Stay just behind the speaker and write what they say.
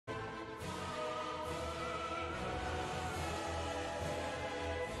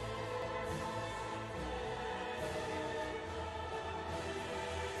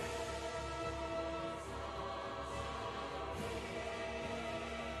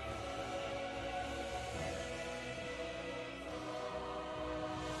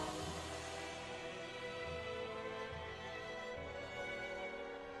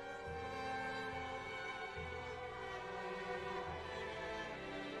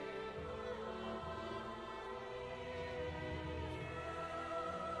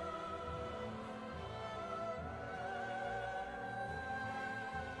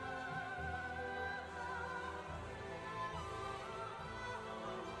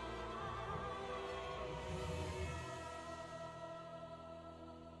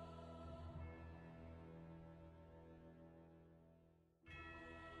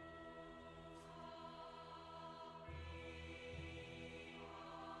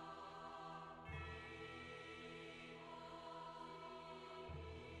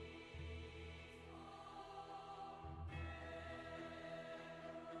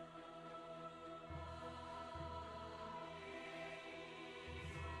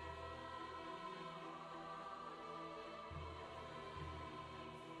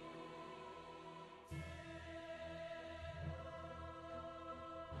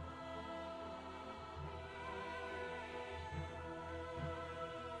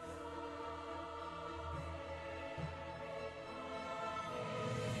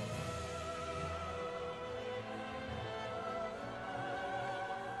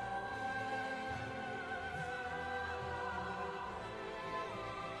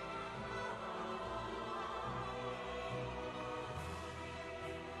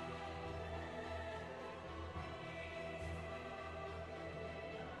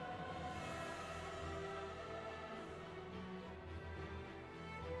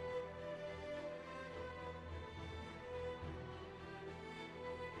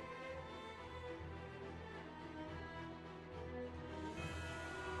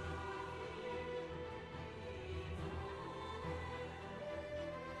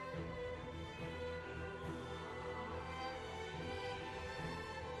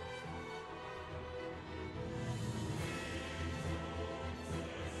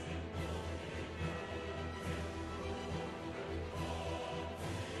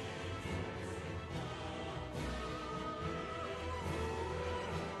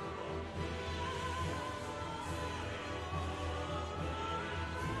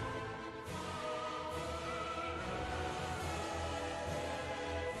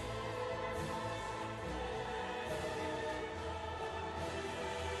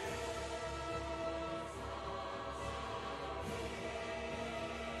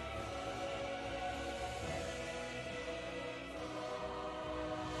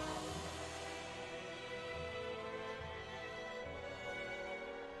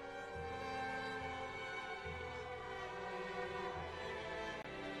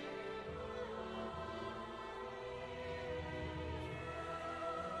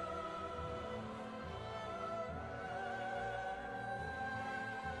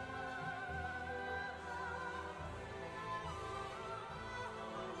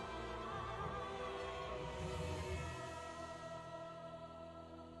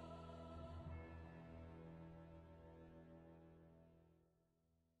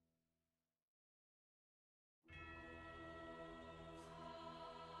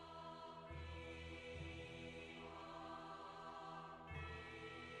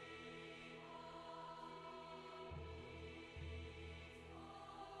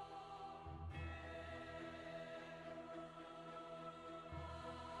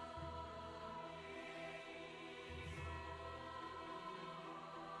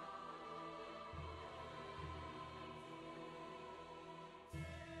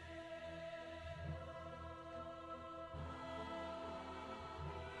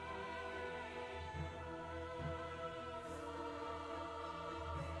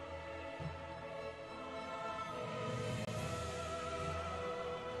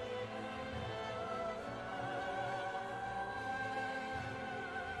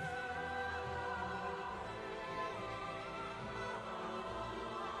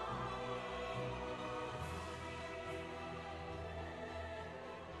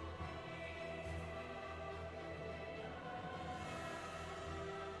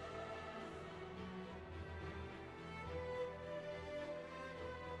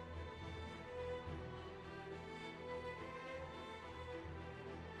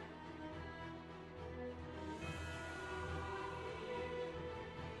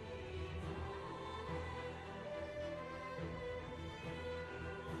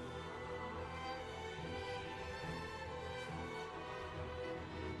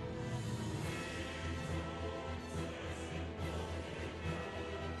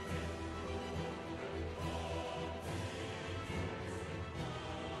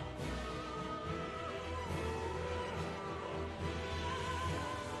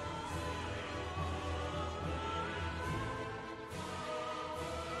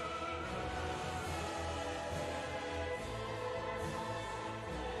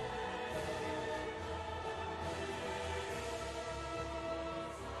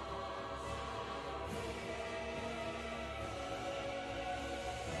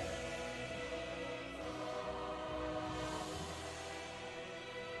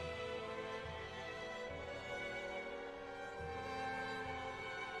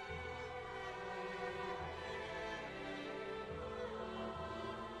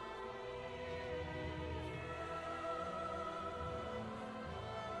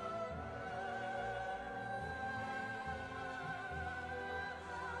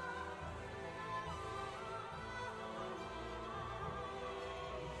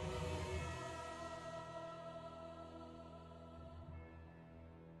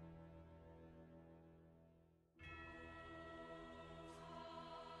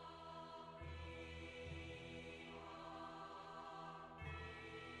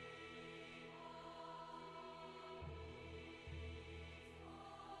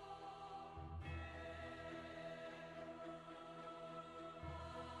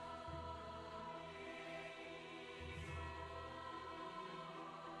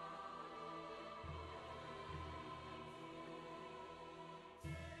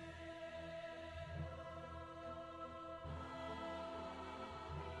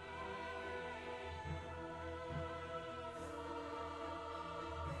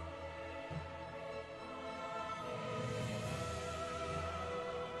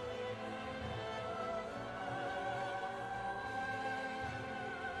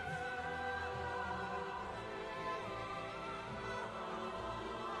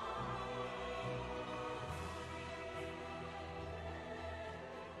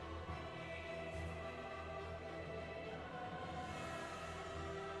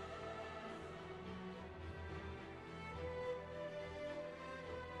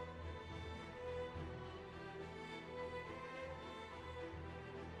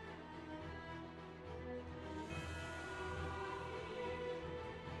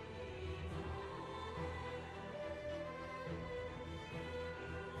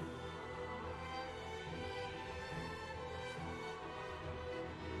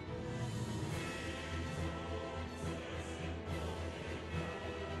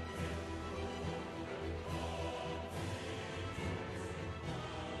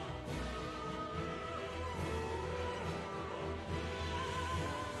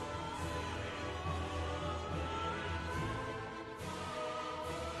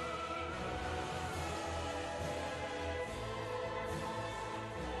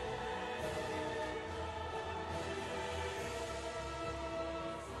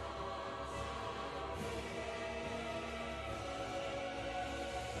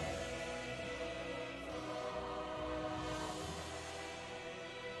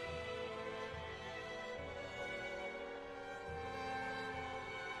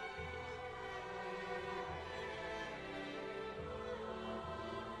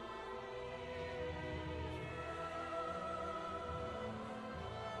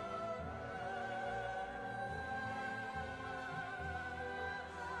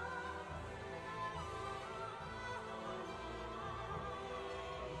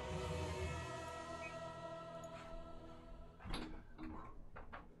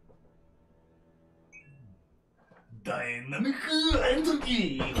dynamic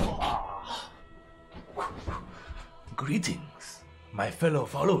energy. Greetings, my fellow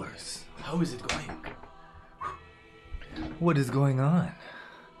followers. How is it going? What is going on?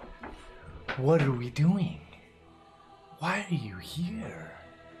 What are we doing? Why are you here?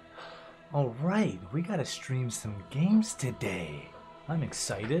 Alright, we gotta stream some games today. I'm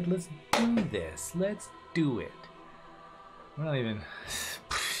excited. Let's do this. Let's do it. We're not even...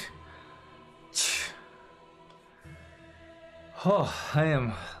 Oh, I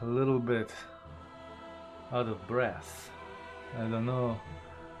am a little bit out of breath. I don't know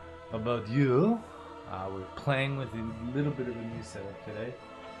about you. We're playing with a little bit of a new setup today.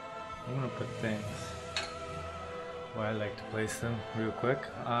 I'm gonna put things where I like to place them real quick.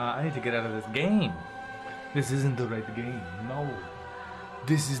 I need to get out of this game. This isn't the right game. No.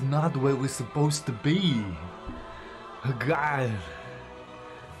 This is not where we're supposed to be. God.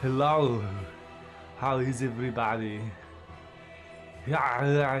 Hello. How is everybody? I'm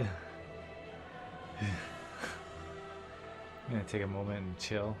gonna take a moment and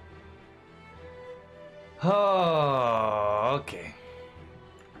chill. Oh, okay.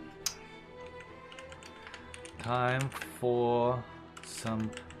 Time for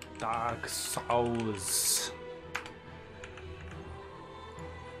some Dark Souls.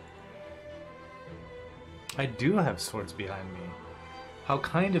 I do have swords behind me. How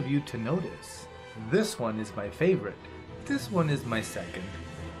kind of you to notice. This one is my favorite. This one is my second.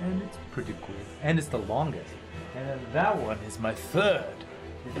 And it's pretty cool. And it's the longest. And then that one is my third.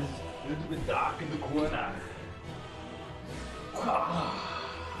 It is a little bit dark in the corner.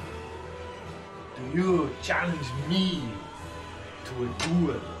 Do you challenge me to a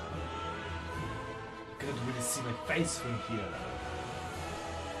duel? You can't really see my face from here.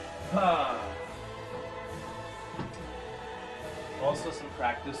 Also some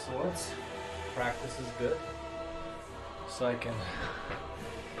practice swords. Practice is good. So I can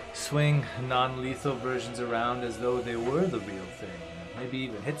swing non-lethal versions around as though they were the real thing. Maybe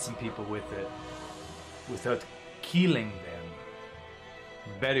even hit some people with it without killing them.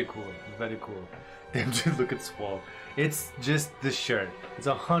 Very cool, very cool. Damn, dude, look at Swole. It's just the shirt. It's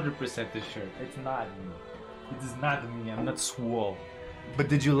 100% the shirt. It's not me. It is not me. I'm not Swole. But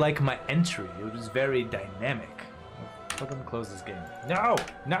did you like my entry? It was very dynamic. We're gonna close this game. No!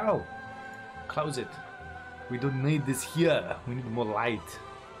 No! Close it. We don't need this here. We need more light.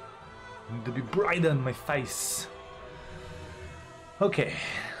 We need to be brighter in my face. Okay.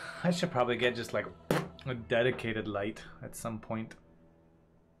 I should probably get just like a dedicated light at some point.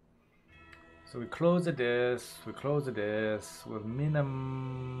 So we close this, we'll close this, we'll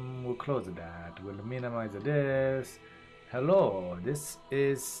close that, we'll minimize this. Hello, this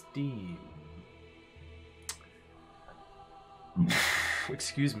is Steam.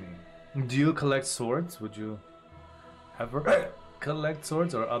 Excuse me. Do you collect swords? Would you ever collect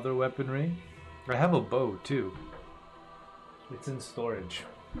swords or other weaponry? I have a bow too. It's in storage.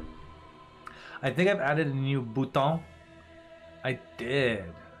 I think I've added a new bouton. I did.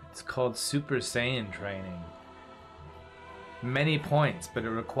 It's called Super Saiyan training. Many points, but it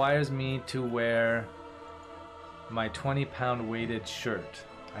requires me to wear my 20-pound weighted shirt.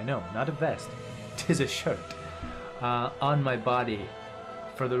 I know, not a vest. It is a shirt. On my body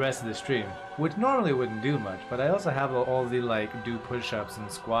for the rest of the stream, which normally wouldn't do much, but I also have all the like do push-ups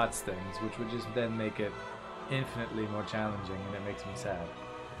and squats things, which would just then make it infinitely more challenging, and it makes me sad.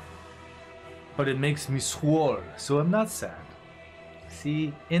 But it makes me swole, so I'm not sad.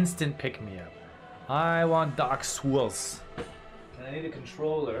 See, instant pick-me-up. I want Dark Souls. And I need a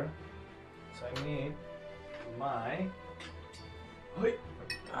controller, so I need my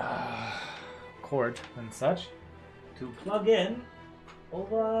cord and such to plug in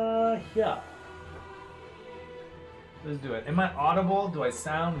over here. Let's do it. Am I audible? Do I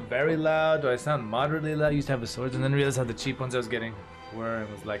sound very loud? Do I sound moderately loud? I used to have a sword and then realized how the cheap ones I was getting were and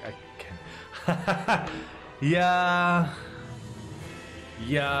was like, I can't. Yeah.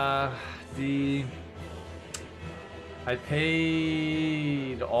 Yeah. I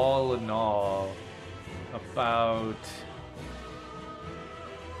paid all in all about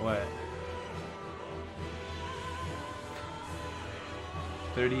what?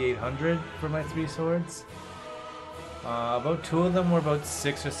 3,800 for my 3 swords. About 2 of them were about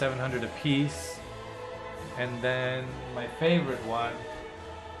 600 or 700 a piece, and then my favorite one,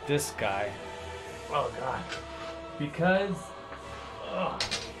 this guy. Oh god! Because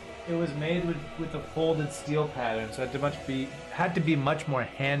it was made with a folded steel pattern, so it had to be much more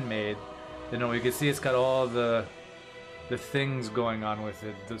handmade. You know, you can see it's got all the things going on with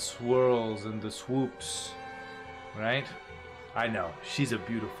it, the swirls and the swoops, right? I know, she's a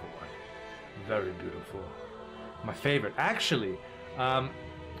beautiful one. Very beautiful. My favorite. Actually,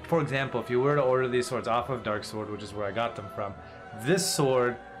 for example, if you were to order these swords off of Dark Sword, which is where I got them from, this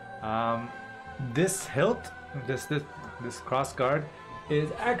sword, this hilt, this cross guard, is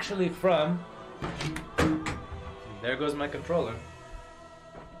actually from. There goes my controller.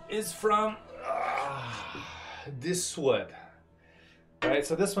 Is from this sword. Right,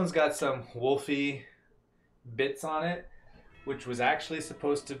 so this one's got some wolfy bits on it, which was actually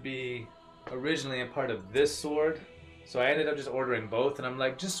supposed to be originally a part of this sword. So I ended up just ordering both, and I'm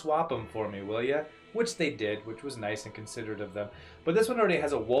like, just swap them for me, will ya? Which they did, which was nice and considerate of them. But this one already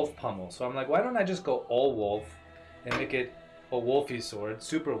has a wolf pummel, so I'm like, why don't I just go all wolf and make it a wolfy sword,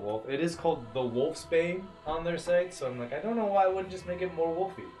 super wolf. It is called the Wolf's Bane on their site, so I'm like, I don't know why I wouldn't just make it more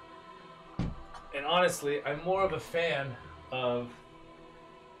wolfy. And honestly, I'm more of a fan of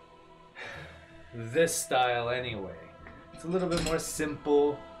this style anyway. It's a little bit more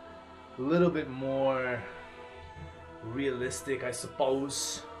simple, a little bit more realistic, I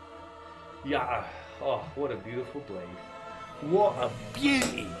suppose. Yeah. Oh, what a beautiful blade. What a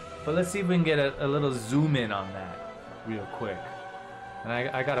beauty. But let's see if we can get a little zoom in on that real quick. And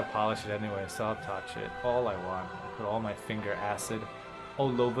I gotta polish it anyway, so I'll touch it all I want. Put all my finger acid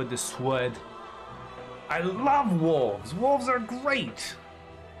all over the sword. I love wolves. Wolves are great.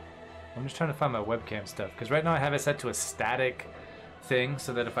 I'm just trying to find my webcam stuff, because right now I have it set to a static thing,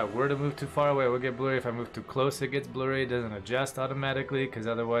 so that if I were to move too far away, it would get blurry. If I move too close, it gets blurry. It doesn't adjust automatically, because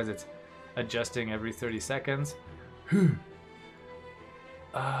otherwise it's adjusting every 30 seconds.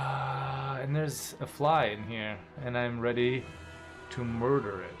 And there's a fly in here, and I'm ready to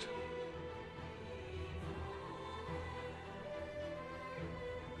murder it.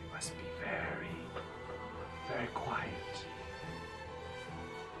 We must be very, very quiet.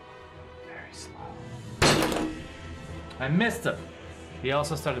 Very slow. I missed him. He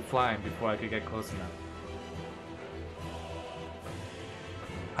also started flying before I could get close enough.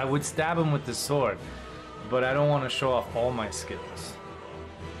 I would stab him with the sword, but I don't want to show off all my skills.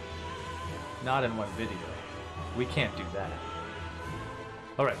 Not in one video. We can't do that.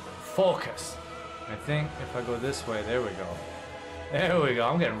 Alright, focus. I think if I go this way, there we go. There we go.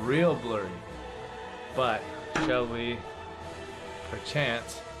 I'm getting real blurry. But shall we,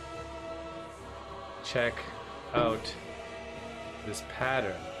 perchance, check out this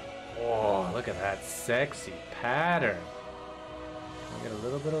pattern? Oh, look at that sexy pattern. Can I get a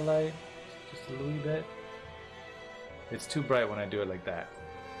little bit of light? Just a little bit. It's too bright when I do it like that.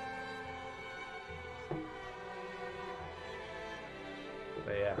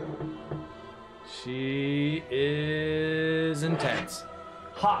 But yeah, she is intense.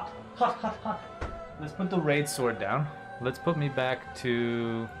 Hot, hot, hot, hot. Let's put the raid sword down. Let's put me back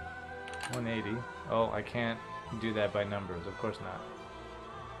to 180. Oh, I can't do that by numbers. Of course not.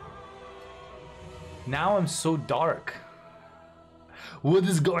 Now I'm so dark. What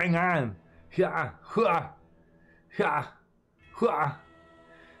is going on? Yeah, huh, yeah, huh.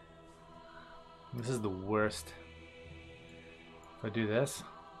 This is the worst. If I do this,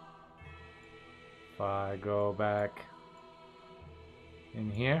 if I go back in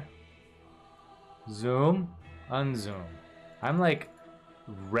here, zoom, unzoom. I'm like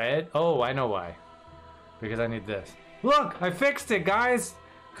red. Oh, I know why. Because I need this. Look, I fixed it, guys.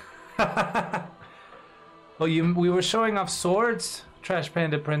 Oh, we were showing off swords, Trash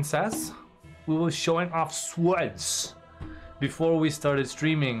Panda Princess. We were showing off swords before we started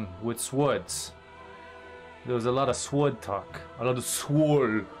streaming with swords. There was a lot of sword talk. A lot of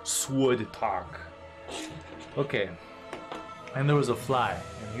sword talk. Okay. And there was a fly,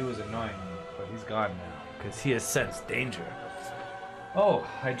 and he was annoying me, but he's gone now, because he has sensed danger. Oh,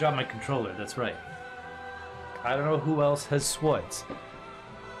 I dropped my controller, that's right. I don't know who else has swords.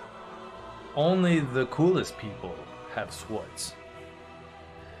 Only the coolest people have swords.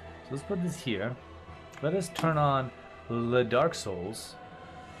 So let's put this here. Let us turn on the Dark Souls.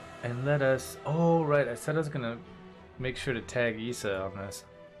 And let us... Oh, right. I said I was going to make sure to tag Issa on this.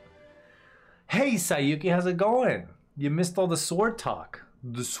 Hey, Sayuki. How's it going? You missed all the sword talk.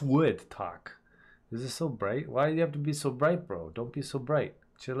 The sword talk. Is this so bright? Why do you have to be so bright, bro? Don't be so bright.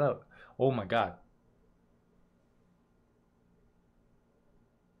 Chill out. Oh, my God.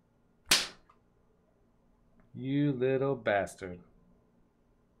 You little bastard.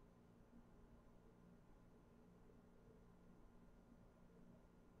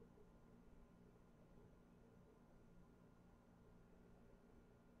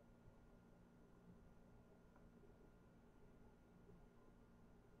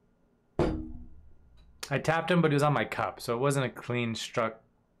 I tapped him, but he was on my cup, so it wasn't a clean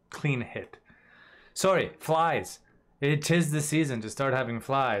hit. Sorry, flies. It is the season to start having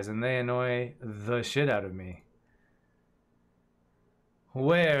flies, and they annoy the shit out of me.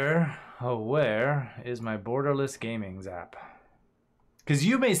 Where is my borderless gaming app? Because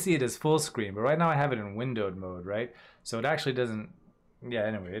you may see it as full screen, but right now I have it in windowed mode, right? So it actually doesn't, yeah,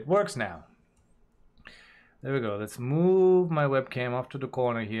 anyway, it works now. There we go. Let's move my webcam off to the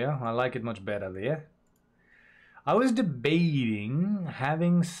corner here. I like it much better there. I was debating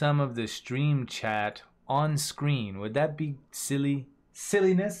having some of the stream chat on screen. Would that be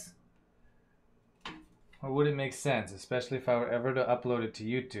silliness? Or would it make sense, especially if I were ever to upload it to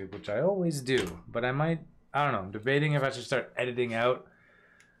YouTube, which I always do. But I might, I don't know, I'm debating if I should start editing out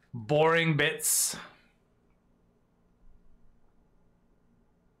boring bits.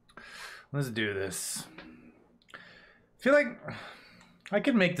 Let's do this. I feel like I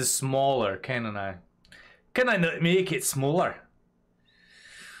could make this smaller, can't I? Can I not make it smaller?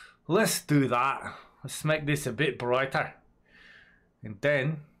 Let's do that. Let's make this a bit brighter. And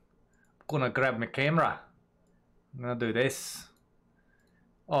then, I'm gonna grab my camera. I'm gonna do this.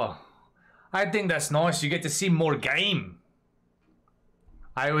 Oh, I think that's nice. You get to see more game.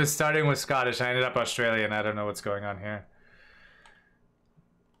 I was starting with Scottish. I ended up Australian. I don't know what's going on here.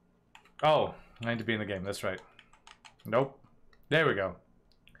 Oh, I need to be in the game. That's right. Nope. There we go.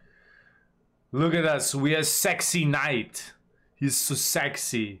 Look at us. We are sexy knight. He's so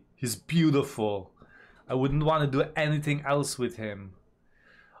sexy. He's beautiful. I wouldn't want to do anything else with him.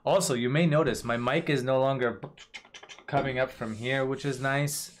 Also, you may notice my mic is no longer coming up from here, which is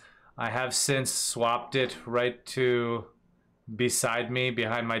nice. I have since swapped it right to beside me,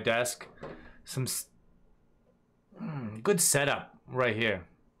 behind my desk. Some good setup right here.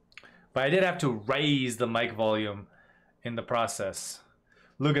 But I did have to raise the mic volume in the process.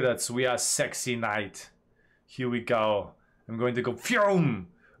 Look at us, we are sexy knight. Here we go. I'm going to go phew!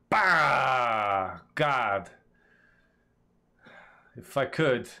 Bah! God. If I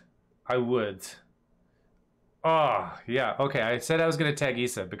could, I would. Oh, yeah, okay. I said I was gonna tag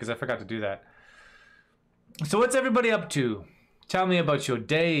Issa because I forgot to do that. So what's everybody up to? Tell me about your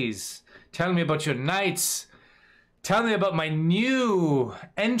days. Tell me about your nights. Tell me about my new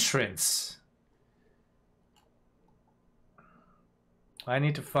entrance. I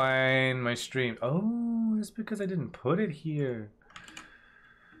need to find my stream. Oh, it's because I didn't put it here.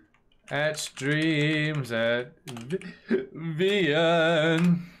 At streams at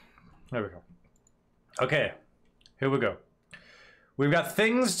VN. There we go. Okay, here we go. We've got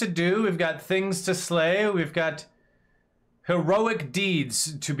things to do. We've got things to slay. We've got heroic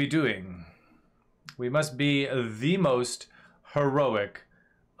deeds to be doing. We must be the most heroic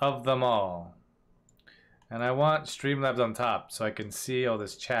of them all. And I want Streamlabs on top so I can see all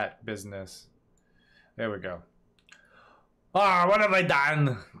this chat business. There we go. Ah, what have I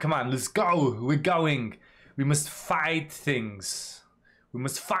done? Come on, let's go. We're going. We must fight things. We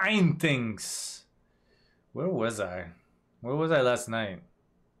must find things. Where was I? Where was I last night?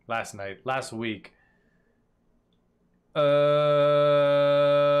 Last week.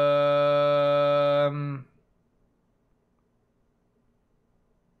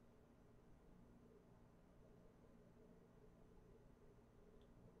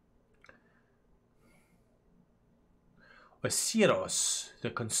 Osiris, the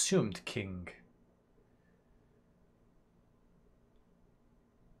consumed king.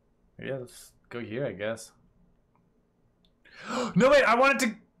 Yeah, let's go here, I guess. No, wait, I wanted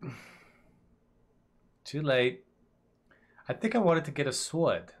to... Too late. I think I wanted to get a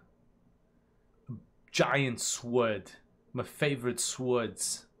sword. A giant sword. My favorite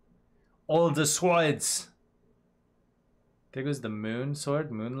swords. All the swords. I think it was the moon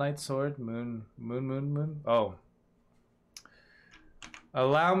sword, moonlight sword, moon. Oh.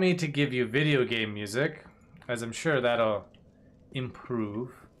 Allow me to give you video game music, as I'm sure that'll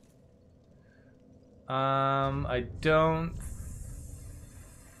improve. I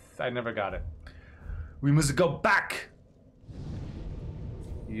never got it. We must go back!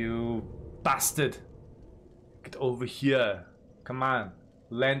 You bastard. Get over here. Come on.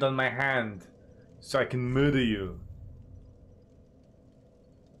 Land on my hand so I can murder you.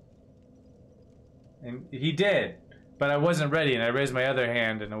 And he did. But I wasn't ready, and I raised my other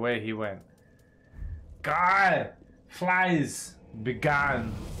hand, and away he went. God! Flies! Be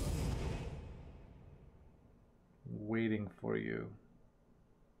gone! Waiting for you.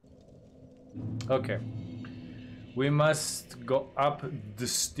 Okay. We must go up the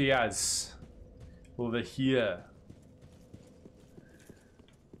stairs. Over here.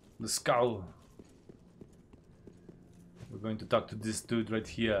 Let's go. We're going to talk to this dude right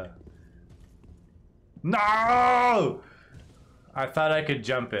here. No! I thought I could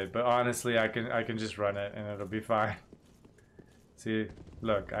jump it, but honestly, I can just run it and it'll be fine. See,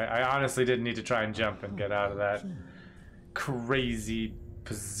 look, I honestly didn't need to try and jump and get out of that. crazy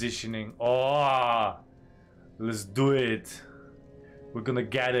positioning. Oh, let's do it. We're gonna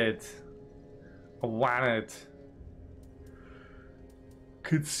get it. I want it.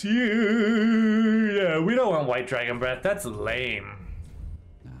 Could see you. Yeah, we don't want white dragon breath. That's lame.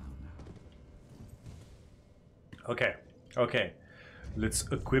 Okay, okay. Let's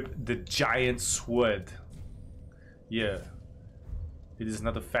equip the giant sword. Yeah. It is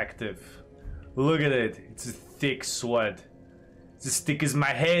not effective. Look at it. It's a thick sword. It's as thick as my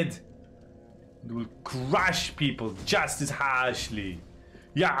head. It will crush people just as harshly.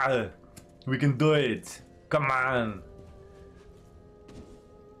 Yeah. We can do it. Come on.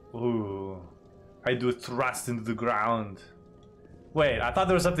 Ooh. I do a thrust into the ground. Wait, I thought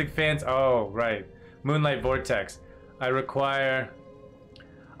there was something fancy. Oh, right. Moonlight Vortex. I require...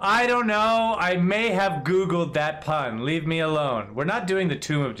 I don't know. I may have Googled that pun. Leave me alone. We're not doing the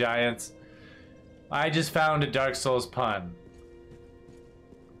Tomb of Giants. I just found a Dark Souls pun.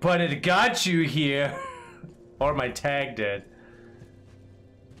 But it got you here. Or my tag did.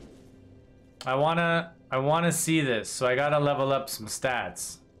 I wanna see this, so I gotta level up some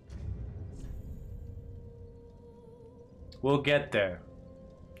stats. We'll get there.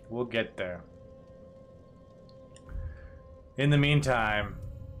 We'll get there. In the meantime,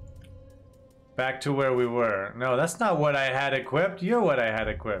 back to where we were. No, that's not what I had equipped. You're what I had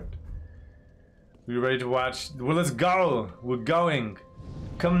equipped. We ready to watch? Well, let's go. We're going.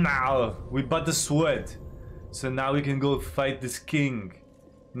 Come now. We bought the sword. So now we can go fight this king.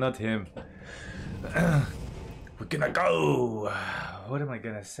 Not him. We're gonna go. What am I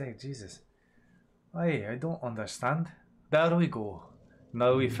gonna say? Jesus. I don't understand. There we go.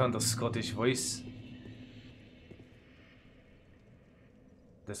 Now we found a Scottish voice.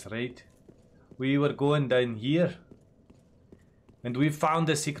 That's right. We were going down here. And we found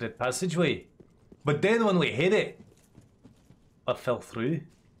a secret passageway. But then when we hit it, I fell through.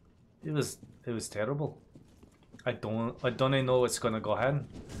 It was terrible. I don't know what's gonna go ahead.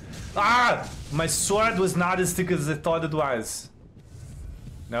 Ah! My sword was not as thick as I thought it was.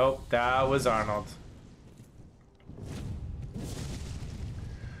 Nope, that was Arnold.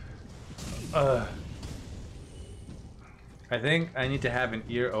 I think I need to have an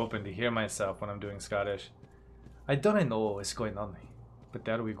ear open to hear myself when I'm doing Scottish. I don't know what's going on, but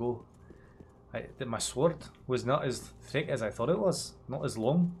there we go. My sword was not as thick as I thought it was, not as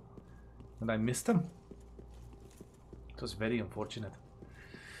long, and I missed him. It was very unfortunate.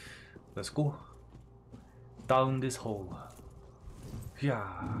 Let's go down this hole. Yeah.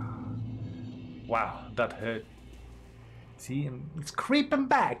 Wow, that hurt. See, it's creeping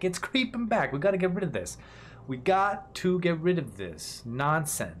back. It's creeping back. We gotta get rid of this. We got to get rid of this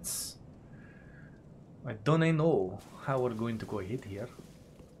nonsense. I don't know how we're going to go ahead here,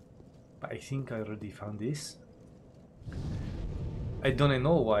 but I think I already found this. I don't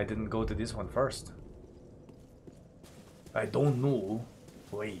know why I didn't go to this one first. I don't know.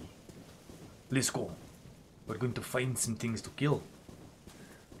 Wait. Let's go. We're going to find some things to kill.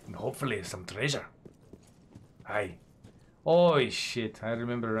 And hopefully some treasure. Aye. Oh shit, I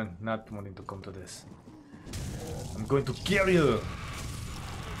remember not wanting to come to this. I'm going to kill you!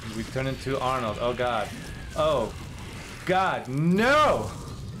 And we turn into Arnold. Oh god. Oh. God, no!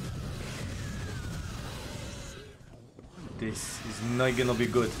 This is not gonna be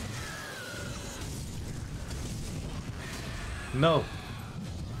good. No.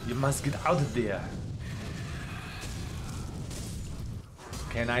 You must get out of there.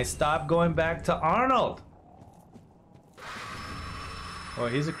 Can I stop going back to Arnold? Oh,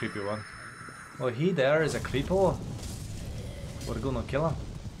 he's a creepy one. Oh, he there is a creepo. We're gonna kill him.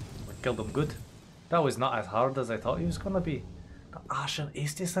 We killed him good. That was not as hard as I thought he was gonna be. The Ashen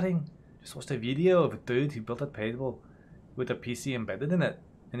Estes ring. Just watched a video of a dude who built a pedal with a PC embedded in it,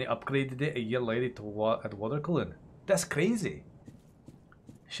 and he upgraded it a year later to add water cooling. That's crazy.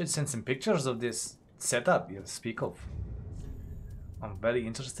 Should send some pictures of this setup you speak of. I'm very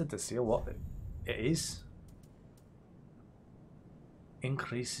interested to see what it is.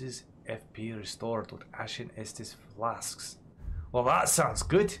 Increases FP restored with Ashen Estes flasks. Well, that sounds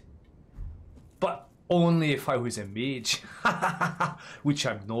good. But only if I was a mage. Which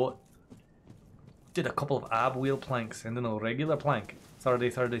I'm not. Did a couple of ab wheel planks and then a regular plank. 30,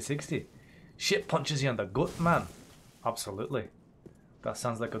 30, 60. Shit punches you in the gut, man. Absolutely. That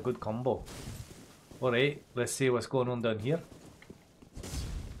sounds like a good combo. Alright, let's see what's going on down here.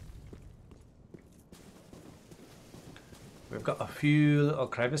 We've got a few little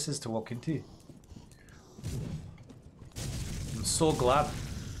crevices to walk into. I'm so glad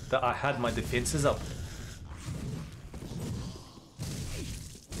that I had my defenses up.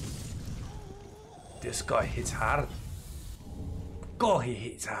 This guy hits hard. God, he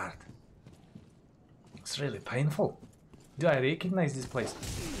hits hard. It's really painful. Do I recognize this place?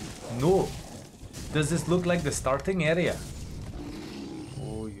 No. Does this look like the starting area?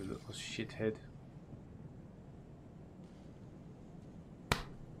 Oh, you little shithead.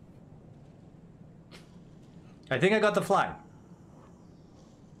 I think I got the fly.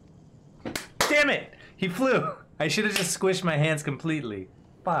 Damn it! He flew! I should have just squished my hands completely.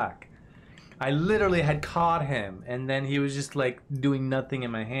 Fuck. I literally had caught him, and then he was just like doing nothing in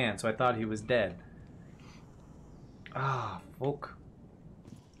my hand, so I thought he was dead. Ah, fuck.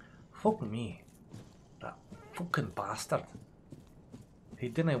 Fuck me. That fucking bastard. He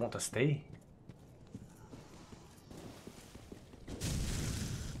didn't want to stay.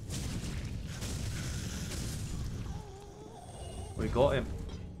 We got him.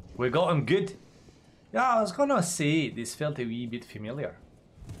 We got him good. Yeah, I was gonna say this felt a wee bit familiar.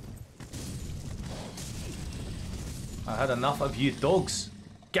 I had enough of you dogs.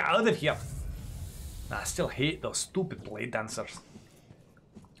 Get out of here. I still hate those stupid blade dancers.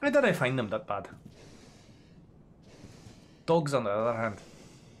 Why did I find them that bad? Dogs on the other hand.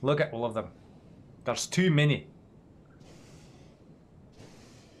 Look at all of them. There's too many.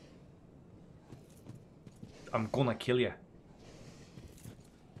 I'm gonna kill you.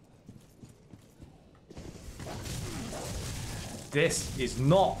 This is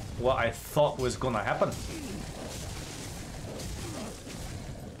not what I thought was gonna happen.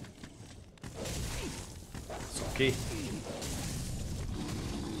 It's okay.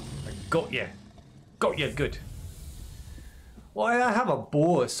 I got you. Got you good. Well, I have a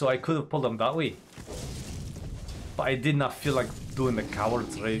bow, so I could have pulled him that way. But I did not feel like doing the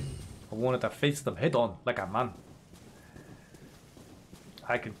cowards right. I wanted to face them head on, like a man.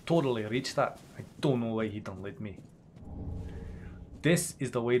 I can totally reach that. I don't know why he don't let me. This is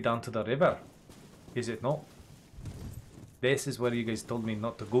the way down to the river, is it not? This is where you guys told me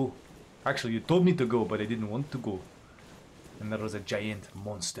not to go. Actually, you told me to go, but I didn't want to go. And there was a giant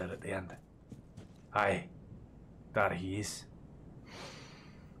monster at the end. Aye, there he is.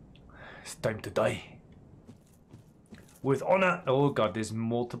 It's time to die. With honor. Oh god, there's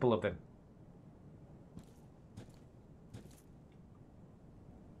multiple of them.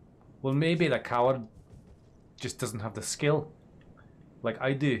 Well, maybe the coward just doesn't have the skill. Like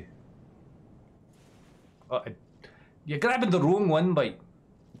I do. You're grabbing the wrong one, bite.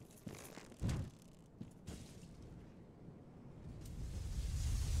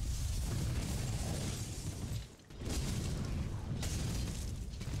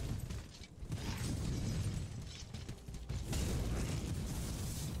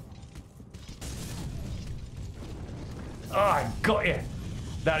 Oh, I got you.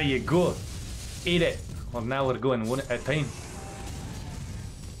 There you go. Eat it. Well, now we're going one at a time.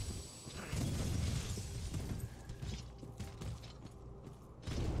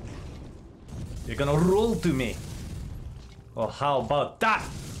 You're gonna roll to me. Well, how about that?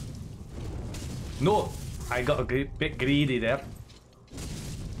 No, I got a bit greedy there.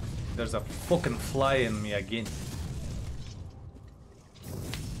 There's a fucking fly in me again.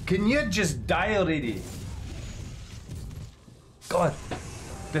 Can you just die already? God,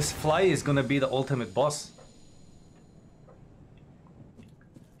 this fly is gonna be the ultimate boss.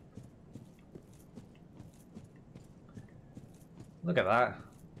 Look at that.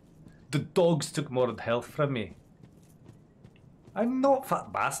 The dogs took more health from me. I'm not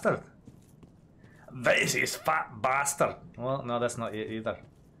fat bastard. This is fat bastard. Well, no, that's not it either.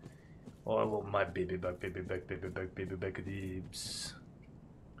 Oh, I want my baby back, baby back, baby back, baby back dibs.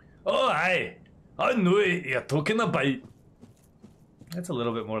 Oh, aye. I know it. You're talking about. It's a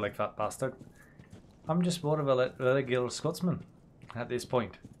little bit more like fat bastard. I'm just more of a regular Scotsman at this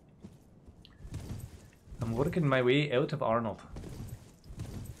point. I'm working my way out of Arnold.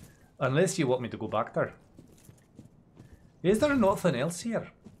 Unless you want me to go back there. Is there nothing else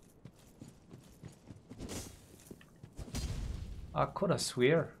here? I could have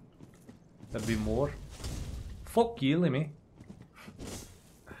swear there'd be more. Fuck you, Lemmy.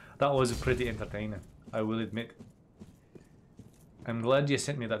 That was pretty entertaining, I will admit. I'm glad you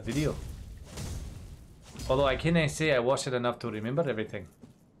sent me that video. Although I can't say I watched it enough to remember everything.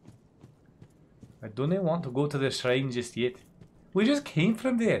 I don't want to go to the shrine just yet. We just came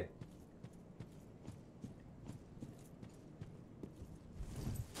from there.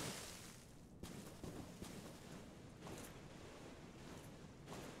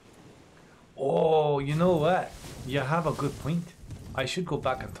 Oh, you know what? You have a good point. I should go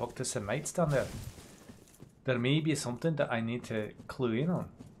back and talk to some mates down there. There may be something that I need to clue in on.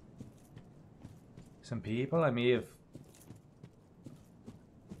 Some people I may have...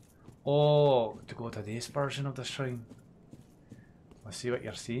 Oh, to go to this version of the shrine. I see what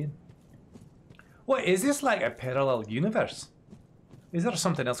you're saying. What, is this like a parallel universe? Is there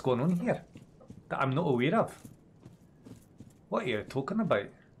something else going on here that I'm not aware of? What are you talking about?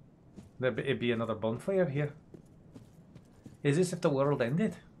 There'd be another bonfire here. Is this if the world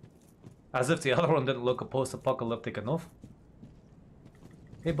ended? As if the other one didn't look post-apocalyptic enough.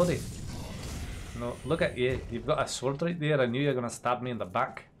 Hey buddy. No, look at you. You've got a sword right there. I knew you were going to stab me in the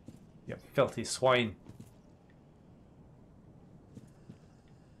back. You filthy swine.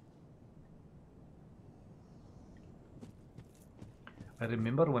 I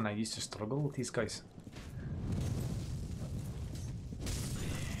remember when I used to struggle with these guys.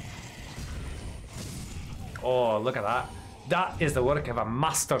 Oh, look at that. That is the work of a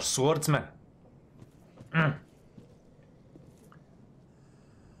master swordsman. Mm.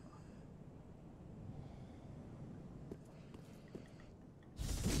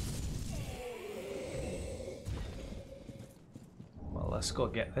 Well, let's go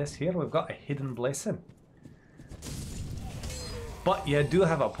get this here. We've got a hidden blessing. But you do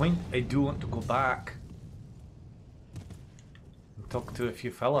have a point. I do want to go back and talk to a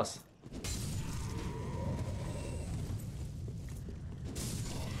few fellas.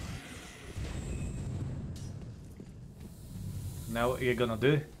 Now what are you gonna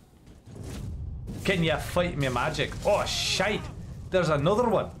do? Can you fight me magic? Oh shite! There's another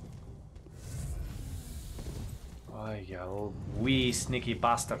one! Oh you wee sneaky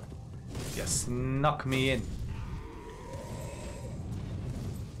bastard. You snuck me in.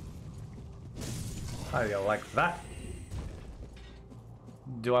 How do you like that?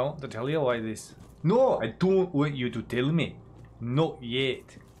 Do I want to tell you why this? No, I don't want you to tell me. Not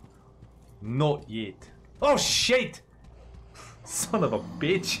yet. Not yet. Oh shit! Son of a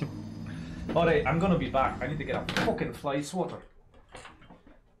bitch. Alright, I'm gonna be back. I need to get a fucking fly swatter.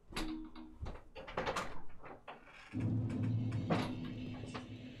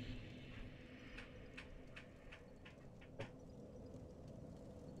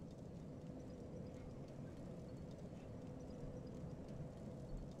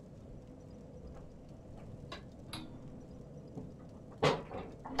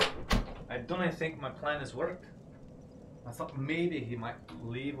 I don't think my plan has worked. I thought maybe he might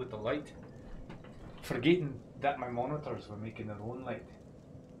leave with the light, forgetting that my monitors were making their own light.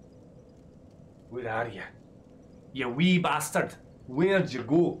 Where are you? You wee bastard! Where'd you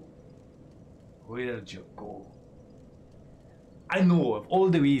go? Where'd you go? I know, of all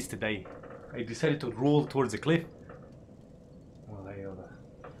the ways to die, I decided to roll towards the cliff. Well, there you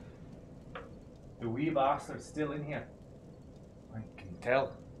are. The wee bastard's still in here. I can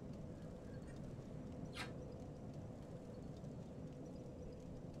tell.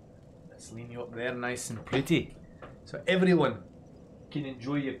 Let's lean you up there nice and pretty, so everyone can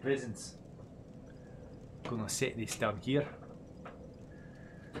enjoy your presence. Gonna set this down here.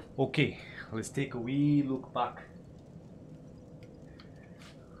 Okay, let's take a wee look back.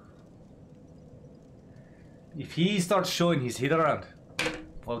 If he starts showing his head around,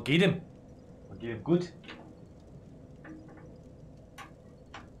 I'll get him. I'll get him good.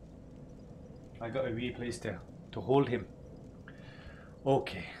 I got a wee place there to hold him.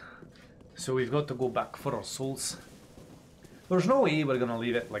 Okay. So we've got to go back for our souls. There's no way we're gonna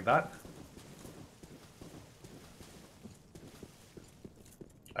leave it like that.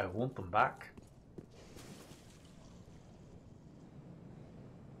 I want them back.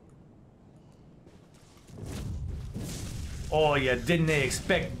 Oh, you didn't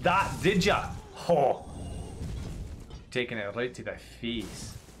expect that, did ya? Oh, taking it right to the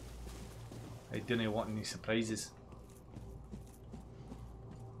face. I didn't want any surprises.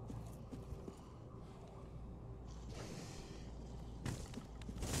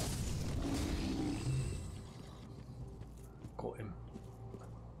 Got him.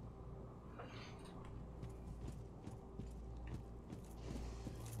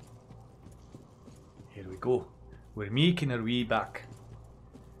 Here we go. We're making our way back.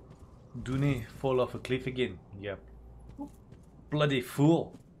 Don't fall off a cliff again, you bloody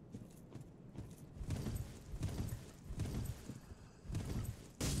fool.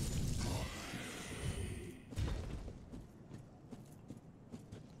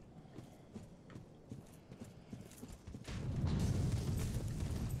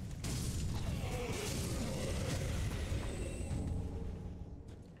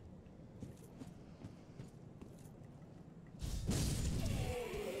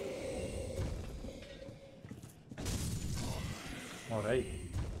 All right.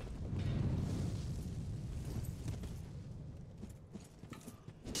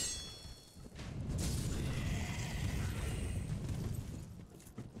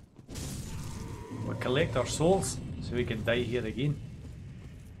 We'll collect our souls so we can die here again.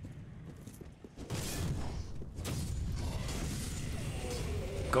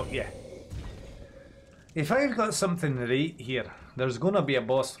 got ya. If I've got something right here, there's gonna be a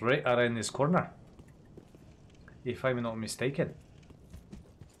boss right around this corner. If I'm not mistaken.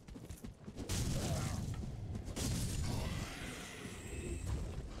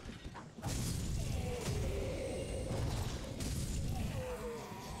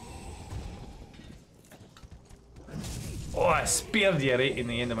 Oh, I speared you right in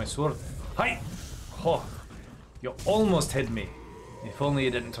the end of my sword. Hi! Oh, you almost hit me. If only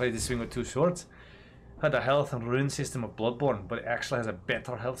you didn't try to swing with two swords. Had a health and rune system of Bloodborne, but it actually has a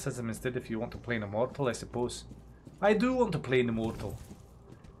better health system instead if you want to play an immortal, I suppose. I do want to play an immortal.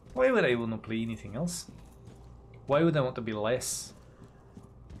 Why would I want to play anything else? Why would I want to be less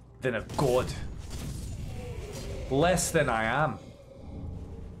than a god? Less than I am.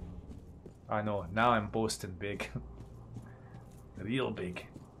 I know, now I'm boasting big. Real big.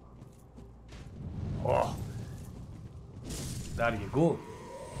 Oh. There you go.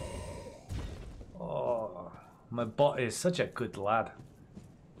 Oh, my bot is such a good lad.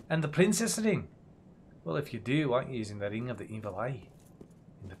 And the princess ring. Well, if you do, aren't you using the ring of the evil eye?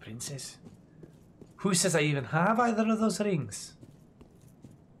 And the princess? Who says I even have either of those rings?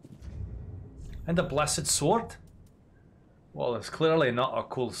 And the blessed sword? Well, it's clearly not a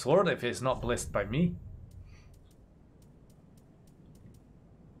cool sword if it's not blessed by me.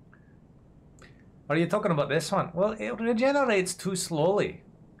 Are you talking about this one? Well, it regenerates too slowly.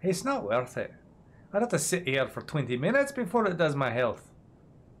 It's not worth it. I'd have to sit here for 20 minutes before it does my health.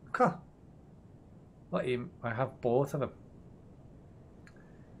 Huh. What aim? I have both of them.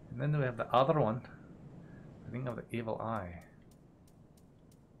 And then we have the other one. I think of the evil eye.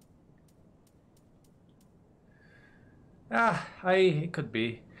 Ah, it could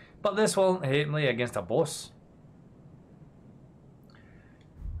be. But this won't hit me against a boss.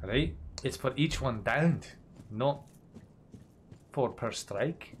 Right? It's for each one downed, not for per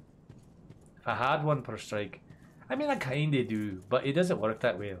strike. If I had one per strike, I mean I kinda do, but it doesn't work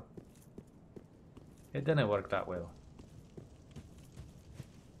that well. It didn't work that well.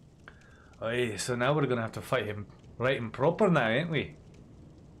 Aye, so now we're gonna have to fight him right and proper now, ain't we?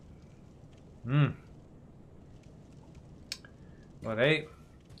 Alright,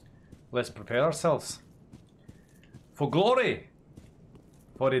 let's prepare ourselves. For glory!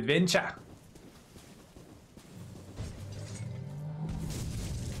 For adventure.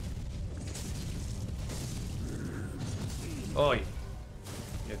 Oi.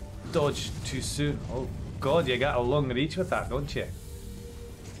 You dodged too soon. Oh god, you got a long reach with that, don't you?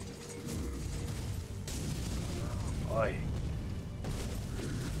 Oi.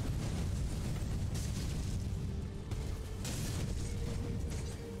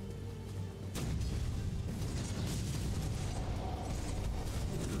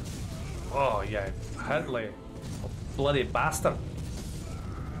 Oh, yeah, Hitler. A bloody bastard.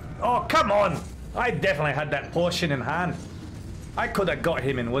 Oh, come on! I definitely had that potion in hand. I could have got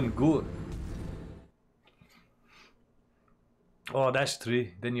him in one go. Oh, that's true.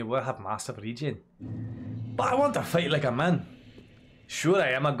 Then you will have massive regen. But I want to fight like a man. Sure,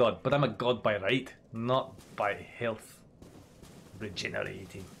 I am a god, but I'm a god by right, not by health.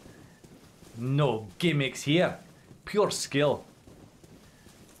 Regenerating. No gimmicks here. Pure skill.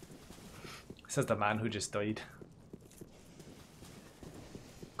 Says the man who just died.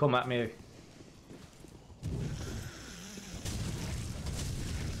 Come at me.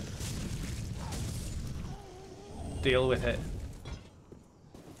 Deal with it.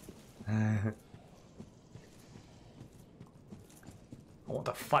 I want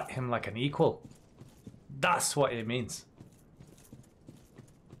to fight him like an equal. That's what it means.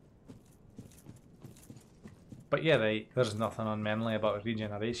 But yeah, right, there's nothing unmanly about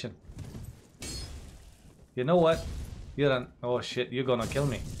regeneration. You know what? You're an... Oh shit, you're gonna kill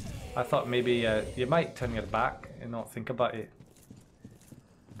me. I thought maybe you might turn your back and not think about it.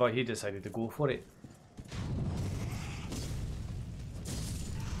 But he decided to go for it.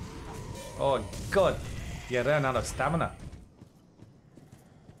 Oh god, you ran out of stamina.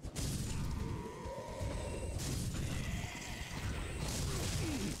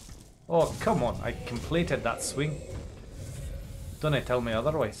 Oh come on, I completed that swing. Don't tell me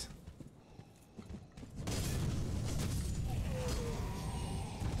otherwise.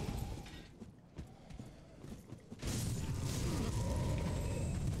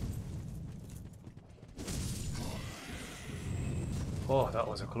 Oh, that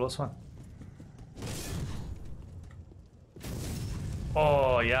was a close one.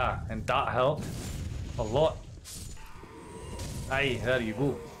 Oh yeah, and that helped a lot. Aye, there you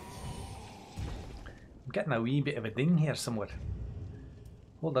go. I'm getting a wee bit of a ding here somewhere.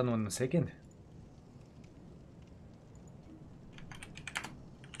 Hold on 1 second.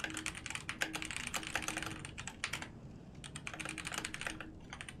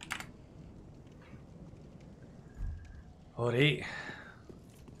 Alright.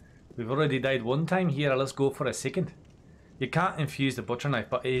 We've already died one time here, let's go for a second. You can't infuse the butcher knife,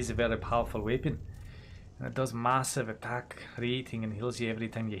 but it is a very powerful weapon. And it does massive attack rating and heals you every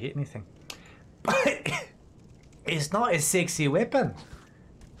time you hit anything. But it's not a sexy weapon.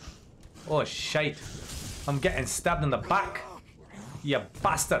 Oh shite. I'm getting stabbed in the back. You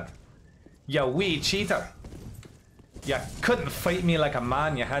bastard. You wee cheater. You couldn't fight me like a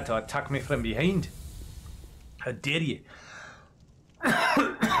man, you had to attack me from behind. How dare you?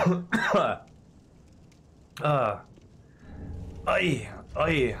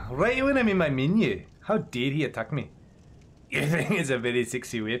 Right when I'm in my menu. How dare he attack me? You think it's a very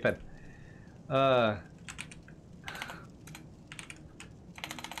sexy weapon.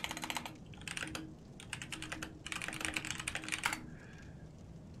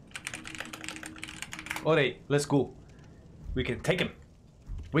 Alright, let's go. We can take him.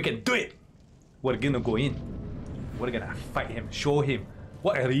 We can do it. We're gonna go in. We're gonna fight him, show him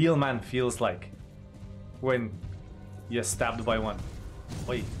what a real man feels like when you're stabbed by one.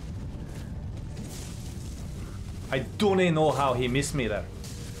 Oi. I don't even know how he missed me there.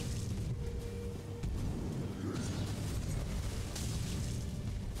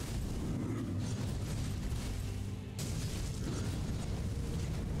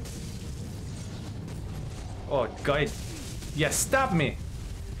 Oh god, you stabbed me.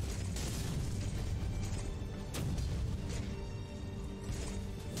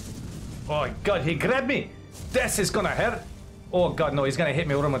 Oh god, he grabbed me. This is gonna hurt. Oh god, no, he's gonna hit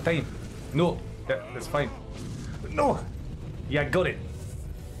me one more time. No, that's fine. No, you got it.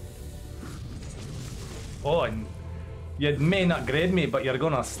 Oh, you may not grab me, but you're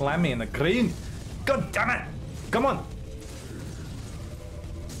gonna slam me in the ground. God damn it! Come on.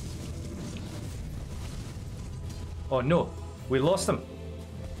 Oh no, we lost him.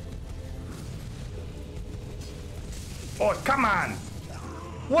 Oh, come on!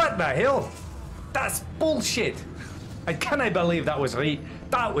 What the hell? That's bullshit! I cannot believe that was right.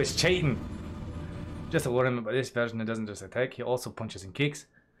 That was cheating. Just to warn him about this version, it doesn't just attack, he also punches and kicks.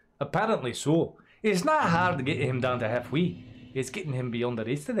 Apparently so. It's not hard to get him down to halfway. It's getting him beyond the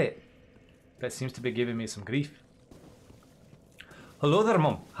rest of it. That seems to be giving me some grief. Hello there,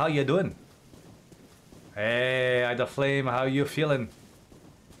 Mum. How you doing? Hey, Ida Flame, how you feeling?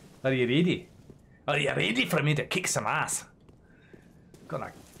 Are you ready? Are you ready for me to kick some ass?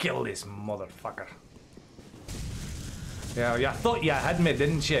 Gonna kill this motherfucker. Yeah, you thought you had me,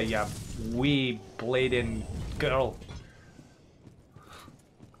 didn't you, you wee blading girl?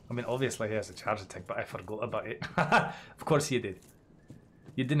 I mean, obviously he has a charge attack, but I forgot about it. Of course you did.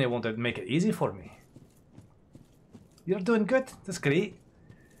 You didn't want to make it easy for me. You're doing good, that's great.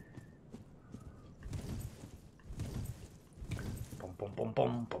 Bum, bum, bum,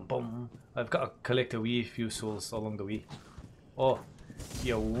 bum, bum, bum. I've got to collect a wee few souls along the way. Oh,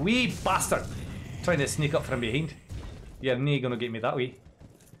 you wee bastard! Trying to sneak up from behind. You're not gonna get me that way.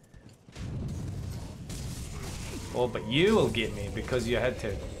 Oh, but you will get me because you had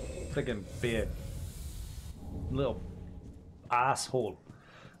to friggin' be a little asshole.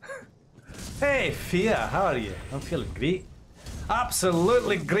 Hey, Fia, how are you? I'm feeling great.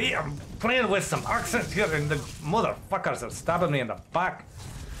 Absolutely great. I'm playing with some accents here and the motherfuckers are stabbing me in the back.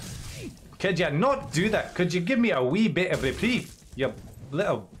 Could you not do that? Could you give me a wee bit of reprieve? You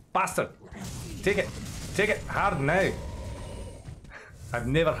little bastard. Take it. Take it hard now. I've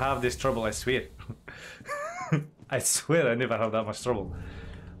never had this trouble, I swear. I swear I never had that much trouble.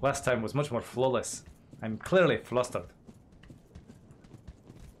 Last time was much more flawless. I'm clearly flustered.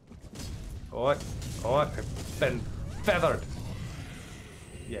 Oh, oh, I've been feathered.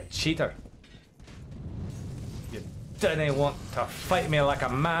 You cheater. You didn't want to fight me like a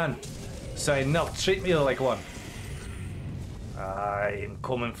man, so you now treat me like one. I'm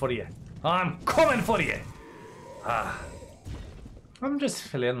coming for you. I'm coming for you! Ah. I'm just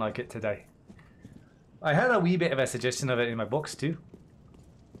feeling like it today. I had a wee bit of a suggestion of it in my box too.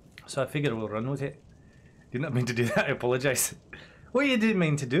 So I figure we'll run with it. Did not mean to do that, I apologise. What you didn't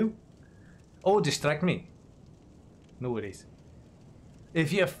mean to do? Oh, distract me. No worries.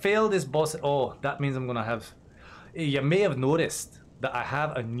 If you fail this boss, oh, that means I'm gonna have... You may have noticed that I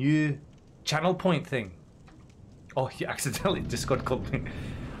have a new channel point thing. Oh, you accidentally Discord called me.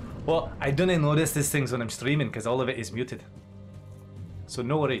 Well, I don't notice these things when I'm streaming because all of it is muted. So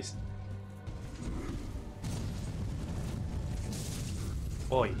no worries.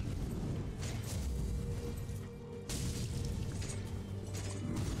 Oi.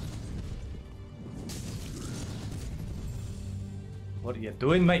 What are you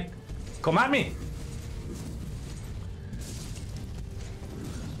doing, mate? Come at me!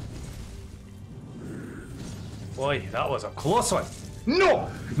 Oi, that was a close one. No!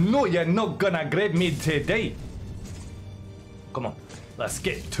 No, you're not gonna grab me today. Come on, let's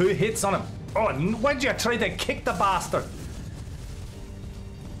get 2 hits on him. Oh, why'd you try to kick the bastard?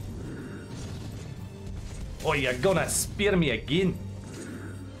 Oh, you're gonna spear me again.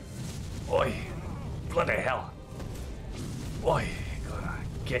 Oi, bloody hell. Oi, gonna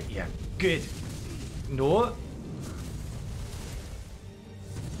get you good. No.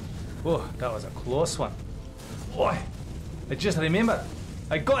 Oh, that was a close one. Oi, I just remembered.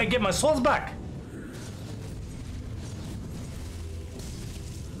 I gotta get my swords back.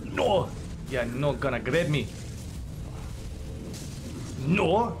 No, you're not gonna grab me.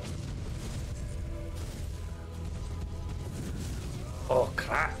 No. Oh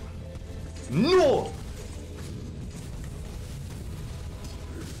crap. No!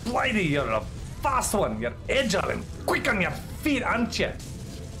 Blighty, you're a fast one. You're agile and quick on your feet, aren't you?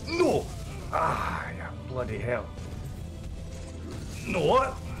 No! Ah, you bloody hell.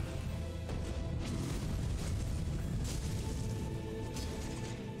 No!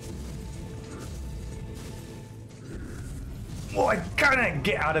 Oh, I can't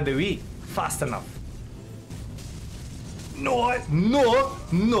get out of the way fast enough. No, no,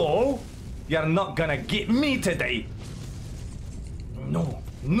 no! You're not gonna get me today! No,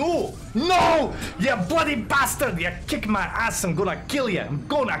 no, no! You bloody bastard! You kick my ass, I'm gonna kill you! I'm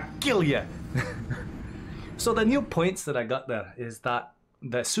gonna kill you! So the new points that I got there is that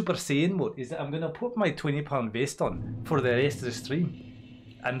the Super Saiyan mode is that I'm gonna put my £20 vest on for the rest of the stream.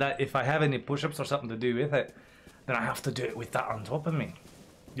 And that if I have any push-ups or something to do with it, then I have to do it with that on top of me.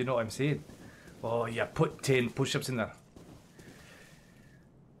 You know what I'm saying? Oh, you put 10 push-ups in there.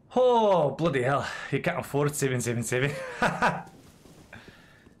 Oh, bloody hell. You can't afford 777.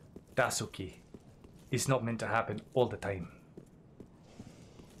 That's okay. It's not meant to happen all the time.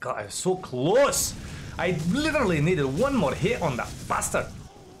 God, I was so close. I literally needed one more hit on that bastard.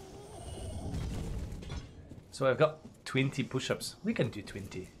 So I've got 20 push-ups. We can do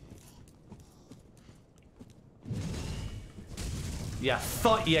 20. You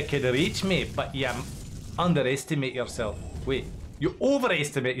thought you could reach me, but you underestimate yourself. Wait. You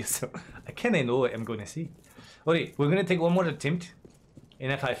overestimate yourself. I kinda know what I'm gonna see. Alright, we're gonna take one more attempt.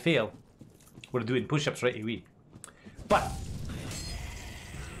 And if I fail, we're doing push-ups right away. But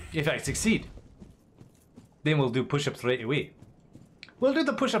if I succeed, then we'll do push-ups right away. We'll do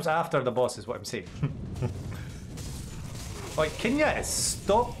the push-ups after the boss is what I'm saying. Alright, can you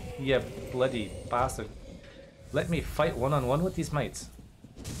stop, you bloody bastard? Let me fight one-on-one with these mates.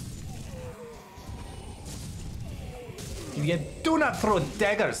 You do not throw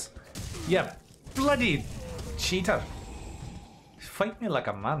daggers, you bloody cheater. Fight me like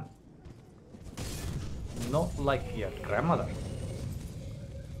a man, not like your grandmother.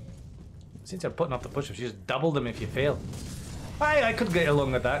 Since you're putting up the push-ups, you just double them if you fail. I could get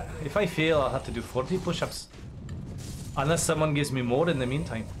along with that. If I fail, I'll have to do 40 push-ups. Unless someone gives me more in the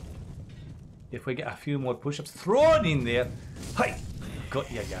meantime. If we get a few more push-ups thrown in there. Hi!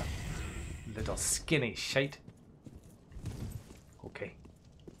 Got you, you little skinny shite. Okay.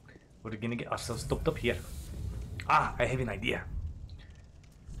 We're gonna get ourselves stopped up here. Ah, I have an idea.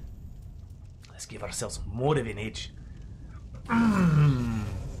 Let's give ourselves more of an edge.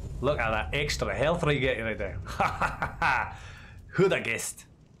 Look at that extra health we're getting right there. Ha ha ha ha! Who'd have guessed?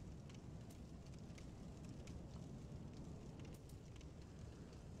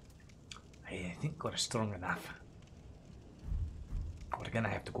 I think we're strong enough. We're gonna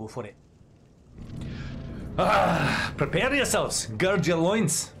have to go for it. Ah, prepare yourselves. Gird your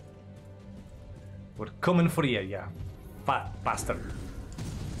loins. We're coming for you, you fat bastard.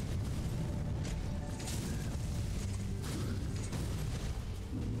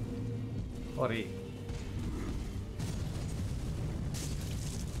 Alright.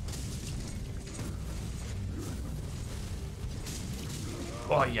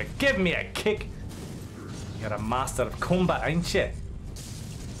 Oh, you give me a kick. You're a master of combat, ain't you?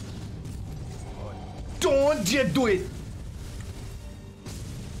 Oh, don't you do it!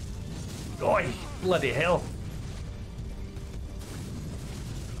 Oi, bloody hell.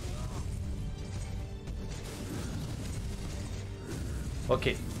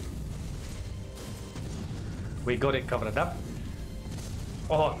 Okay. We got it covered up.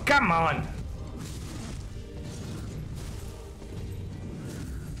 Oh, come on!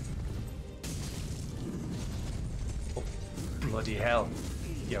 Oh, bloody hell.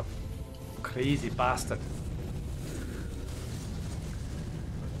 You crazy bastard.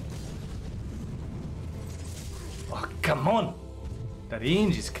 Oh, come on! The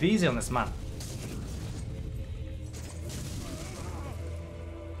range is crazy on this man.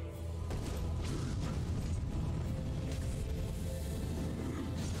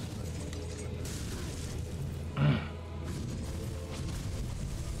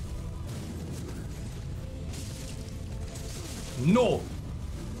 No!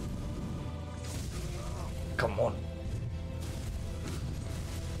 Come on.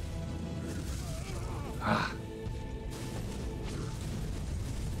 Ah.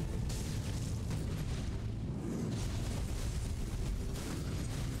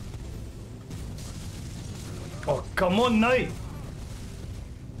 Oh, come on now!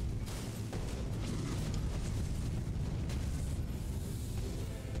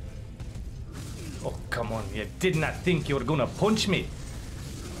 Oh, come on, you did not think you were gonna punch me.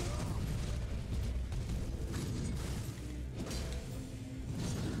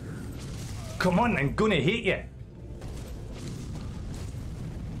 Come on, I'm gonna hit you.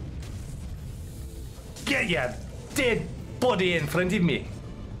 Get your dead body in front of me.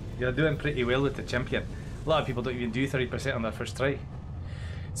 You're doing pretty well with the champion. A lot of people don't even do 30% on their first try.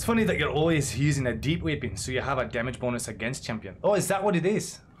 It's funny that you're always using a deep weapon, so you have a damage bonus against champion. Oh, is that what it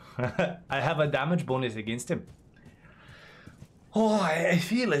is? I have a damage bonus against him. Oh, I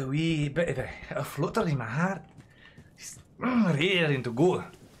feel a wee bit of a flutter in my heart. Just raring to go.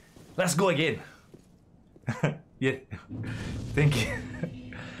 Let's go again. Yeah, thank you.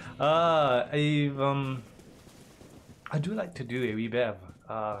 I do like to do a wee bit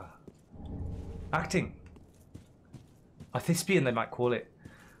of acting. A thespian, they might call it.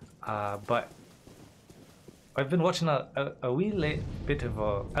 But I've been watching a wee bit of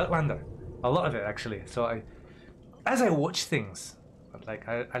Outlander, a lot of it actually. So as I watch things, like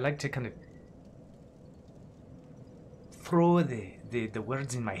I like to kind of throw the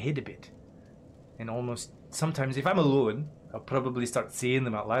words in my head a bit, and almost sometimes if I'm alone, I'll probably start saying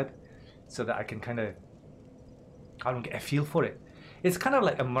them out loud, so that I can I don't get a feel for it. It's kind of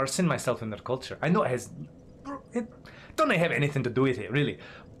like immersing myself in their culture. I know it don't have anything to do with it really,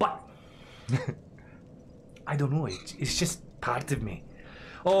 but I don't know. It's just part of me.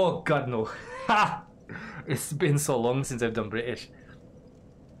 Oh God, no! Ha! It's been so long since I've done British.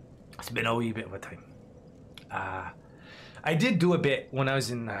 It's been a wee bit of a time. I did do a bit when I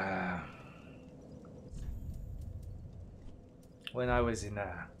was in.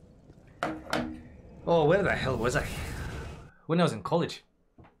 Oh, where the hell was I? When I was in college.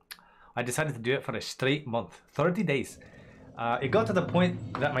 I decided to do it for a straight month, 30 days. It got to the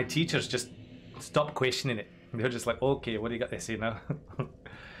point that my teachers just stopped questioning it. They were just like, okay, what do you got to say now?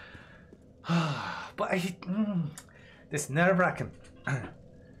 But this nerve-wracking.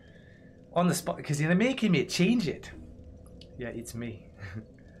 On the spot, because you're making me change it. Yeah, it's me.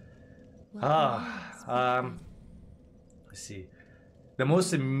 Let's see. The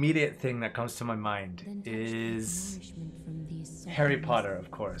most immediate thing that comes to my mind is Harry Potter,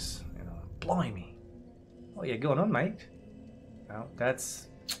 of course. You know, blimey. What are you going on, mate? Well, that's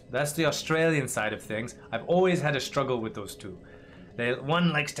the Australian side of things. I've always had a struggle with those two.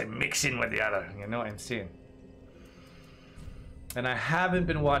 One likes to mix in with the other, you know what I'm saying? And I haven't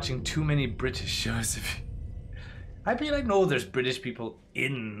been watching too many British shows. I mean, I know there's British people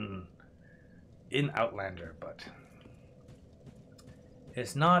in Outlander, but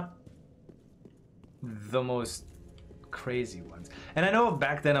it's not the most crazy ones. And I know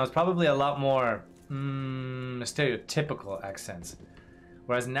back then I was probably a lot more stereotypical accents,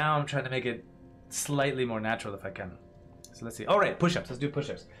 whereas now I'm trying to make it slightly more natural if I can. So let's see. All right, push-ups. Let's do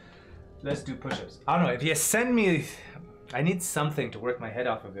push-ups. Let's do push-ups. I don't know if you send me. I need something to work my head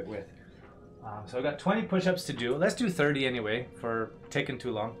off of it with. So I've got 20 push-ups to do. Let's do 30 anyway for taking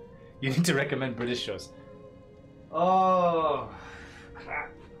too long. You need to recommend British shows. Oh,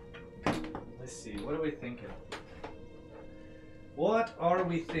 crap. Let's see. What are we thinking? What are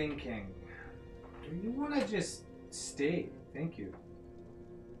we thinking? Do you want to just stay? Thank you.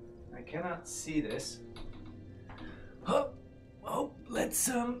 I cannot see this. Oh, let's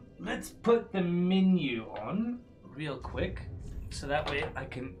put the menu on real quick, so that way I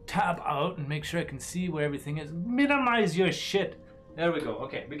can tab out and make sure I can see where everything is. Minimize your shit. There we go.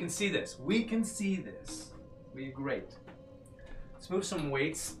 Okay, we can see this. We can see this. We're great. Let's move some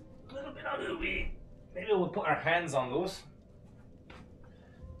weights a little bit out of the way. Maybe we'll put our hands on those.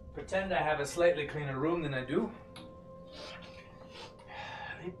 Pretend I have a slightly cleaner room than I do.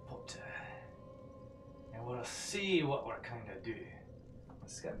 And we'll see what we're kind of doing.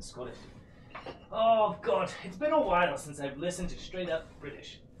 Let's get in Scottish. Oh God, it's been a while since I've listened to straight up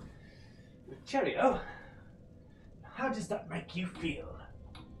British. Cheerio. How does that make you feel?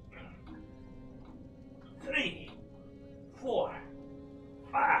 3, 4,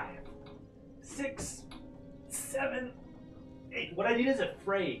 5, 6, 7, 8. What I need is a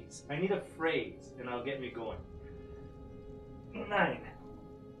phrase. I need a phrase, and I'll get me going. 9,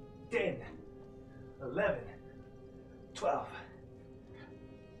 10, 11, 12,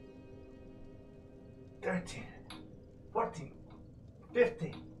 13, 14,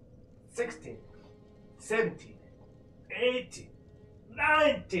 17, 18,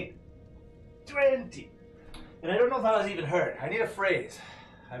 19, 20. And I don't know if I was even heard. I need a phrase.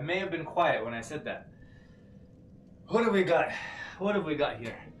 I may have been quiet when I said that. What have we got? What have we got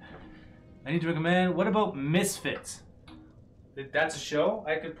here? I need to recommend. What about Misfits? That's a show.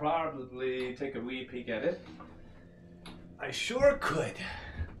 I could probably take a wee peek at it. I sure could.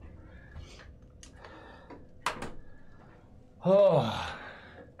 Oh,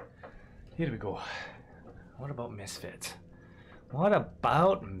 here we go. What about Misfits? What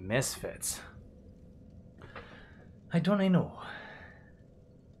about Misfits? I don't know.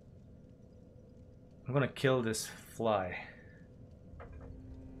 I'm gonna kill this fly.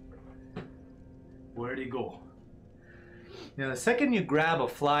 Where'd he go? Now, the second you grab a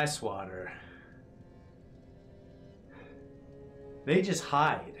fly swatter, they just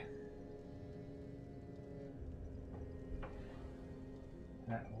hide.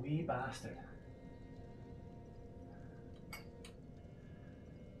 That wee bastard.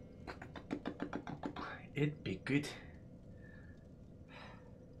 It'd be good.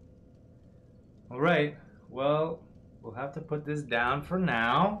 Alright, well, we'll have to put this down for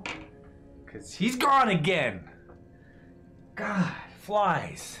now, because he's gone again. God,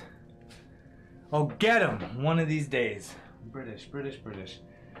 flies. I'll get him one of these days. British.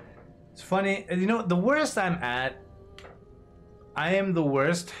 It's funny, you know, the worst I'm at, I am the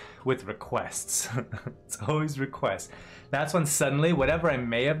worst with requests. It's always requests. That's when suddenly whatever I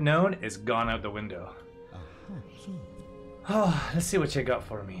may have known is gone out the window. Oh, let's see what you got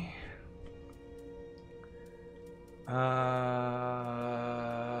for me.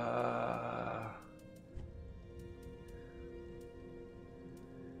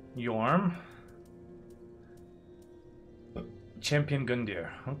 Yorm. Champion Gundyr.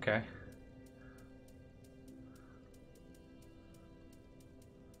 Okay.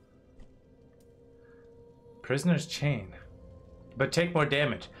 Prisoner's Chain. But take more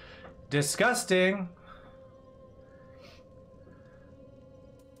damage. Disgusting.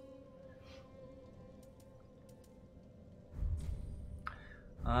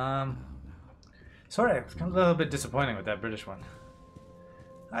 Sorry, it's kind of a little bit disappointing with that British one.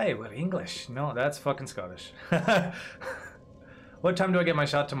 Hey, we're English. No, that's fucking Scottish. What time do I get my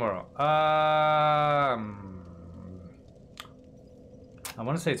shot tomorrow? I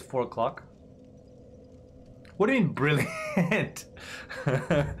want to say it's 4 o'clock. What do you mean brilliant?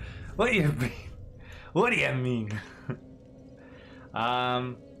 What do you mean? What do you mean?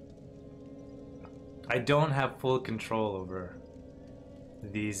 I don't have full control over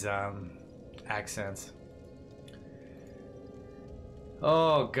these accents.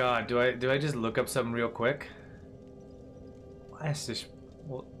 Oh god, do I just look up something real quick? That's just,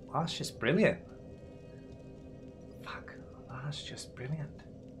 well, that's just brilliant. Fuck, that's just brilliant.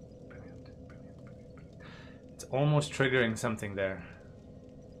 Brilliant. It's almost triggering something there.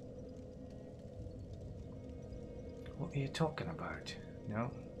 What are you talking about?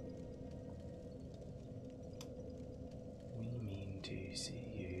 No? We mean to see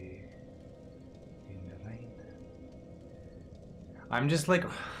you in the rain. I'm just like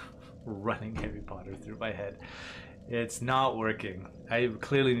running Harry Potter through my head. It's not working. I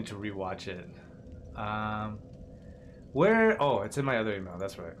clearly need to rewatch it. Where? Oh, it's in my other email.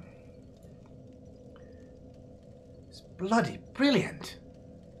 That's right. It's bloody brilliant.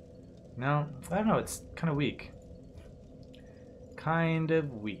 No, I don't know. It's kind of weak. Kind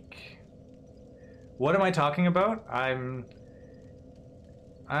of weak. What am I talking about? I don't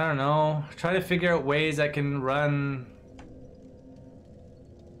know. Trying to figure out ways I can run.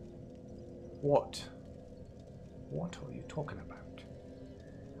 What? What are you talking about?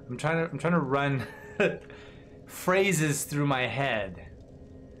 I'm trying to run phrases through my head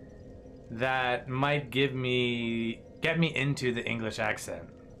that might get me into the English accent.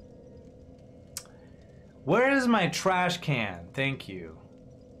 Where is my trash can? Thank you.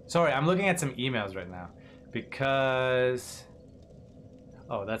 Sorry, I'm looking at some emails right now because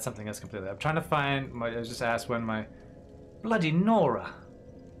oh, that's something else completely. I'm trying to find I was just asked when my bloody Nora.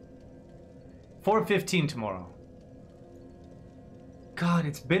 4:15 tomorrow. God,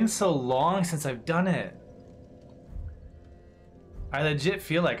 it's been so long since I've done it. I legit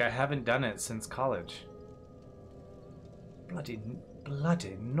feel like I haven't done it since college. Bloody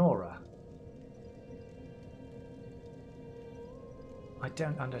Nora. I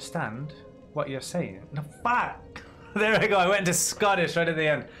don't understand what you're saying. No, fuck! There I go, I went to Scottish right at the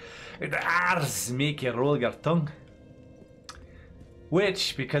end. Ars, make you roll your tongue.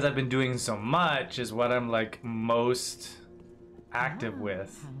 Which, because I've been doing so much, is what I'm like most active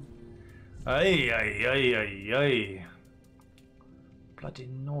with. Ay. Bloody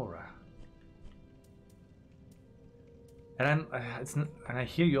Nora. And and I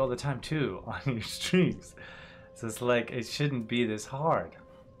hear you all the time too on your streams. So it's like it shouldn't be this hard.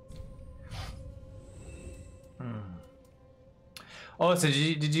 Oh, so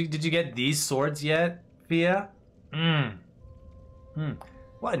did you get these swords yet, Fia?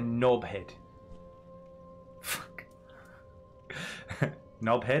 What a knobhead. Fuck.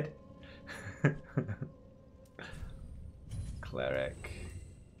 Knobhead? Cleric.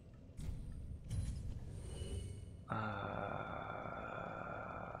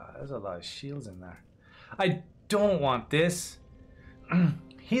 There's a lot of shields in there. I don't want this.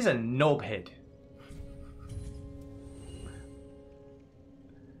 He's a knobhead.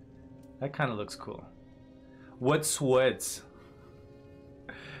 That kind of looks cool. What swords?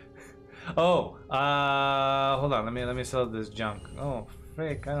 Oh, hold on. Let me sell this junk. Oh,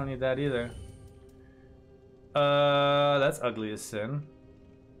 frick! I don't need that either. That's ugly as sin.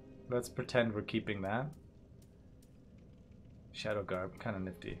 Let's pretend we're keeping that. Shadow garb, kind of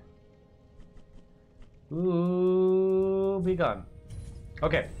nifty. Ooh, be gone.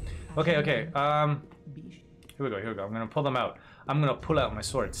 Okay, okay. Here we go. I'm gonna pull them out. I'm gonna pull out my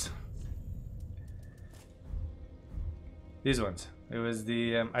swords. These ones. It was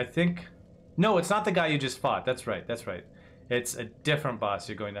the, I think... No, it's not the guy you just fought. That's right. It's a different boss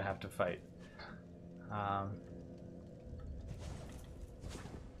you're going to have to fight.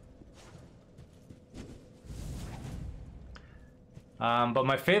 But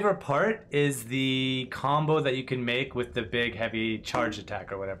my favorite part is the combo that you can make with the big, heavy charge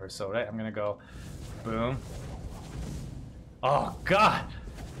attack or whatever. So, right, I'm gonna go... Boom. Oh, God!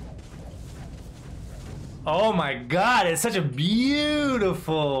 Oh my god, it's such a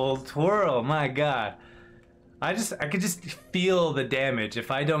beautiful twirl, my god. I could just feel the damage. If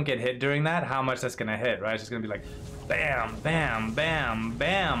I don't get hit during that, how much that's gonna hit, right? It's just gonna be like bam, bam, bam,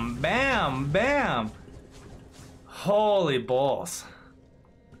 bam, bam, bam. Holy balls.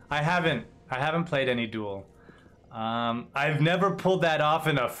 I haven't played any duel. I've never pulled that off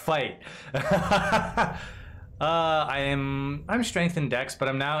in a fight. I'm strength and dex, but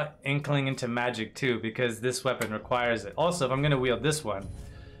I'm now inkling into magic too because this weapon requires it. Also, if I'm going to wield this one,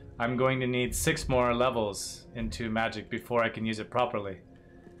 I'm going to need 6 more levels into magic before I can use it properly.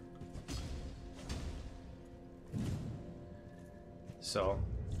 So,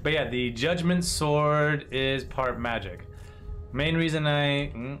 but yeah, the Judgment Sword is part magic. Main reason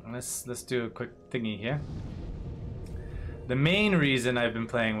let's do a quick thingy here. The main reason I've been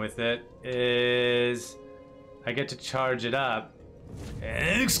playing with it is I get to charge it up.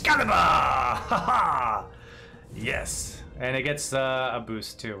 Excalibur! Haha! Yes. And it gets a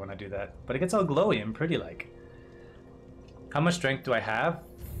boost too when I do that. But it gets all glowy and pretty like. How much strength do I have?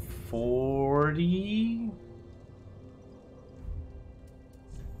 40?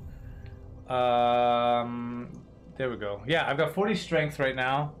 There we go. Yeah, I've got 40 strength right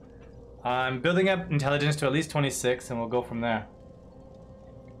now. I'm building up intelligence to at least 26 and we'll go from there.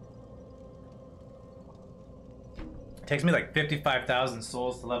 Takes me like 55,000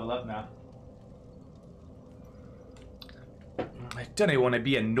 souls to level up now. I don't even want to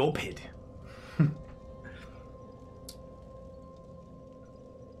be a knobhead.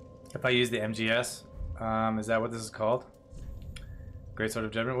 If I use the MGS, is that what this is called? Great Sword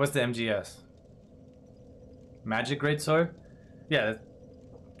of Judgment? What's the MGS? Magic Great Sword? Yeah,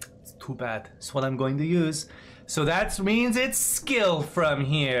 it's too bad. That's what I'm going to use. So that means it's skill from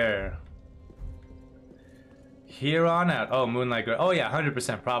here. Here on out. Oh, Moonlight Girl. Oh yeah,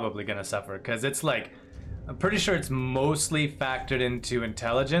 100% probably gonna suffer because it's like, I'm pretty sure it's mostly factored into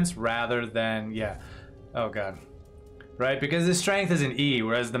intelligence rather than, yeah. Oh god. Right, because the strength is an E,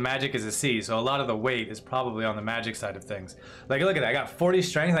 whereas the magic is a C, so a lot of the weight is probably on the magic side of things. Like, look at that, I got 40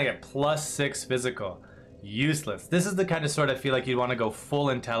 strength and I get +6 physical. Useless. This is the kind of sword I feel like you'd want to go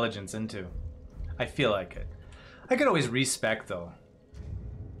full intelligence into. I feel like it. I could always respec though.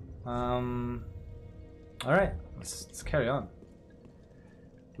 Alright, let's carry on.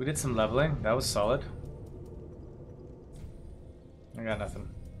 We did some leveling, that was solid. I got nothing.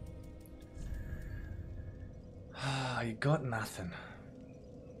 You got nothing.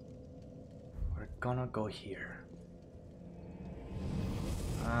 We're gonna go here.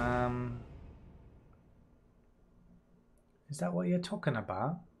 Is that what you're talking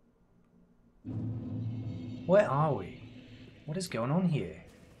about? Where are we? What is going on here?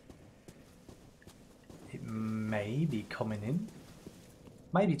 It may be coming in.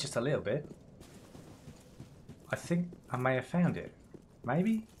 Maybe just a little bit. I think I may have found it.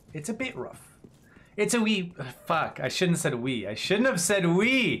 Maybe? It's a bit rough. It's a wee... Fuck, I shouldn't have said wee. I shouldn't have said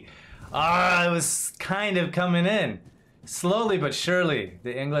wee. Ah, it was kind of coming in. Slowly but surely,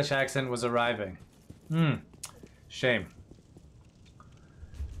 the English accent was arriving. Shame.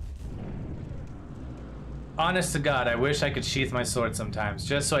 Honest to God, I wish I could sheath my sword sometimes,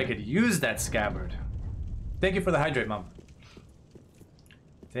 just so I could use that scabbard. Thank you for the hydrate, Mom.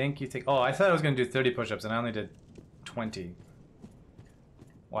 Thank you. Oh, I thought I was going to do 30 push-ups, and I only did 20.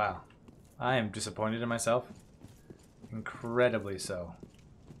 Wow. I am disappointed in myself. Incredibly so.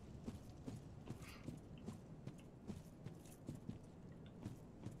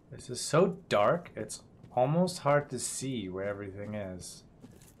 This is so dark, it's almost hard to see where everything is.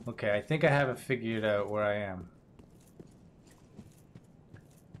 Okay, I think I have it figured out where I am.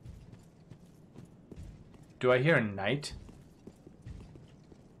 Do I hear a knight?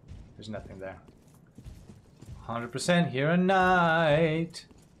 There's nothing there. 100% hear a knight.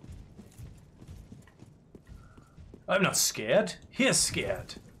 I'm not scared. He's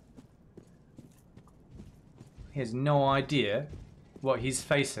scared. He has no idea what he's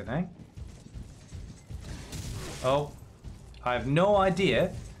facing, eh? Oh, I have no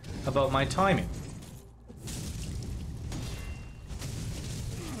idea about my timing.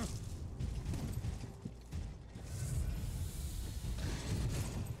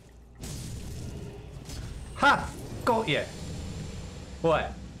 Ha! Got ya!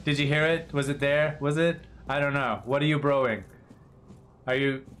 What? Did you hear it? Was it there? Was it? I don't know. What are you broing? Are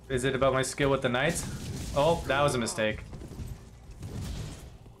you... Is it about my skill with the knights? Oh, that was a mistake.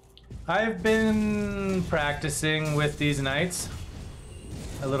 I've been practicing with these knights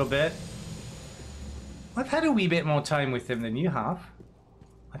a little bit. I've had a wee bit more time with them than you have,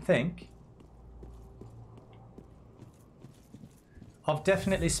 I think. I've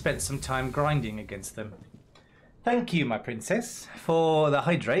definitely spent some time grinding against them. Thank you, my princess, for the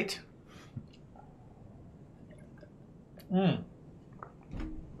hydrate. There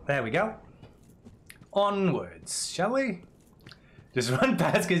we go. Onwards, shall we? Just run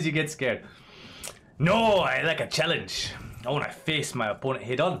past because you get scared. No, I like a challenge. I want to face my opponent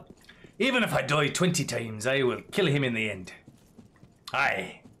head on. Even if I die 20 times, I will kill him in the end.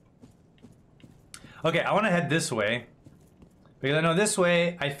 Aye. Okay, I want to head this way. Because I know this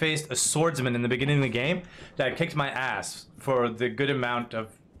way I faced a swordsman in the beginning of the game that kicked my ass for the good amount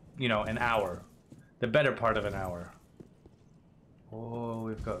of, you know, an hour. The better part of an hour. Oh,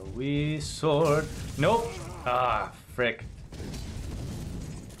 we've got a wee sword. Nope. Ah, frick.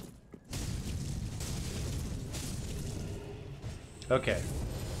 Okay.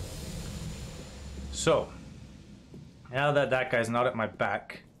 So, now that that guy's not at my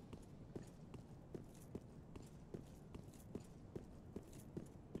back,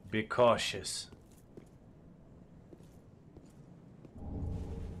 be cautious.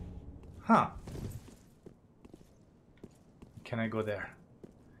 Huh. Can I go there?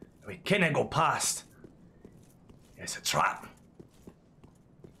 Wait, can I go past? It's a trap.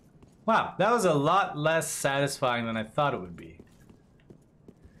 Wow, that was a lot less satisfying than I thought it would be.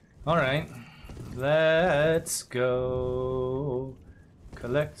 Alright, let's go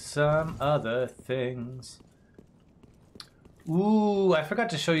collect some other things. Ooh, I forgot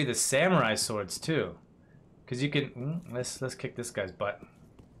to show you the samurai swords too. Cause you can let's kick this guy's butt.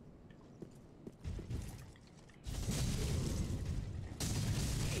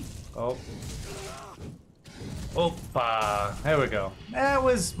 Oh. Opa. There we go. That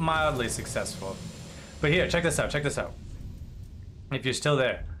was mildly successful. But here, check this out, check this out. If you're still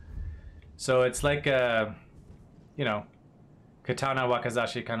there. So it's like a, you know, katana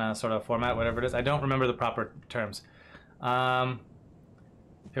wakizashi kind of sort of format, whatever it is. I don't remember the proper terms. Here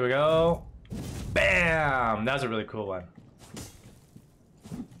we go. Bam! That was a really cool one.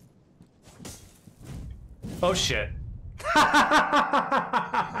 Oh shit.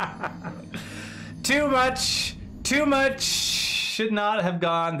 Too much. Too much. Should not have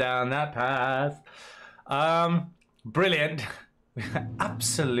gone down that path. Brilliant.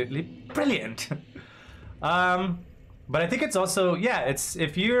 Absolutely brilliant. But I think it's also, yeah, it's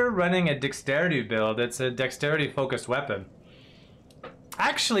if you're running a dexterity build, it's a dexterity focused weapon.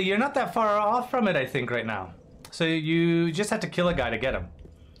 Actually, you're not that far off from it, I think, right now. So you just have to kill a guy to get him.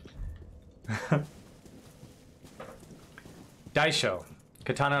 Daisho,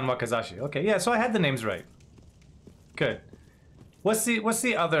 Katana and Wakizashi. Okay, yeah, so I had the names right. Good. What's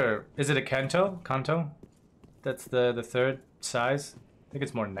the other? Is it a Kanto? Kanto? That's the third size. I think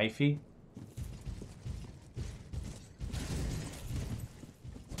it's more knifey.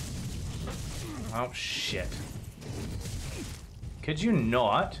 Oh shit. Could you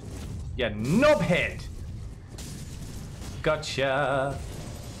not? Yeah, knobhead! Gotcha.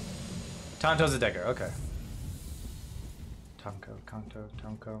 Tanto's a dagger, okay. Tanko, Kanto,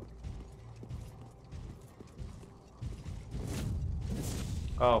 Tanko.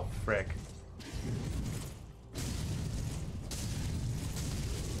 Oh, frick.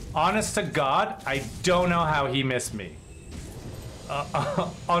 Honest to God, I don't know how he missed me.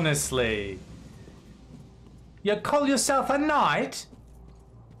 Honestly. You call yourself a knight?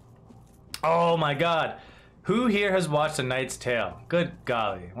 Oh my god. Who here has watched A Knight's Tale? Good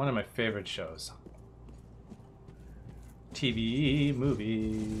golly. One of my favorite shows. TV,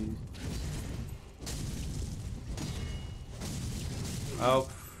 movies. Oh,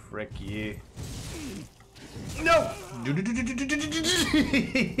 frick you. No!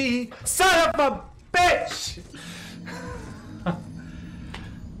 Son of a bitch!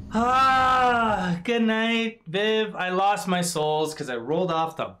 Ah, good night, Viv. I lost my souls because I rolled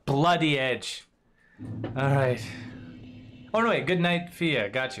off the bloody edge. Alright. Oh, no, wait. Good night, Fia.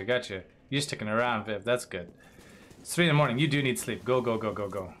 Gotcha, gotcha. You're sticking around, Viv. That's good. It's 3 in the morning. You do need sleep. Go, go, go, go,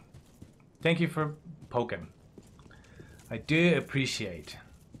 go. Thank you for poking. I do appreciate.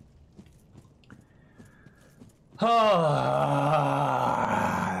 Ah.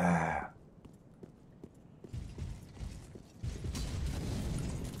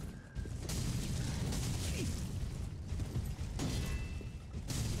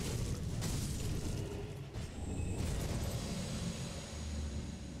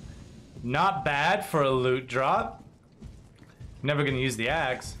 Not bad for a loot drop. Never gonna use the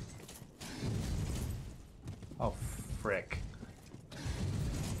axe. Oh, frick.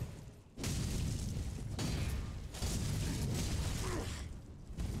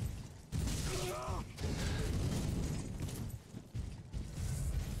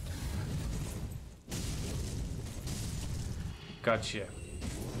 Gotcha.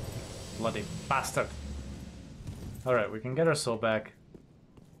 Bloody bastard. Alright, we can get our soul back.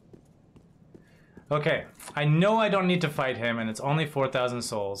 Okay, I know I don't need to fight him, and it's only 4,000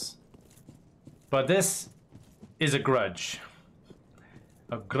 souls. But this is a grudge.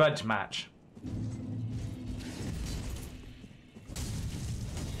 A grudge match.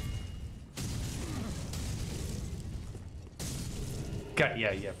 Got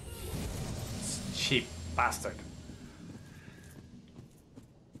yeah, yeah. Cheap bastard.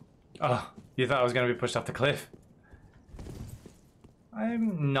 Oh, you thought I was gonna be pushed off the cliff?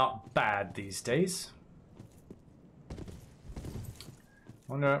 I'm not bad these days.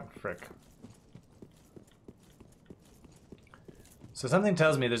 Wonder, frick. So something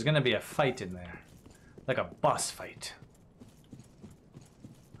tells me there's gonna be a fight in there. Like a boss fight.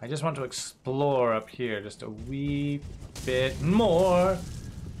 I just want to explore up here just a wee bit more.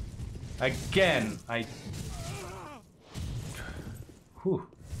 Again, Whew.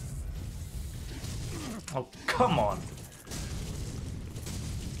 Oh, come on.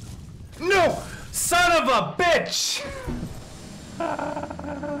 No! Son of a bitch!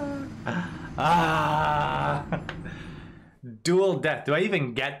 Ah. Dual death. Do I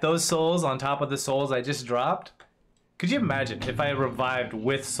even get those souls on top of the souls I just dropped? Could you imagine if I revived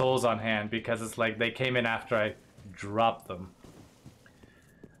with souls on hand because it's like they came in after I dropped them?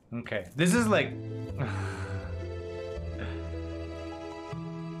 Okay, this is like...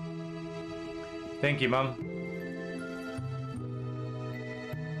 Thank you, Mom.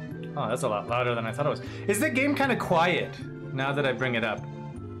 Oh, that's a lot louder than I thought it was. Is the game kind of quiet now that I bring it up?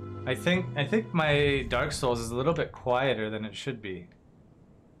 I think my Dark Souls is a little bit quieter than it should be.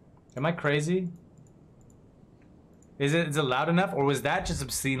 Am I crazy? Is it loud enough, or was that just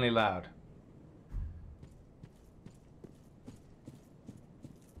obscenely loud?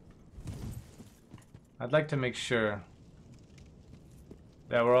 I'd like to make sure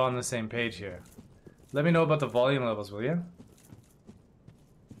that we're all on the same page here. Let me know about the volume levels, will you?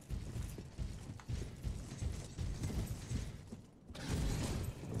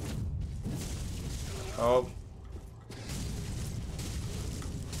 Oh.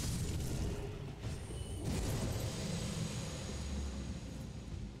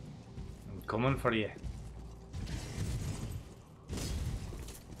 I'm coming for you.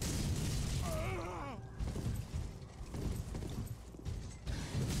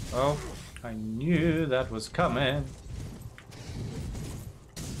 Oh, I knew that was coming.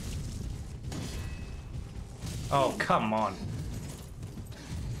 Oh, come on.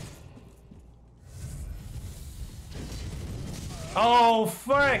 Oh,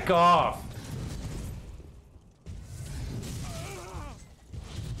 frick off!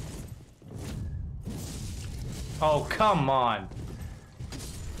 Oh, come on.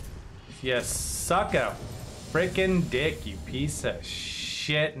 You suck a frickin' dick, you piece of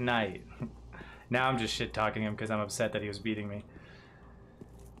shit knight. Now I'm just shit talking him because I'm upset that he was beating me.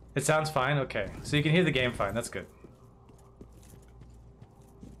 It sounds fine? Okay. So you can hear the game fine. That's good.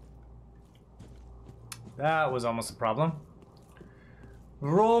 That was almost a problem.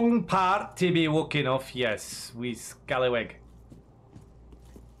 Wrong part to be walking off. Yes, we scallywag.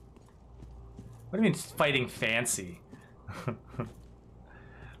 What do you mean fighting fancy?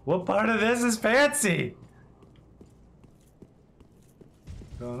 What part of this is fancy?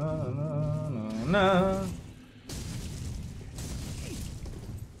 No, no, no, no, no.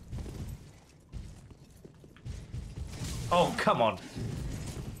 Oh, come on.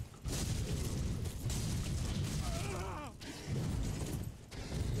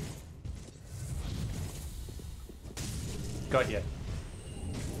 Got you.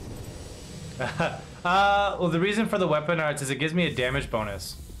 Well, the reason for the weapon arts is it gives me a damage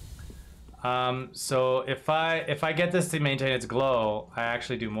bonus. So if I get this to maintain its glow, I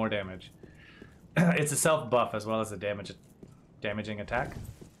actually do more damage. It's a self buff as well as a damaging attack.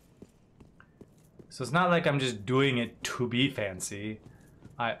 So it's not like I'm just doing it to be fancy.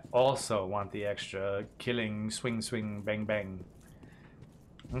 I also want the extra killing, swing, swing, bang, bang.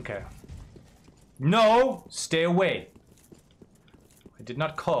 Okay. No! Stay away! I did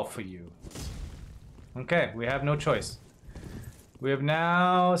not call for you. Okay, we have no choice. We have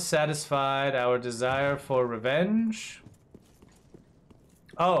now satisfied our desire for revenge.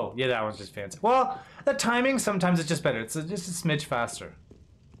 Oh, yeah, that one's just fancy. Well, the timing, sometimes it's just better. It's just a smidge faster.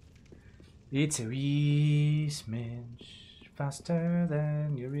 It's a wee smidge faster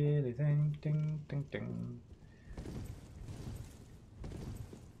than you really think. Ding, ding, ding.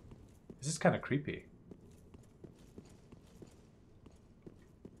 This is kind of creepy.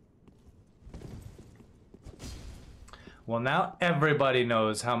 Well, now everybody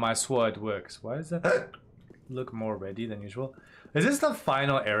knows how my sword works. Why does that look more ready than usual? Is this the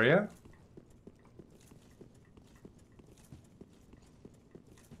final area?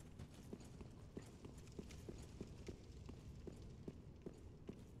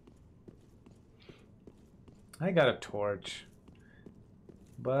 I got a torch,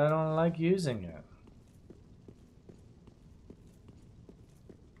 but I don't like using it.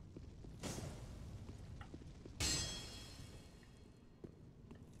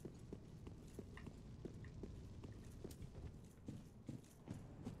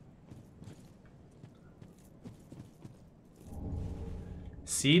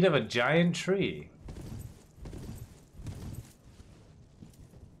 Seed of a giant tree.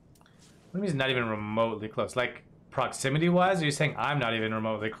 What do you mean it's not even remotely close? Like, proximity-wise, are you saying I'm not even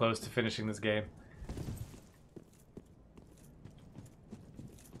remotely close to finishing this game?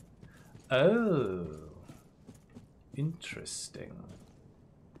 Oh. Interesting.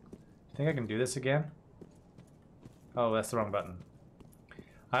 Think I can do this again? Oh, that's the wrong button.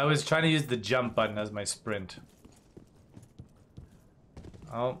 I was trying to use the jump button as my sprint.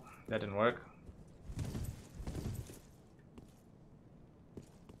 Oh, that didn't work.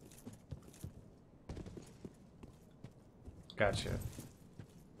 Gotcha.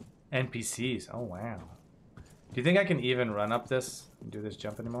 NPCs. Oh, wow. Do you think I can even run up this and do this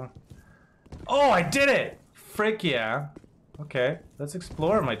jump anymore? Oh, I did it! Frick yeah. Okay, let's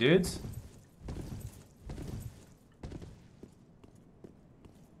explore, my dudes.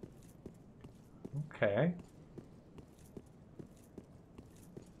 Okay.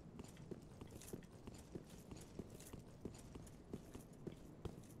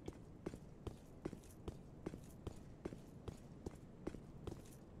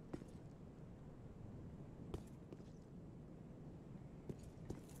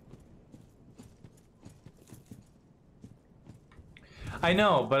 I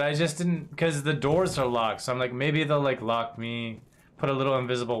know, but I just didn't, because the doors are locked, so I'm like, maybe they'll like lock me, put a little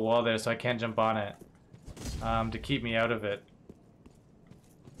invisible wall there so I can't jump on it, to keep me out of it.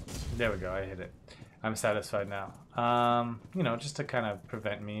 There we go, I hit it. I'm satisfied now. You know, just to kind of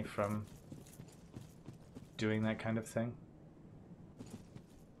prevent me from doing that kind of thing.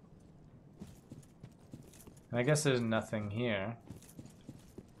 And I guess there's nothing here.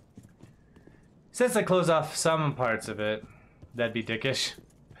 Since I close off some parts of it, that'd be dickish.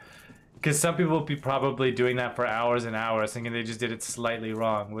 Because some people would be probably doing that for hours and hours, thinking they just did it slightly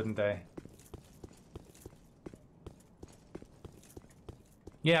wrong, wouldn't they?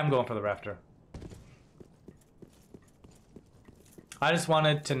 Yeah, I'm going for the rafter. I just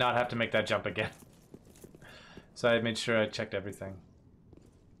wanted to not have to make that jump again. So I made sure I checked everything.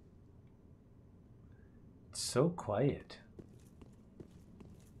 It's so quiet.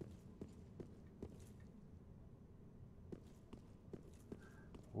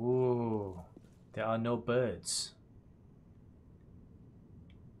 Ooh, there are no birds.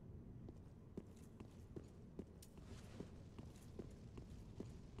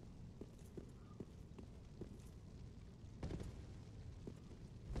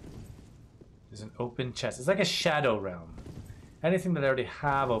 There's an open chest. It's like a shadow realm. Anything that I already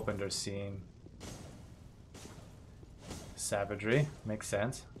have opened or seen. Savagery, makes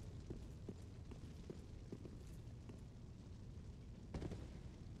sense.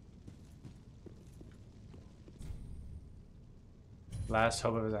 Last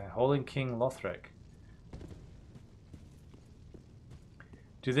hope of his Holding King Lothric.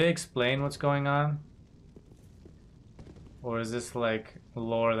 Do they explain what's going on? Or is this like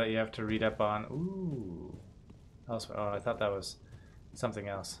lore that you have to read up on? Ooh. Elsewhere. Oh, I thought that was something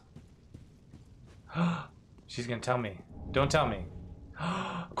else. She's gonna tell me. Don't tell me.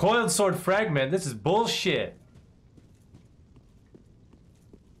 Coiled sword fragment. This is bullshit.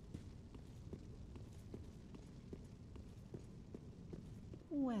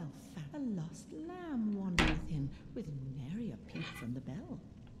 Well, a lost lamb wandered with him, with nary a peep from the bell.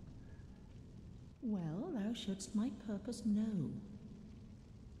 Well, thou shouldst my purpose know.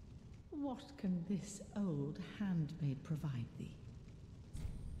 What can this old handmaid provide thee?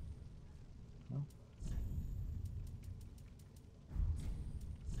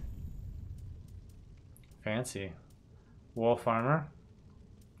 Fancy. Wolf armor.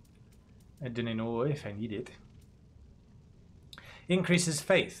 I didn't know if I need it. Increases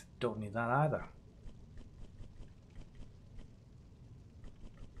faith. Don't need that either.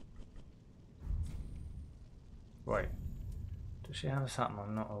 Right. Does she have something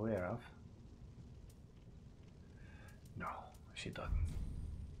I'm not aware of? No, she doesn't.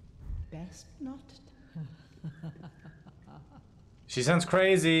 Best not. She sounds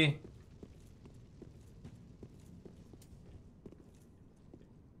crazy.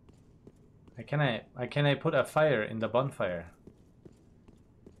 Can I put a fire in the bonfire?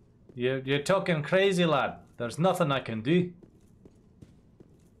 You're talking crazy, lad. There's nothing I can do.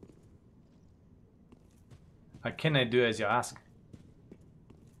 I cannot do as you ask.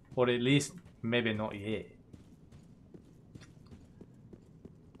 Or at least, maybe not yet.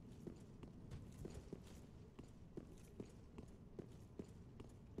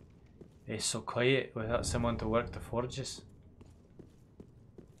 It's so quiet without someone to work the forges.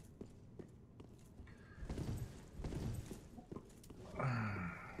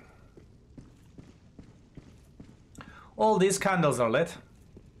 All these candles are lit.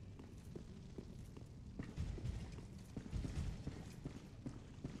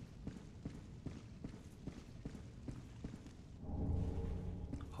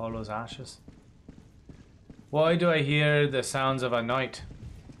 Hollow's ashes. Why do I hear the sounds of a night?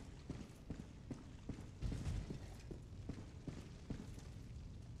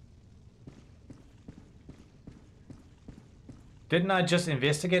 Didn't I just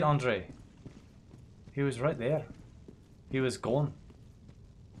investigate Andre? He was right there. He was gone.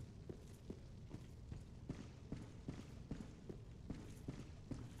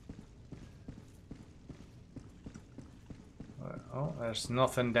 Oh, there's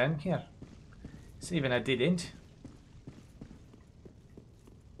nothing down here. It's even a dead end.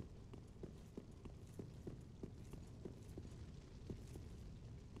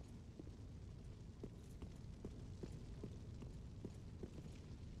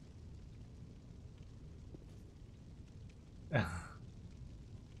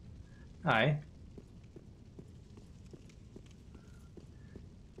 Aye.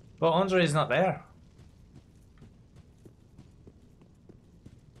 But Andre is not there.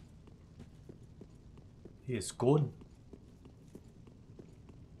 He is gone.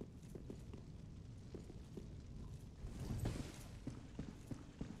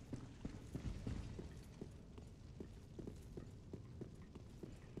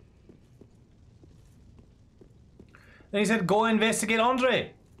 Then he said, go investigate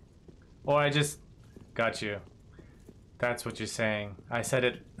Andre. Or I just got you. That's what you're saying. I said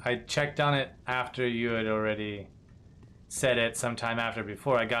it. I checked on it after you had already said it sometime after,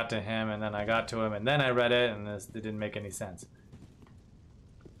 before I got to him, and then I got to him, and then I read it, and it didn't make any sense.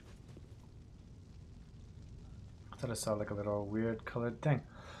 I thought I saw like a little weird colored thing.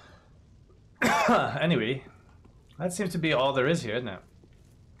 Anyway, that seems to be all there is here, isn't it?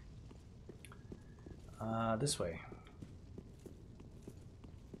 This way.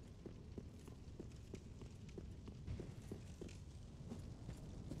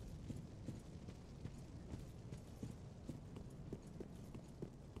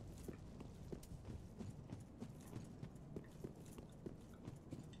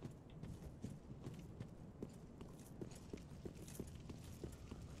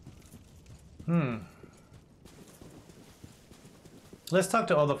 Let's talk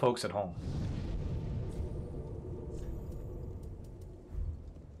to all the folks at home.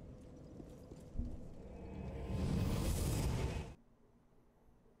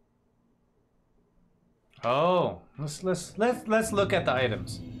 Oh, let's look at the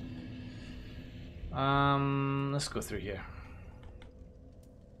items. Let's go through here.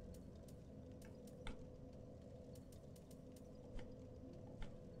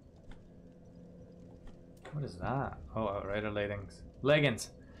 What is that? Oh, outrider latings. Leggings.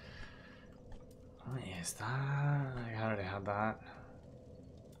 Oh, yes, that. I already had that.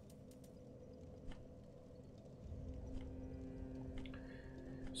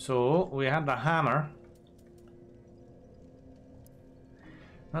 So we had the hammer.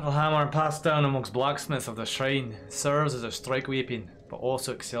 Metal hammer passed down amongst blacksmiths of the shrine serves as a strike weapon, but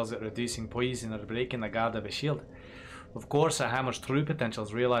also excels at reducing poison or breaking the guard of a shield. Of course, a hammer's true potential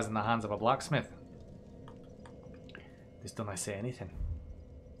is realized in the hands of a blacksmith. This don't I say anything.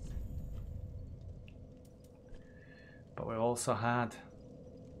 But we also had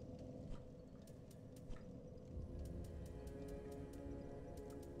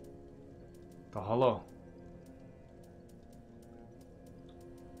the hollow.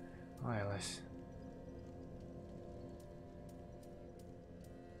 Alright, let's.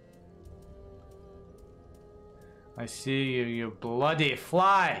 I see you, you bloody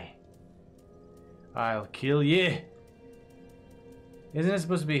fly! I'll kill you! Isn't it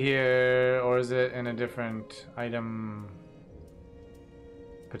supposed to be here, or is it in a different item?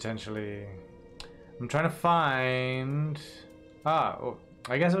 Potentially. I'm trying to find... Ah, oh,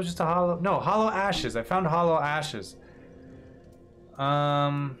 I guess it was just a hollow... No, hollow ashes. I found hollow ashes.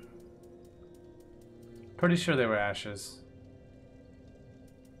 Pretty sure they were ashes.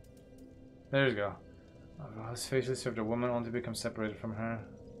 There you go. His facially served a woman only to become separated from her.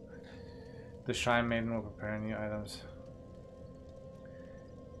 The Shrine Maiden will prepare new items.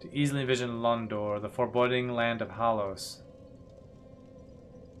 To easily envision Londor, the foreboding land of Hallows.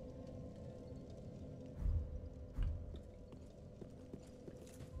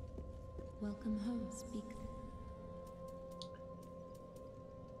 Welcome home, speak.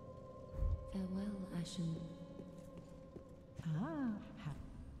 Farewell, Ashen. Ah,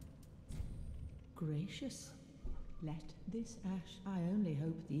 gracious. Let this ash. I only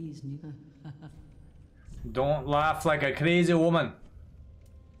hope these new. Don't laugh like a crazy woman.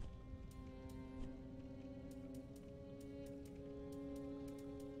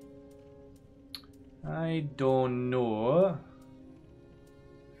 I don't know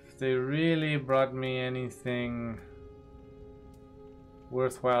if they really brought me anything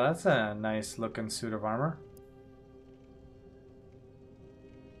worthwhile. That's a nice looking suit of armor.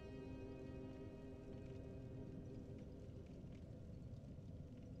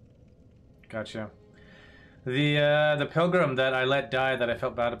 Gotcha. The pilgrim that I let die that I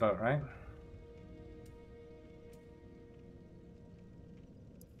felt bad about, right?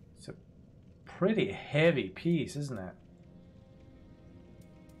 It's a pretty heavy piece, isn't it?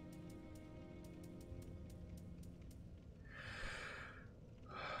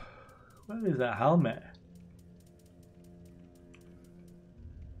 What is that helmet?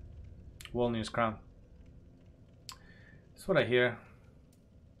 Wolnir's crown. That's what I hear.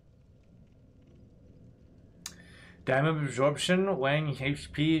 Damage absorption when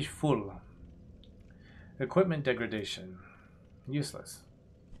HP is full. Equipment degradation. Useless.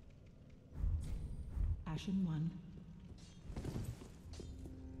 Ashen one.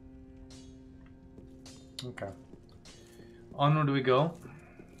 Okay. Onward we go.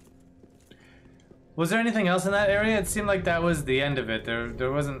 Was there anything else in that area? It seemed like that was the end of it.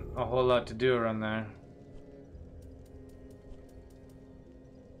 There wasn't a whole lot to do around there.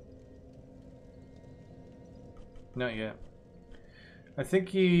 Not yet. I think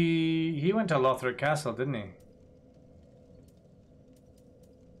he went to Lothric Castle, didn't he?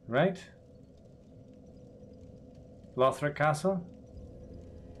 Right? Lothric Castle?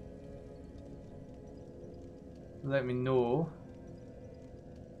 Let me know.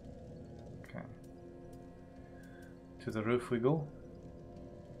 Okay. To the roof we go.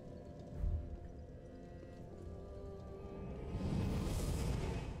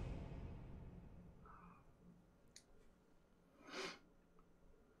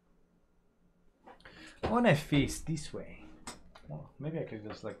 I want to face this way. Well, maybe I could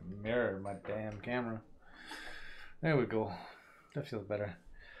just like mirror my damn camera. There we go. That feels better.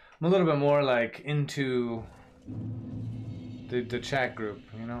 I'm a little bit more like into the chat group,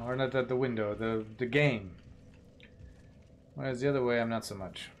 you know, or not the window, the game. Whereas the other way, I'm not so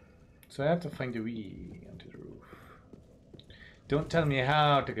much. So I have to find a way onto the roof. Don't tell me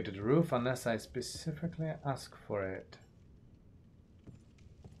how to get to the roof unless I specifically ask for it.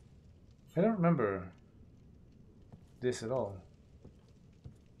 I don't remember this at all.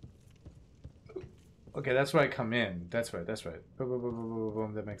 Okay, that's where I come in. That's right, that's right. Boom, boom, boom, boom, boom,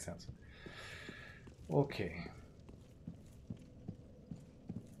 boom. That makes sense. Okay.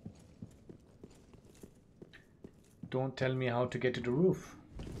 Don't tell me how to get to the roof.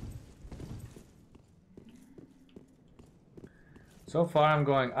 So far I'm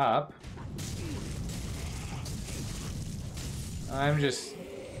going up. I'm just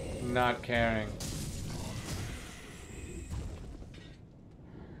not caring.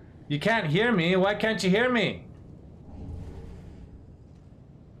 You can't hear me? Why can't you hear me?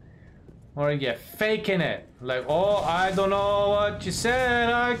 Or are you faking it? Like, oh, I don't know what you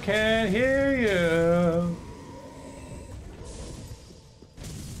said, I can't hear you.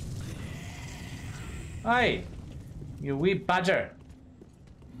 Hey, you wee badger.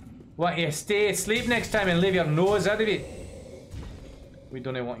 Want you stay asleep next time and leave your nose out of it? We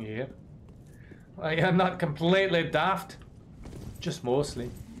don't want you here. Well, you're not completely daft. Just mostly.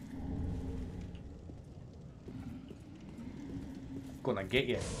 Gonna get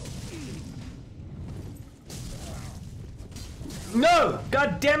you. No!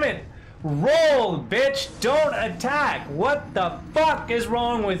 God damn it! Roll, bitch! Don't attack! What the fuck is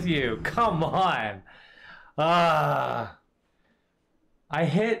wrong with you? Come on! I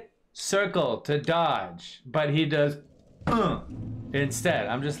hit circle to dodge, but he does instead.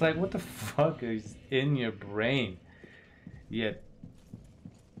 I'm just like, what the fuck is in your brain? You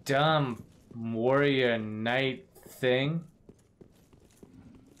dumb warrior knight thing.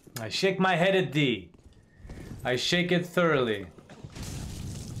 I shake my head at thee. I shake it thoroughly.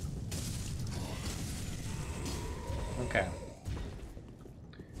 Okay.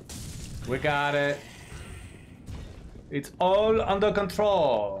 We got it. It's all under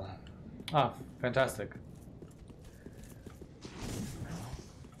control. Ah, fantastic.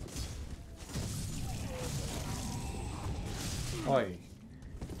 Oi.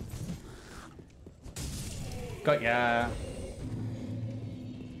 Got ya.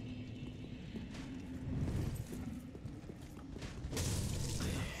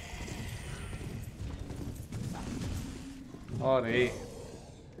 Alright.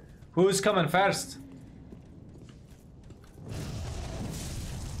 Who's coming first?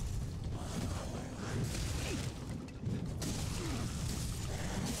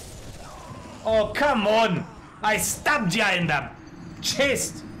 Oh, come on! I stabbed you in the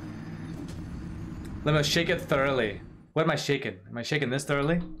chest! Let me shake it thoroughly. What am I shaking? Am I shaking this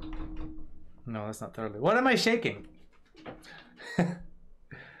thoroughly? No, that's not thoroughly. What am I shaking?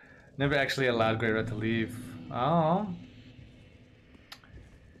 Never actually allowed Grey Red to leave. Oh.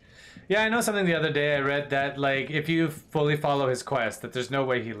 Yeah, I know something the other day I read that, like, if you fully follow his quest, that there's no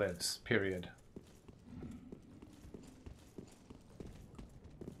way he lives, period.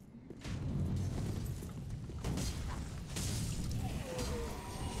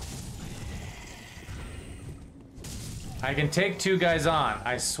 I can take 2 guys on,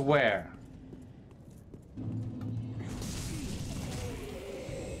 I swear.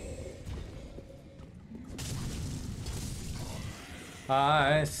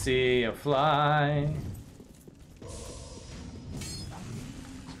 I see a fly.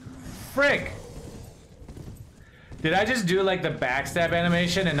 Frick! Did I just do like the backstab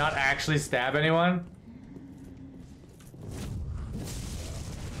animation and not actually stab anyone?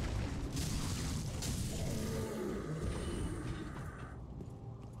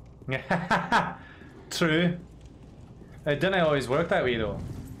 True. It didn't always work that way though.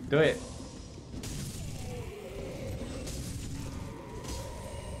 Do it.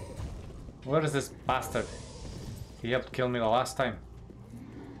 Where is this bastard? He helped kill me the last time.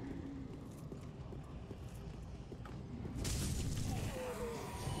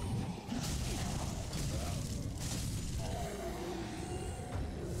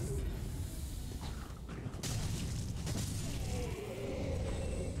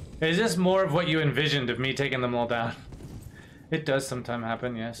 Is this more of what you envisioned of me taking them all down? It does sometimes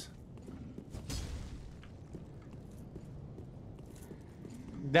happen, yes.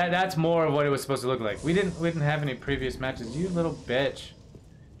 That's more of what it was supposed to look like. We didn't have any previous matches. You little bitch.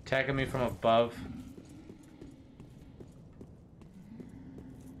 Attacking me from above.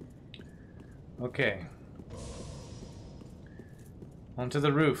 Okay. Onto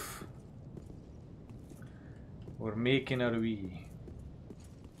the roof. We're making our way.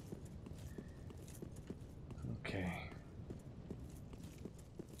 Okay.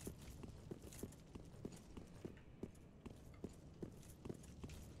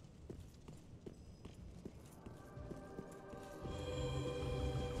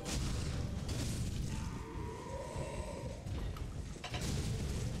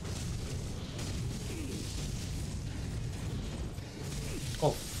 Oh,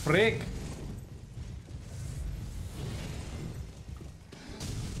 frick!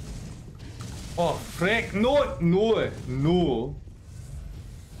 Oh, frick! No, no, no!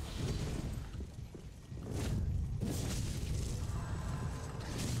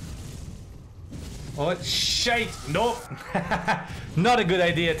 Oh, shite! Nope! Not a good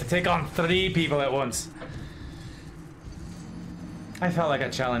idea to take on 3 people at once. I felt like a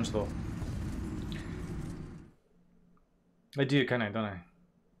challenge though. I do kind of, don't I?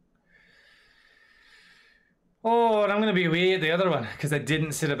 Oh, and I'm gonna be way at the other one because I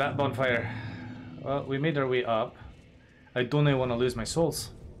didn't sit at that bonfire. Well, we made our way up. I don't want to lose my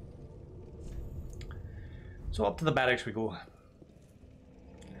souls. So up to the barracks we go.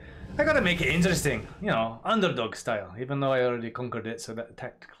 I gotta make it interesting, you know, underdog style, even though I already conquered it, so that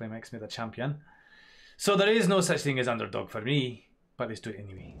technically makes me the champion. So there is no such thing as underdog for me, but let's do it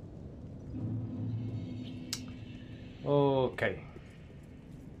anyway. Okay.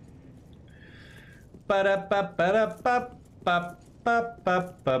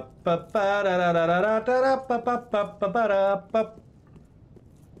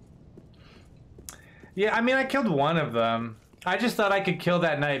 Yeah, I mean, I killed one of them. I just thought I could kill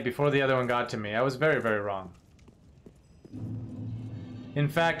that knight before the other one got to me. I was very, very wrong. In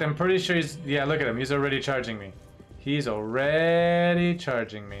fact, I'm pretty sure he's... Yeah, look at him. He's already charging me. He's already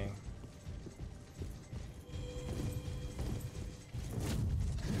charging me.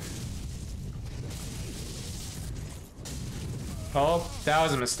 Oh, that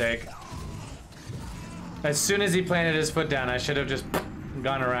was a mistake. As soon as he planted his foot down, I should have just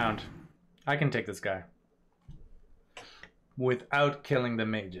gone around. I can take this guy. Without killing the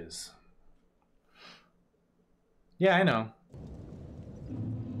mages. Yeah, I know.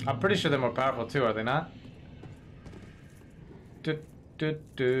 I'm pretty sure they're more powerful too, are they not?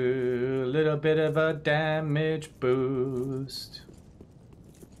 Little bit of a damage boost.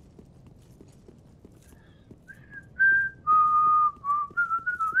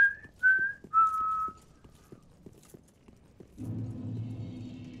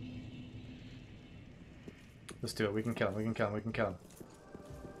 Let's do it. We can kill him. We can kill him. We can kill him.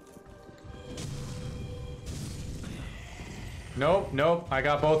 Nope, nope. I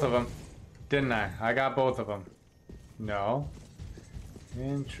got both of them. Didn't I? I got both of them. No.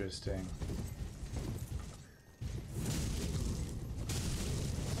 Interesting.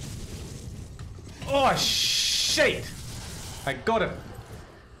 Oh, shit! I got him.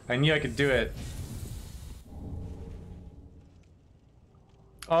 I knew I could do it.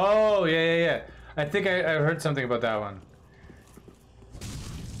 Oh, yeah. I think I heard something about that one.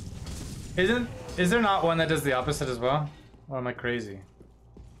 Is there not one that does the opposite as well? Or am I crazy?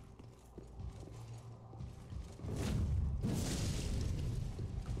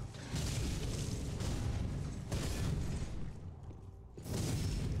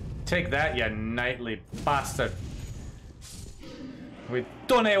 Take that, you knightly bastard. We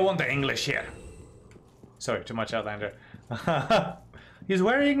don't want the English here. Sorry, too much Outlander. He's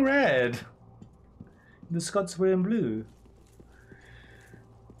wearing red. The Scots wearing blue.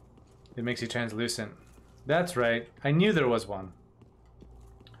 It makes you translucent. That's right. I knew there was one.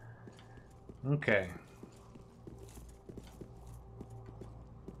 Okay.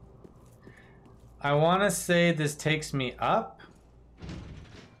 I want to say this takes me up.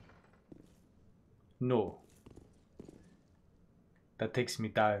 No. That takes me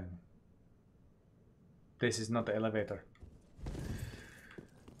down. This is not the elevator.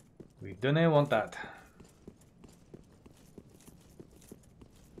 We do not want that.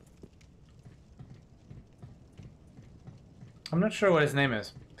 I'm not sure what his name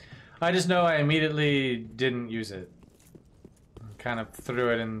is. I just know I immediately didn't use it. Kind of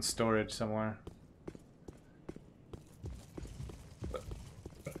threw it in storage somewhere.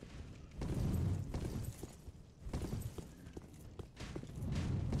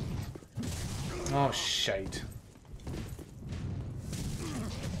 Oh, shite.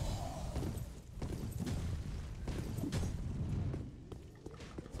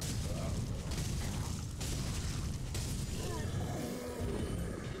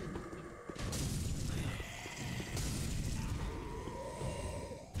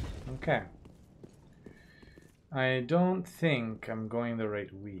 Okay. I don't think I'm going the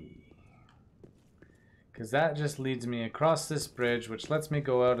right way. Because that just leads me across this bridge, which lets me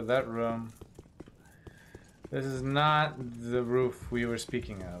go out of that room. This is not the roof we were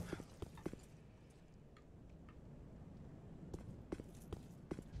speaking of.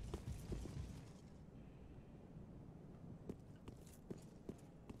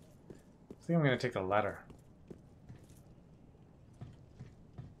 I think I'm going to take the ladder.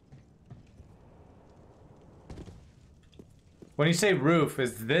 When you say roof,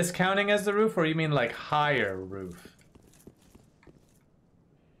 is this counting as the roof, or you mean like higher roof?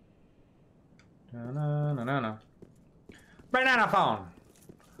 No. Banana phone.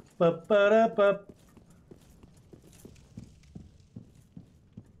 Ba-ba-da-ba.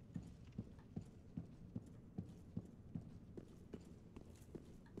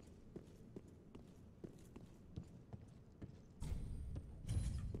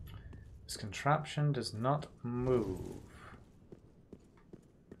 This contraption does not move.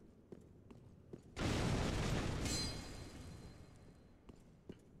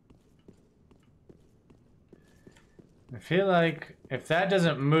 I feel like if that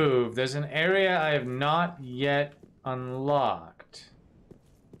doesn't move, there's an area I have not yet unlocked.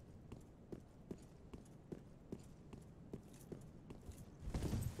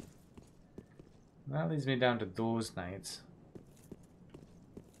 That leads me down to those knights.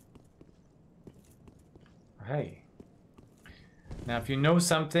 Hey. Now if you know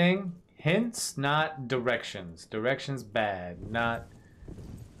something, hints, not directions. Directions bad, not...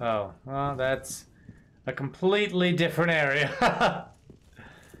 Oh, well that's a completely different area.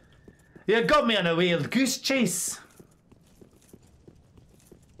 You got me on a wild goose chase.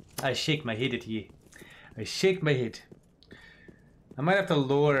 I shake my head at ye. I shake my head. I might have to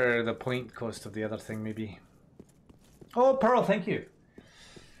lower the point cost of the other thing, maybe. Oh, Pearl, thank you.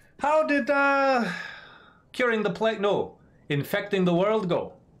 How did, curing the plague... No, infecting the world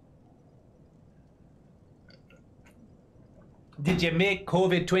go? Did you make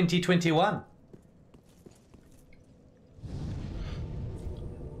COVID 2021?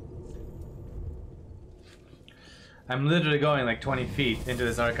 I'm literally going like 20 feet into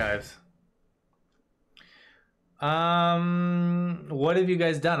this archives. What have you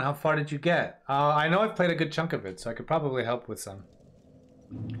guys done? How far did you get? I know I've played a good chunk of it, so I could probably help with some.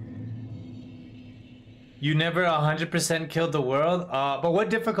 You never 100% killed the world? But what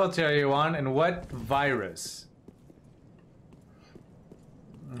difficulty are you on, and what virus?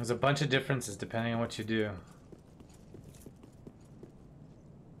 There's a bunch of differences depending on what you do.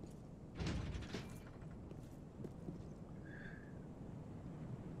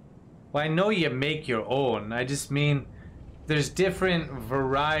 Well, I know you make your own. I just mean there's different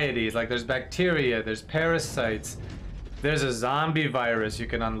varieties. Like there's bacteria, there's parasites, there's a zombie virus you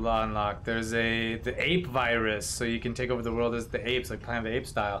can unlock. There's the ape virus, so you can take over the world as the apes, like Planet of the Apes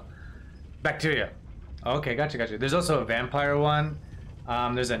style. Bacteria. Okay, gotcha, gotcha. There's also a vampire one.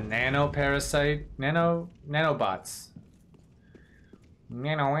 There's a nano parasite. Nanobots.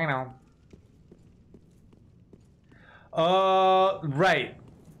 Nano. Right.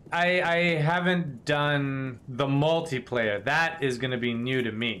 I haven't done the multiplayer. That is gonna be new to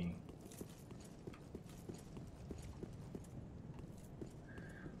me.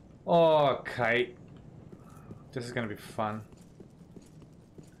 Oh, kite. This is gonna be fun.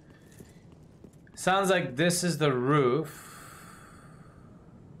 Sounds like this is the roof.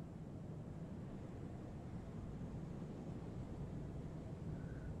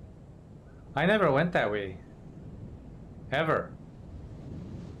 I never went that way. Ever.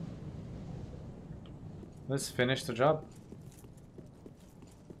 Let's finish the job.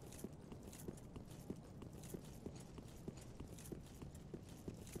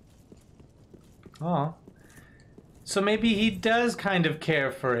 Oh. So maybe he does kind of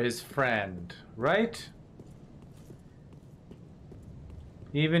care for his friend, right?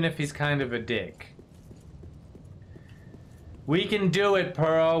 Even if he's kind of a dick. We can do it,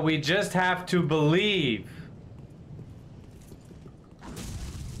 Pearl. We just have to believe.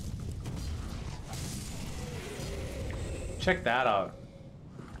 Check that out.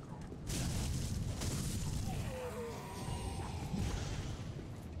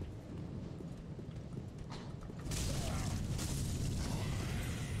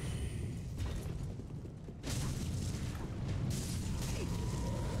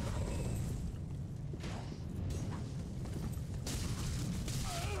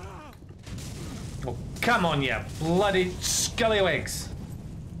 Oh, come on, you bloody scallywags.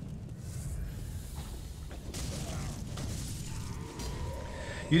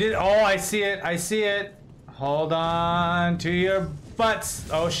 You did. Oh, I see it. I see it. Hold on to your butts.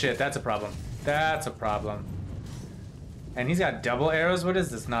 Oh shit, that's a problem. That's a problem. And he's got double arrows. What is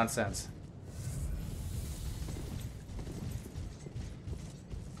this nonsense?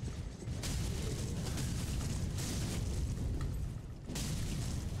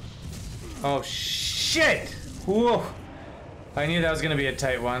 Oh shit! Whoa! I knew that was gonna be a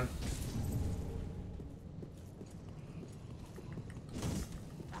tight one.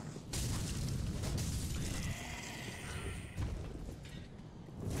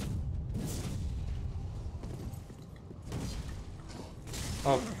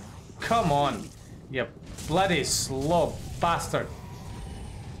 Oh, come on, you bloody slow bastard.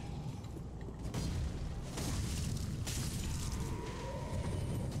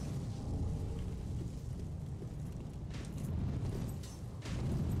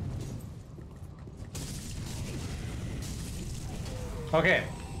 Okay,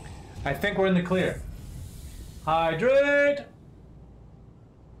 I think we're in the clear. Hydrate!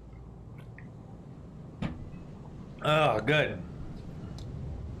 Oh, good.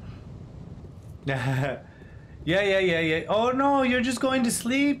 Yeah. Oh no, you're just going to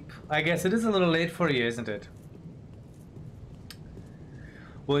sleep? I guess it is a little late for you, isn't it?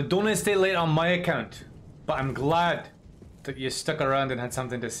 Well, don't stay late on my account. But I'm glad that you stuck around and had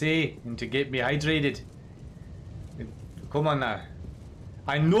something to say and to get me hydrated. Come on now.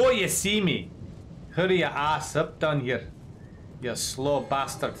 I know you see me. Hurry your ass up down here. You slow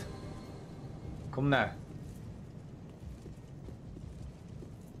bastard. Come now.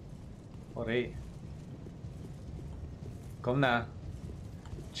 Alright. Come now.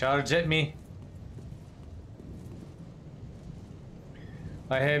 Charge at me.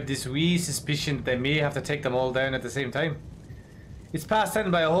 I have this wee suspicion that I may have to take them all down at the same time. It's past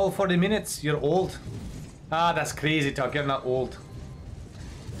 10 by a whole 40 minutes. You're old. Ah, that's crazy talk. You're not old.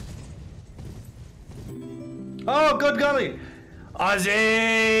 Oh, good golly.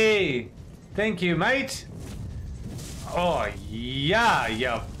 Ozzy! Thank you, mate. Oh, yeah,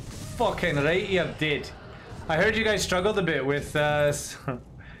 you fucking right, you did. I heard you guys struggled a bit with,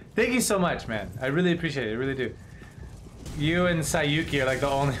 thank you so much, man. I really appreciate it, I really do. You and Sayuki are like the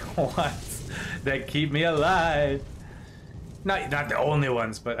only ones that keep me alive. Not the only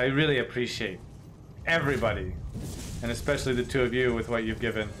ones, but I really appreciate everybody. And especially the two of you with what you've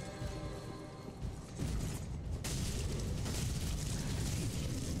given.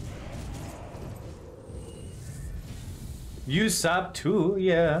 You sub too,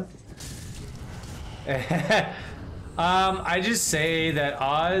 yeah. I just say that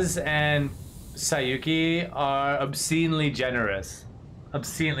Oz and Sayuki are obscenely generous.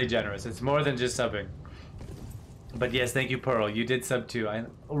 Obscenely generous. It's more than just subbing. But yes, thank you, Pearl. You did sub too. I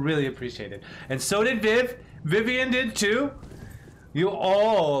really appreciate it. And so did Viv. Vivian did too. You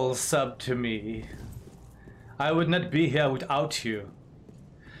all subbed to me. I would not be here without you.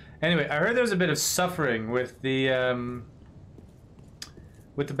 Anyway, I heard there was a bit of suffering with the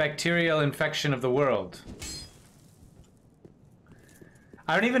bacterial infection of the world.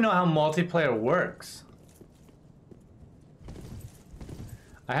 I don't even know how multiplayer works.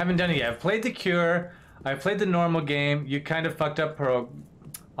 I haven't done it yet. I've played The Cure. I've played the normal game. You kind of fucked up, Pearl.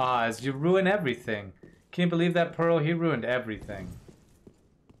 Oz, you ruined everything. Can you believe that, Pearl? He ruined everything.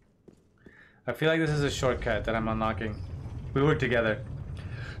 I feel like this is a shortcut that I'm unlocking. We work together.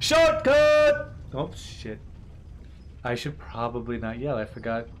 Shortcut! Oh, shit. I should probably not yell. I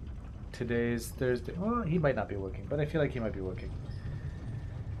forgot today's Thursday. Well, he might not be working, but I feel like he might be working.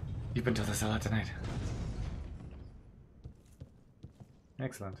 You've been told us a lot tonight.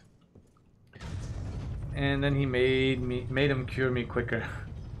 Excellent. And then he made him cure me quicker.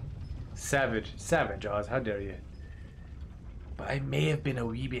 Savage. Savage, Oz. How dare you. But I may have been a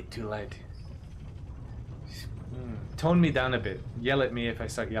wee bit too loud. Tone me down a bit. Yell at me if I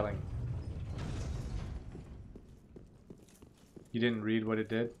start yelling. You didn't read what it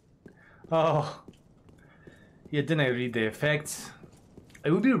did? Oh. Yeah, didn't I read the effects?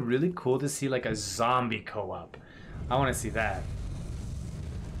 It would be really cool to see like a zombie co-op. I want to see that.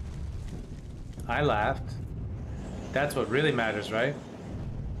 I laughed. That's what really matters, right?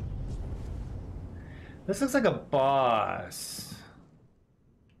 This looks like a boss.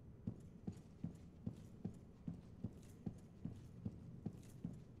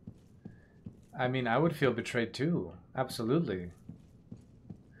 I mean, I would feel betrayed too. Absolutely.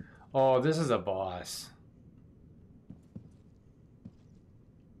 Oh, this is a boss.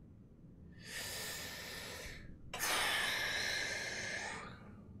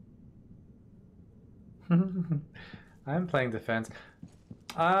 I'm playing defense.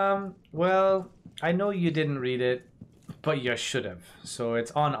 Well, I know you didn't read it, but you should have. So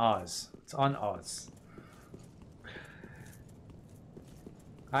it's on Oz. It's on Oz.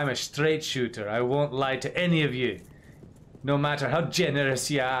 I'm a straight shooter. I won't lie to any of you, no matter how generous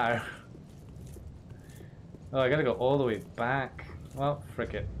you are. Oh, I gotta go all the way back. Well,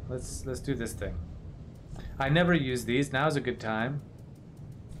 frick it. Let's do this thing. I never use these. Now's a good time.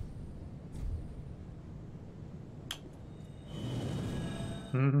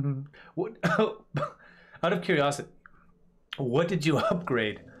 What? Out of curiosity, what did you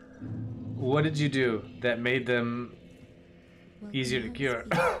upgrade? What did you do that made them easier to cure?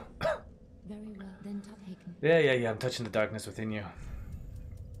 Very well, then taken. Yeah. I'm touching the darkness within you.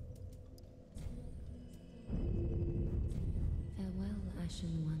 Farewell,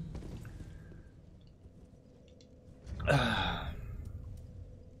 Ashen One.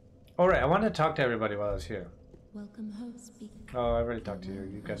 Alright, I wanted to talk to everybody while I was here. Welcome home, speak. Oh, I've already talked to you.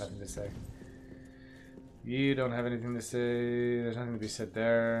 You've got nothing to say. You don't have anything to say. There's nothing to be said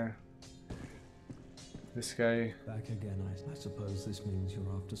there. This guy. Back again, I suppose this means you're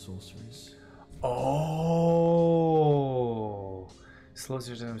after sorceries. Oh, slows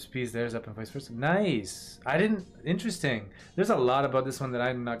your time speeds theirs up and vice versa. Nice. I didn't. Interesting. There's a lot about this one that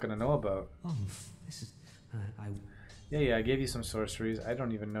I'm not gonna know about. Oh, this is. Yeah. I gave you some sorceries. I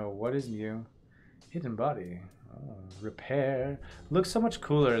don't even know what is new. Hidden body. Oh, repair. Looks so much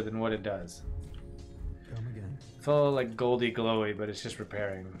cooler than what it does. Come again. It's all like goldy glowy, but it's just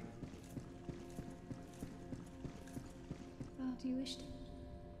repairing. Oh, do you wish to?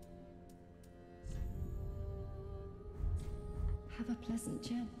 Have a pleasant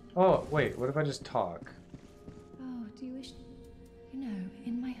journey. Oh, wait. What if I just talk? Oh, do you wish? You know,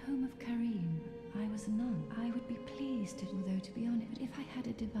 in my home of Karim, I was a nun. I would be pleased to, although to be honest, but if I had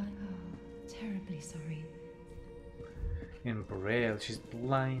a divine... Oh, terribly sorry. In Braille, she's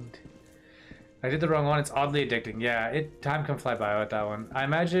blind. I did the wrong one. It's oddly addicting. Yeah, time can fly by with that one. I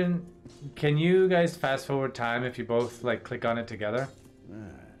imagine. Can you guys fast forward time if you both like click on it together?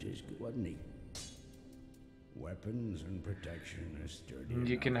 Just good, wasn't he? Weapons and protection are sturdy.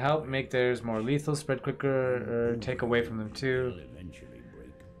 You can help make theirs more lethal, spread quicker, or take away from them too. They'll eventually break.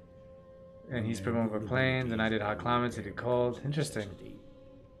 And he's promoted by planes, and I did hot climates, he did cold. Interesting.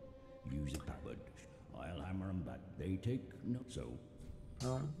 Use it, but I'll hammer them back. They take no so.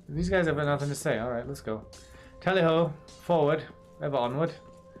 These guys have nothing to say. Alright, let's go. Tally-ho, forward, ever onward.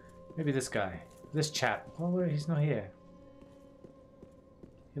 Maybe this guy. This chap. Oh, he's not here.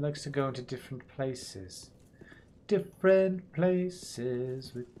 He likes to go into different places. Different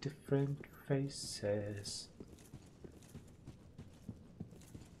places with different faces.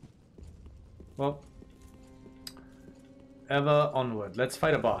 Well, ever onward. Let's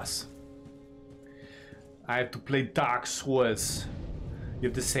fight a boss. I have to play Dark Souls. You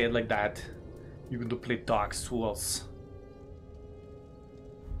have to say it like that. You're going to play Dark Souls.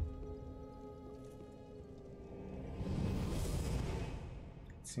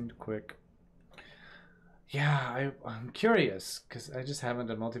 It seemed quick. Yeah, I'm curious because I just haven't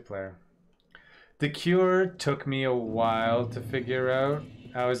done multiplayer. The Cure took me a while to figure out.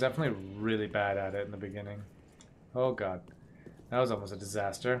 I was definitely really bad at it in the beginning. Oh god. That was almost a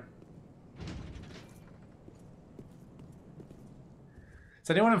disaster. Is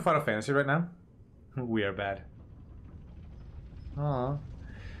anyone in Final Fantasy right now? We are bad. Aw.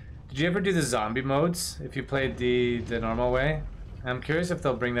 Did you ever do the zombie modes if you played the normal way? I'm curious if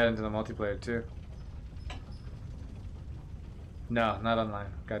they'll bring that into the multiplayer too. No, not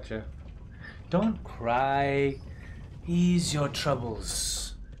online. Gotcha. Don't cry. Ease your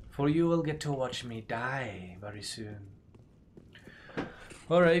troubles, for you will get to watch me die very soon.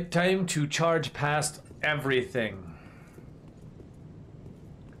 Alright, time to charge past everything.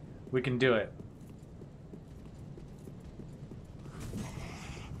 We can do it.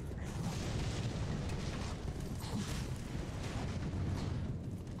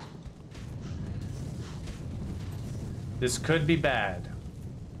 This could be bad.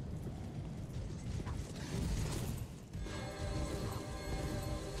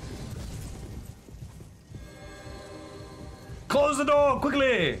 Close the door,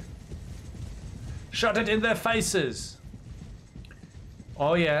 quickly! Shut it in their faces!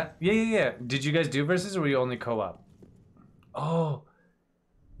 Oh yeah. Yeah. Did you guys do versus or were you only co-op? Oh.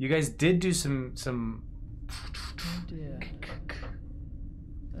 You guys did do some... Oh dear.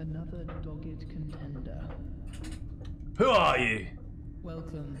 Another dogged contender. Who are you?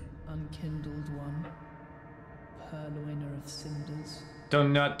 Welcome, unkindled one. Purloiner of cinders. Do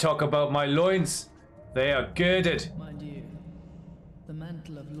not talk about my loins. They are girded. Mind you, the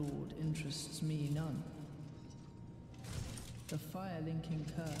mantle of Lord interests me none. The fire-linking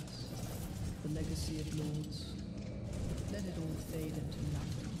curse, the legacy of lords, let it all fade into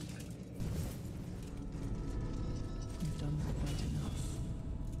nothing. You've done quite enough.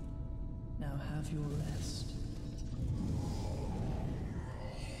 Now have your rest.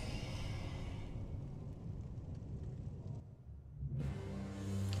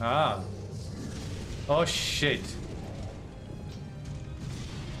 Ah. Oh shit.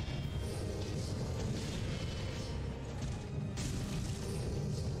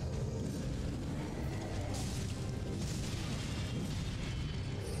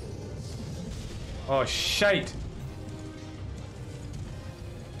 Oh shit.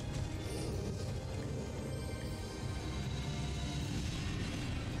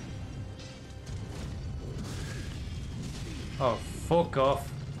 Oh, fuck off.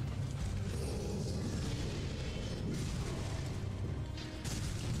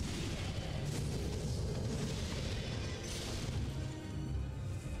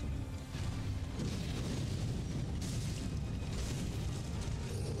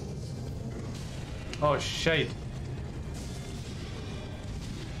 Oh shit.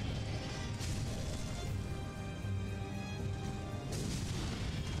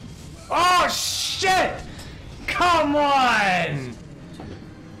 shit! Come on!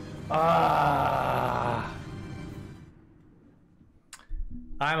 Ah.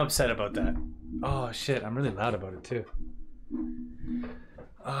 I'm upset about that. Oh shit, I'm really loud about it too.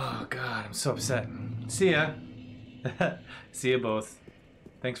 Oh god, I'm so upset. See ya. See ya both.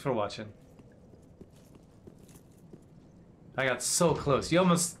 Thanks for watching. I got so close. You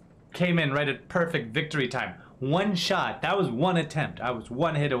almost came in right at perfect victory time. One shot. That was one attempt. I was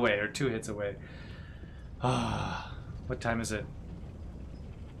one hit away, or 2 hits away. Ah, what time is it?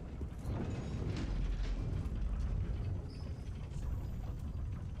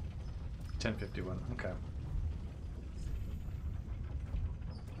 $10:51. Okay.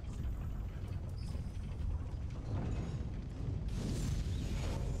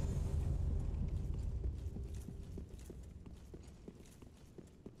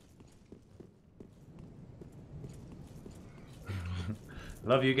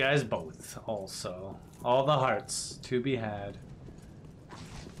 Love you guys both, also. All the hearts to be had.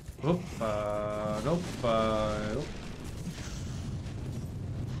 Oop, nope, nope.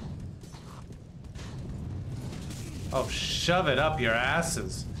 Oh, shove it up your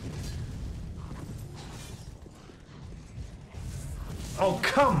asses. Oh,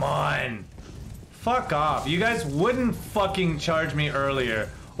 come on. Fuck off. You guys wouldn't fucking charge me earlier.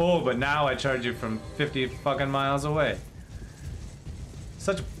 Oh, but now I charge you from 50 fucking miles away.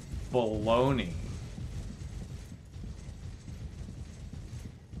 Such baloney.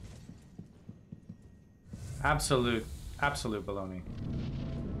 Absolute baloney.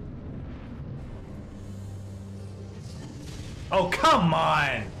 Oh, come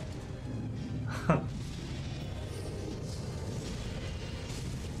on!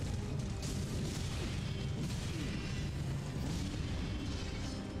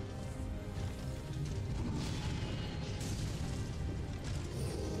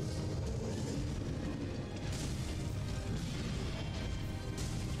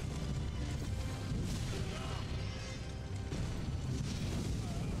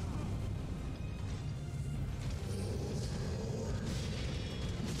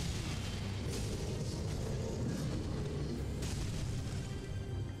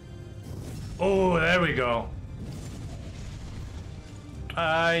 Oh, there we go.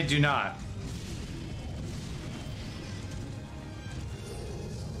 I do not.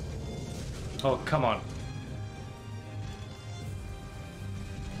 Oh, come on.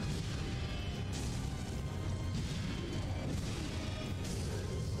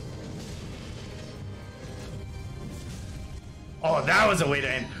 Oh, that was a way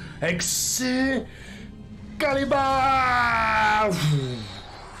to end. Excalibur!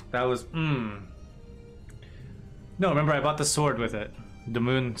 That was, No, remember I bought the sword with it. The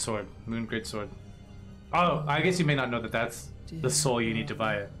moon sword. Moon great sword. Oh, I guess you may not know that that's the soul you need to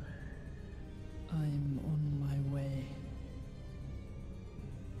buy it. I'm on my way.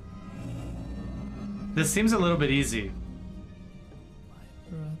 This seems a little bit easy. My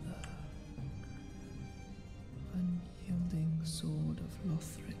brother. Unyielding sword of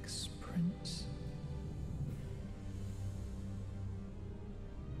Lothric's prince.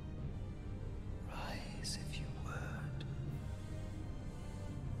 Rise if you would.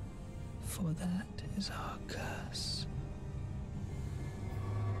 For that is our curse.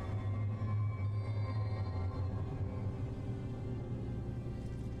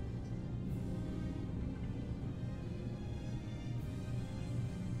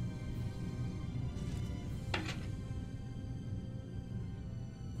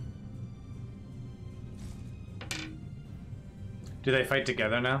 Do they fight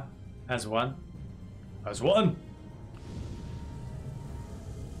together now? As one? As one!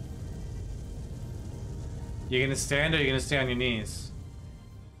 You gonna stand or you gonna stay on your knees?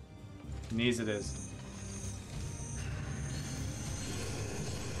 Knees it is.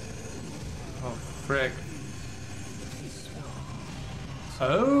 Oh, frick.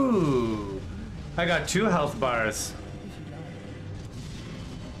 Oh! I got 2 health bars.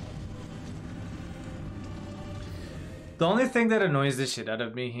 The only thing that annoys the shit out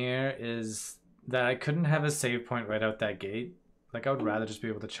of me here is that I couldn't have a save point right out that gate. Like, I would rather just be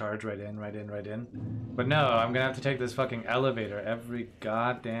able to charge right in. But no, I'm gonna have to take this fucking elevator every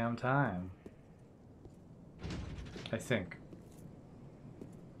goddamn time. I think.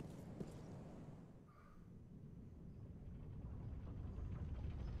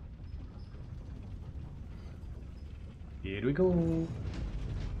 Here we go.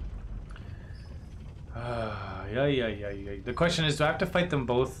 Yeah. The question is, do I have to fight them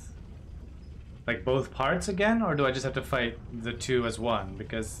both, like both parts again, or do I just have to fight the 2 as one?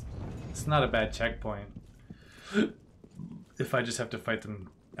 Because it's not a bad checkpoint if I just have to fight them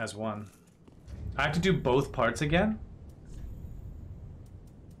as one. I have to do both parts again?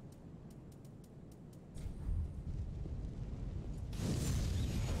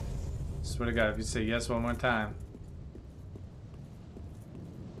 Swear to God, if you say yes one more time.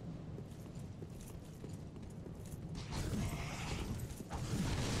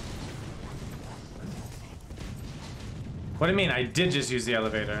 What do you mean? I did just use the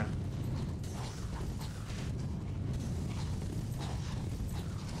elevator.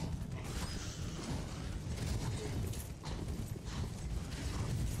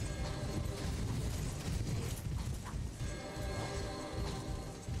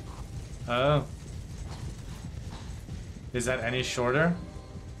 Oh. Is that any shorter?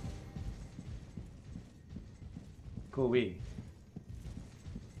 Go away.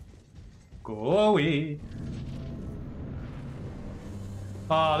 Go away.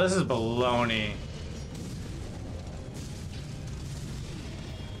 Oh, this is baloney.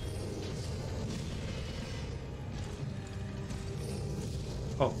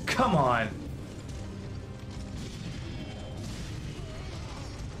 Oh, come on.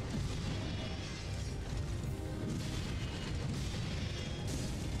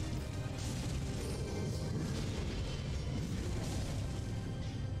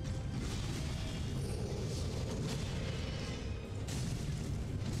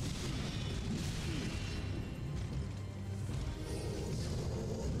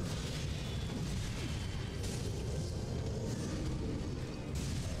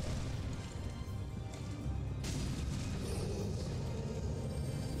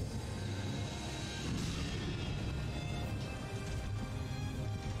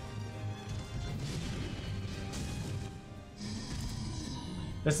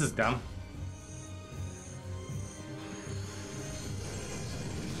 This is dumb.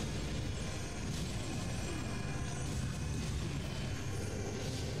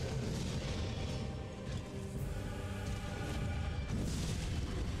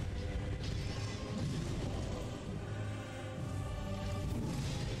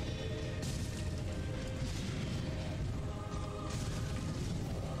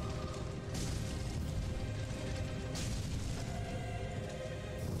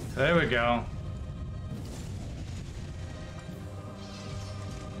 There we go.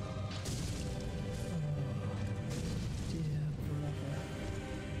 Dear brother.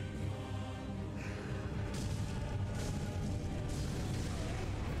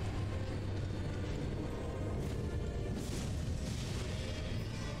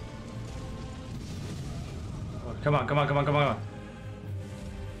 Oh, come on, come on, come on, come on.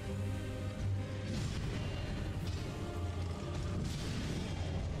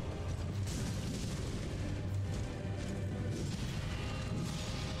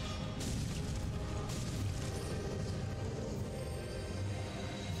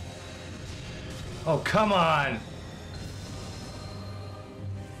 Oh, come on!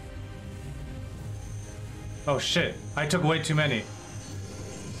 Oh shit, I took way too many.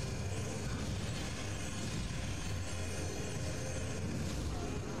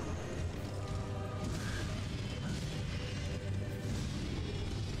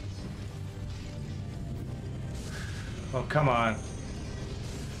 Oh, come on.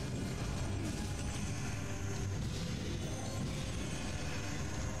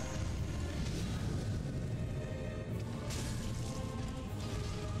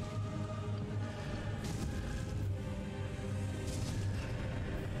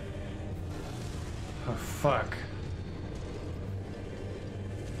 Oh, fuck.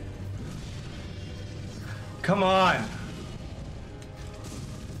 Come on!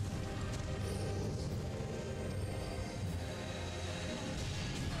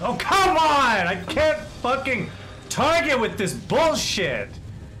 Oh, come on! I can't fucking target with this bullshit!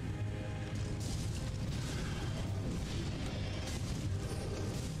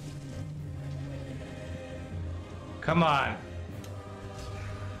 Come on.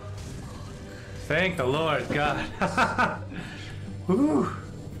 Thank the Lord, God. Woo.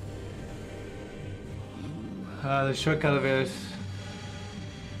 The shortcut elevators.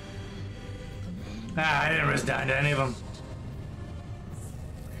 I didn't respond to any of them.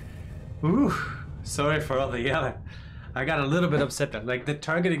 Ooh, sorry for all the yelling. I got a little bit upset there. Like, the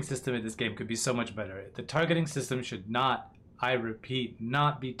targeting system in this game could be so much better. The targeting system should not, I repeat,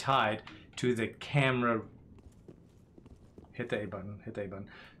 not be tied to the camera. Hit the A button, hit the A button.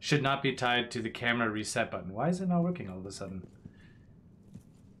 Should not be tied to the camera reset button. Why is it not working all of a sudden?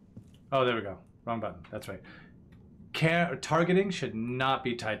 Oh, there we go. Wrong button, that's right. Targeting should not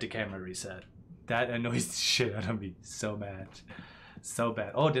be tied to camera reset. That annoys the shit out of me. So mad. So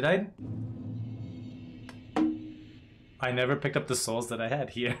bad. Oh, did I? I never picked up the souls that I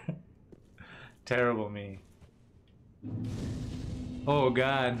had here. Terrible me. Oh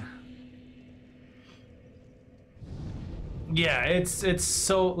god. Yeah, it's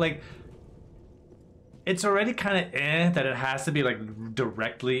so like it's already kind of that it has to be like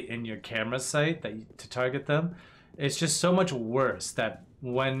directly in your camera sight to target them. It's just so much worse that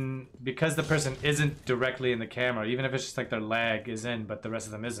because the person isn't directly in the camera, even if it's just like their leg is in but the rest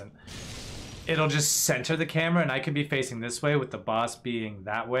of them isn't, it'll just center the camera and I could be facing this way with the boss being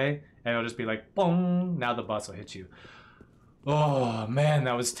that way and it'll just be like boom, now the boss will hit you. Oh man,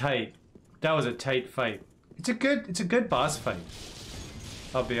 that was tight. That was a tight fight. It's a good boss fight,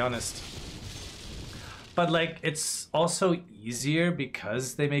 I'll be honest. But like it's also easier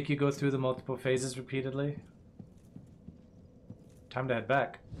because they make you go through the multiple phases repeatedly. Time to head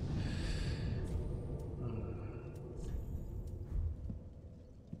back.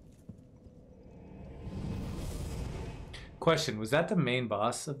 Question, was that the main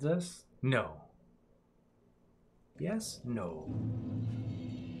boss of this? No. Yes? No.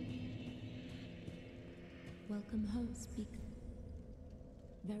 Welcome home, speak.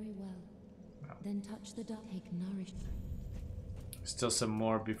 Very well. No. Then touch the duck, take nourish. Still some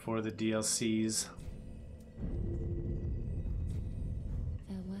more before the DLCs.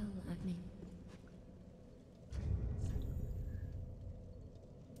 Farewell, Agni.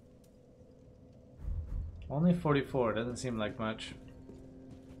 Only 44, doesn't seem like much.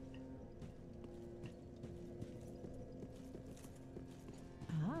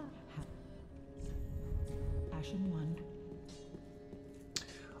 Ah, Ashen one.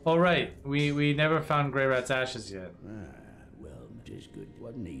 All right, we never found Grey Rat's ashes yet. Ah, well, 'tis good,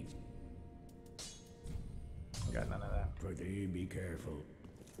 wasn't he? Got none of that. For thee, be careful.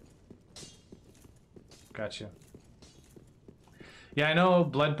 Gotcha. Yeah, I know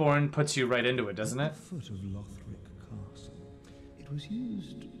Bloodborne puts you right into it, doesn't it? At the foot of Lothric Castle. It was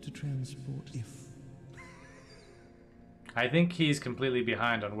used to transport if. I think he's completely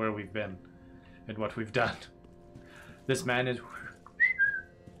behind on where we've been and what we've done. This man is a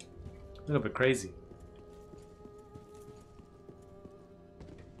little bit crazy.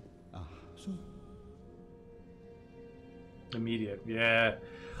 Ah, so Immediate, yeah.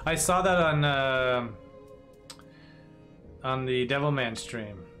 I saw that on the Devilman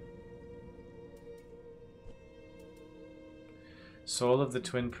stream. Soul of the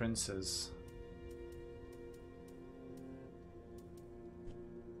Twin Princes.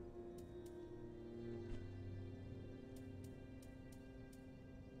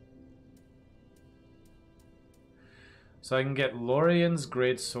 So I can get Lorien's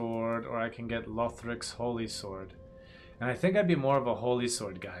Great Sword, or I can get Lothric's Holy Sword. And I think I'd be more of a Holy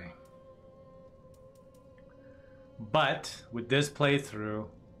Sword guy. But, with this playthrough,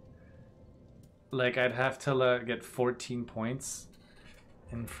 like, I'd have to get 14 points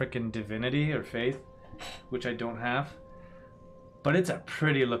in frickin' Divinity or Faith, which I don't have. But it's a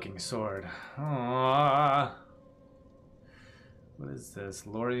pretty looking sword. Aww. What is this?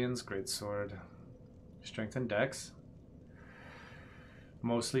 Lorien's Great Sword. Strength and Dex.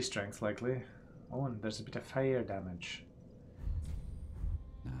 Mostly strength, likely. Oh, and there's a bit of fire damage.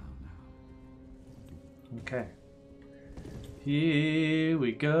 now. Okay. Here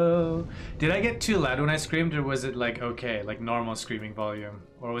we go. Did I get too loud when I screamed, or was it like okay, like normal screaming volume?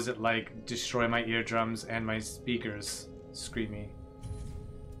 Or was it like destroy my eardrums and my speakers screamy?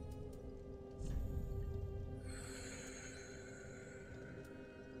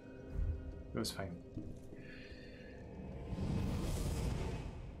 It was fine.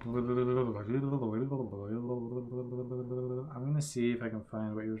 I'm gonna see if I can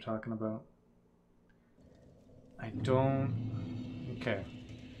find what you were talking about. I don't... Okay.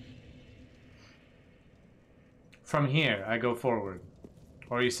 From here, I go forward.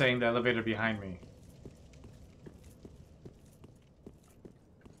 Or are you saying the elevator behind me?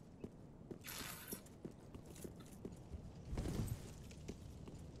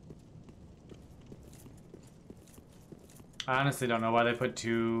 I honestly don't know why they put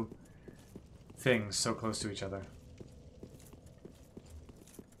two things so close to each other.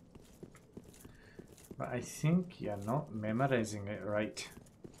 But I think you're not memorizing it right.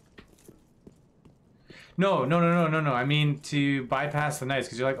 No. I mean to bypass the nights,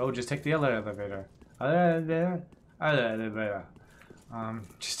 because you're like, oh, just take the other elevator. Other elevator.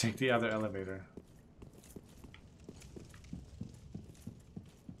 Just take the other elevator.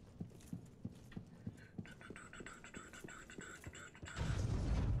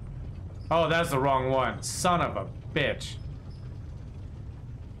 Oh, that's the wrong one. Son of a bitch.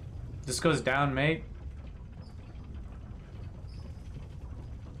 This goes down, mate.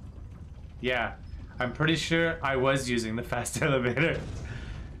 Yeah, I'm pretty sure I was using the fast elevator.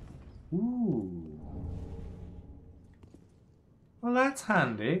 Ooh. Well, that's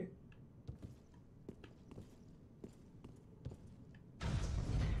handy.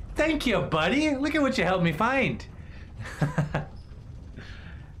 Thank you, buddy. Look at what you helped me find.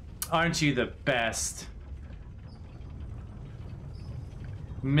 Aren't you the best?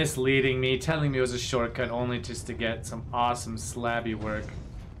 Misleading me, telling me it was a shortcut only just to get some awesome slabby work.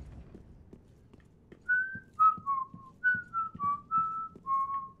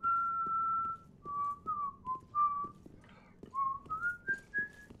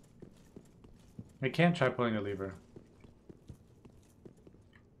 I can't try pulling the lever.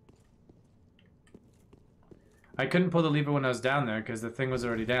 I couldn't pull the lever when I was down there because the thing was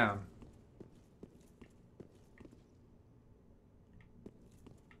already down.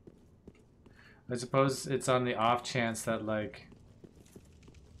 I suppose it's on the off chance that, like,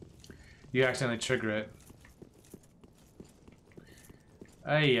 you accidentally trigger it.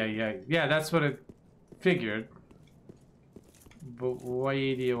 Yeah, that's what I figured. But why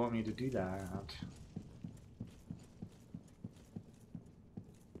do you want me to do that?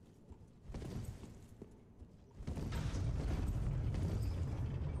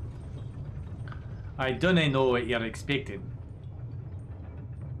 I don't know what you're expecting.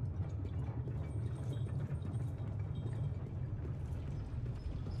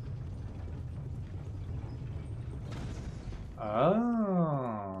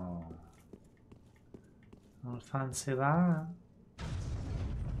 Oh. I'll fancy that.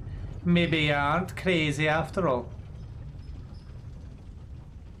 Maybe you aren't crazy after all.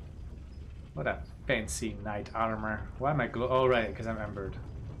 What a fancy knight armor. Why am I oh, right, because I'm embered.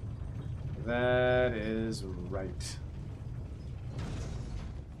 That is right.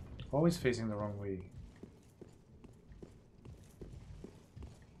 Always facing the wrong way.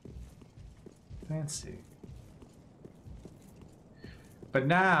 Fancy. But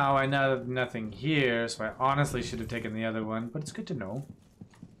now I know nothing here, so I honestly should have taken the other one, but it's good to know.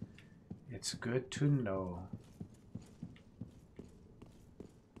 It's good to know.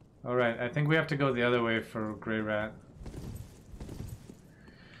 Alright, I think we have to go the other way for Grey Rat.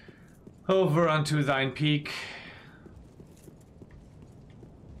 Over unto thine peak.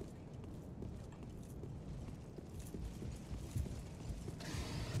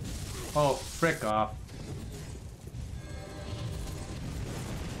 Oh, frick off.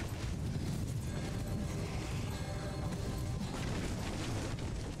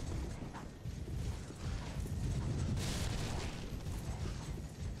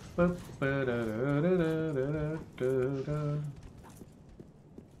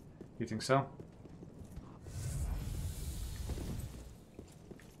 You think so?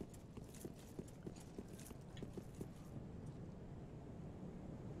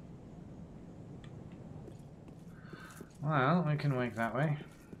 Well, we can wake that way.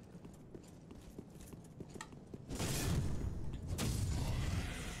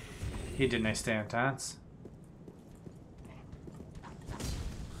 He didn't stay on task.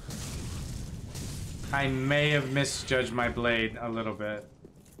 I may have misjudged my blade a little bit.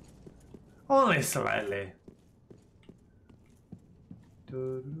 Only slightly.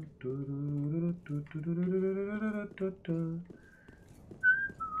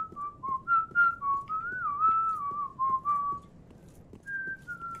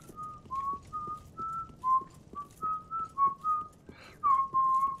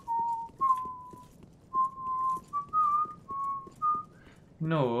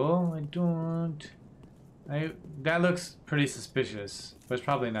 No, I don't. That looks pretty suspicious, but it's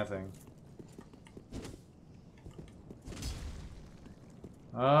probably nothing.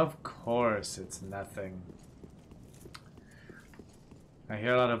 Of course it's nothing. I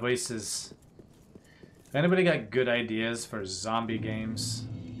hear a lot of voices. Anybody got good ideas for zombie games?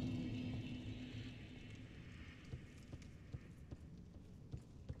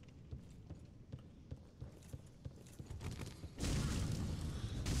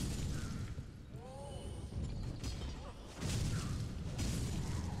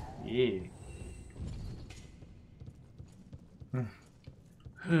 Yeah.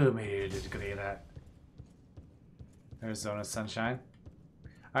 Who made it Grey Rat? Arizona Sunshine.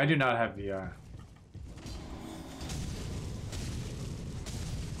 I do not have VR.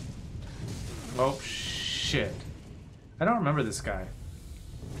 Oh shit. I don't remember this guy.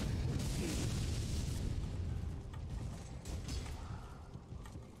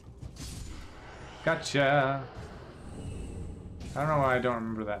 Gotcha. I don't know why I don't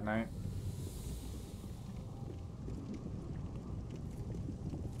remember that night.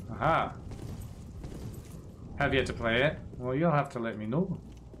 Aha. Have yet to play it? Well, you'll have to let me know.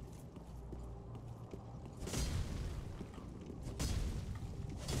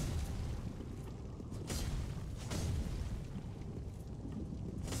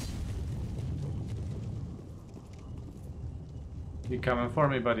 You coming for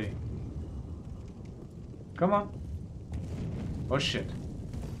me, buddy? Come on. Oh shit.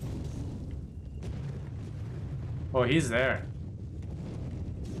 Oh, he's there.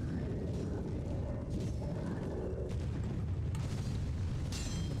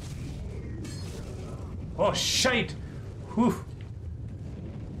 Oh shit! Whew.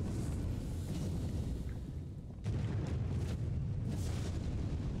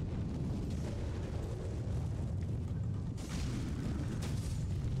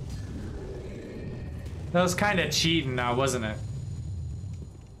 That was kind of cheating now, wasn't it?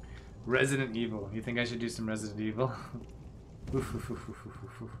 Resident Evil. You think I should do some Resident Evil? I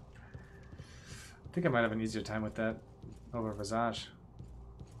think I might have an easier time with that over Visage.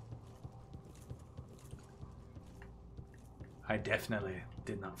 I definitely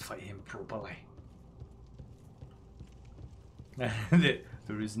did not fight him properly.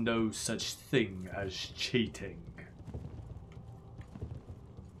 There is no such thing as cheating.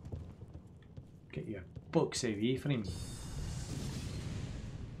 Get your books away from me.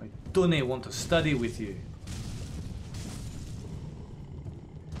 I don't want to study with you.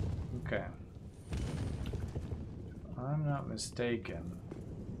 Okay. If I'm not mistaken.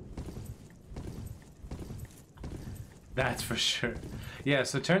 That's for sure. Yeah,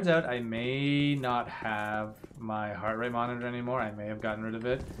 so it turns out I may not have my heart rate monitor anymore. I may have gotten rid of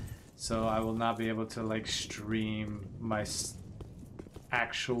it. So I will not be able to like stream my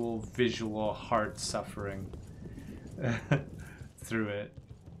actual visual heart suffering through it.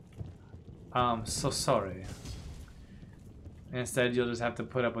 So sorry. Instead, you'll just have to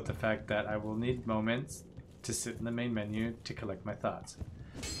put up with the fact that I will need moments to sit in the main menu to collect my thoughts.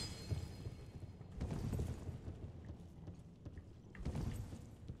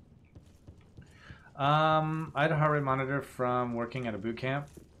 I had a heart rate monitor from working at a boot camp.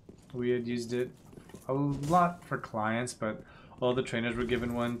 We had used it a lot for clients, but all the trainers were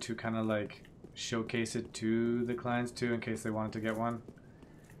given one to kind of like showcase it to the clients too, in case they wanted to get one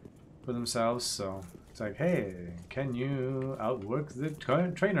for themselves. So it's like, hey, can you outwork the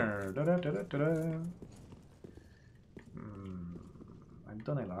trainer? Da, da, da, da, da, da. I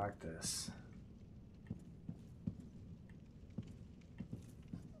don't like this.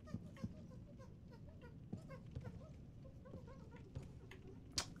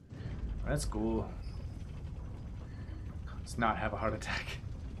 Let's go. Let's not have a heart attack.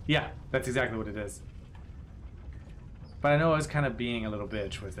 Yeah, that's exactly what it is. But I know I was kind of being a little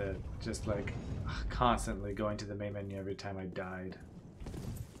bitch with it. Just like constantly going to the main menu every time I died.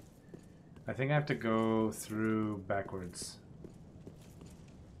 I think I have to go through backwards.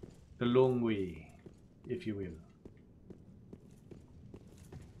 The long way, if you will.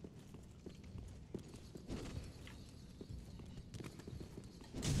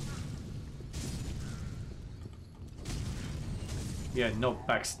 Yeah, no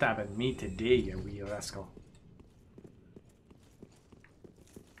backstabbing me today, you wee rascal.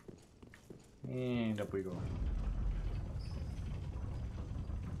 And up we go.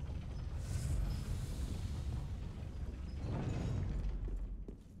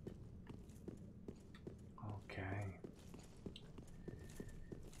 Okay.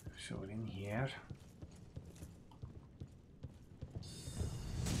 So in here.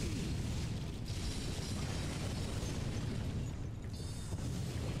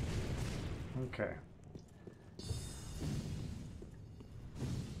 Okay.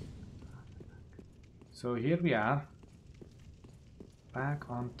 So here we are, back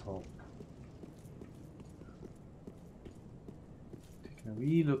on top. Taking a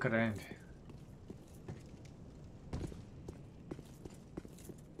wee look around.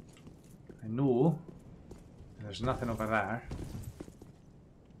 I know there's nothing over there.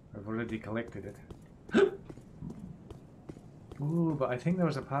 I've already collected it. Ooh, but I think there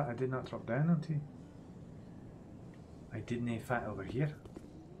was a part I did not drop down onto. I didn't fit over here.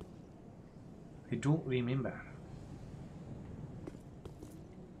 I don't remember.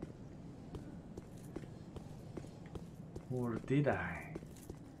 Or did I?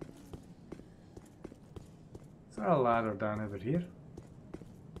 Is there a ladder down over here?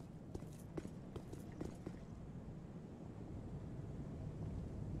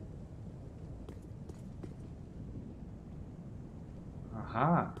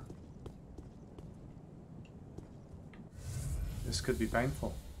 Aha. This could be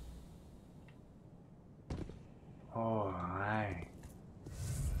painful. Oh, aye.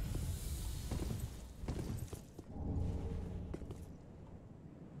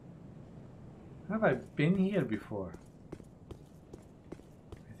 Have I been here before?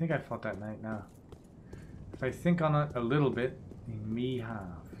 I think I fought that night now. If I think on it a little bit, I may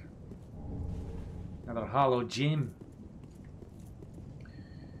have. Another hollow gem.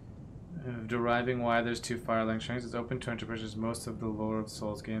 Deriving why there's two Firelink strings. It's open to interpreters. Most of the lore of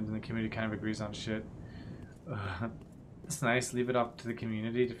Souls games and the community kind of agrees on shit. That's nice. Leave it up to the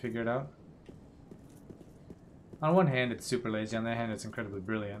community to figure it out. On one hand, it's super lazy. On the other hand, it's incredibly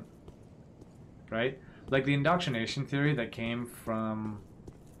brilliant. Right? Like the indoctrination theory that came from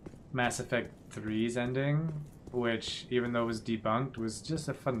Mass Effect 3's ending, which, even though it was debunked, was just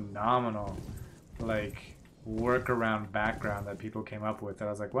a phenomenal, like, workaround background that people came up with. That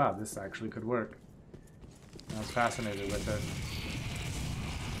I was like, wow, this actually could work. And I was fascinated with it.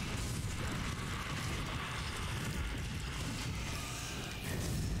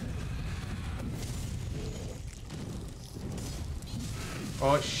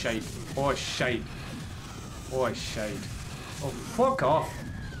 Oh shite. Oh shite. Oh shite. Oh fuck off.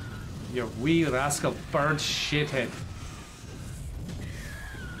 You wee rascal bird shithead.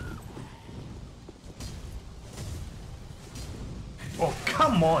 Oh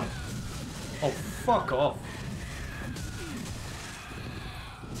come on. Oh fuck off.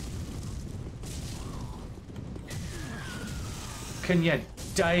 Can you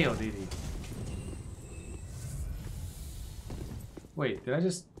die already? Wait, did I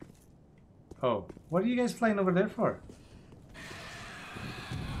just... Oh, what are you guys flying over there for?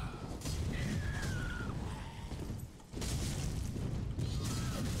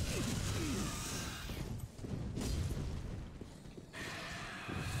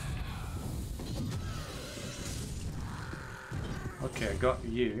 Okay, I got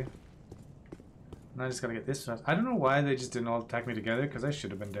you. Now I just gotta get this one. I don't know why they just didn't all attack me together, because I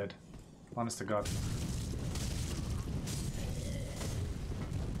should have been dead. Honest to God.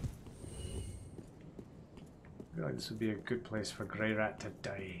 I feel like this would be a good place for Grey Rat to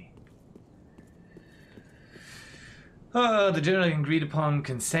die. The generally agreed upon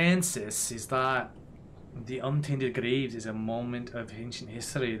consensus is that the Untainted Graves is a moment of ancient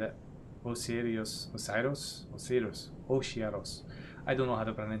history that Osiris, I don't know how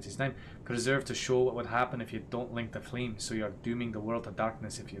to pronounce his name, preserved to show what would happen if you don't link the flame, so you're dooming the world to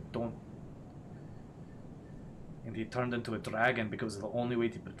darkness if you don't. And he turned into a dragon because it's the only way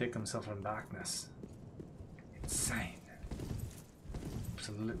to protect himself from darkness. Insane.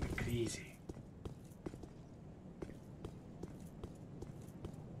 Absolutely crazy.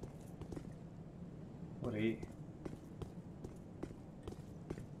 Alright.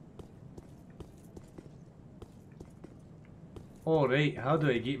 Alright, how do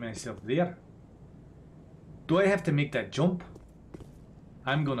I get myself there? Do I have to make that jump?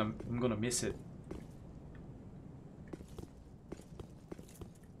 I'm gonna miss it.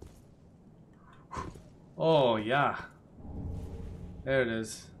 Oh yeah. There it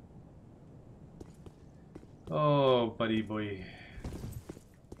is. Oh buddy boy.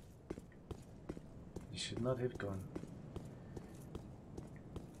 You should not have gone.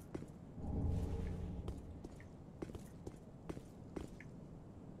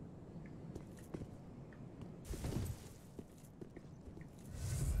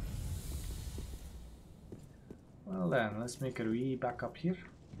 Well then, let's make our way back up here.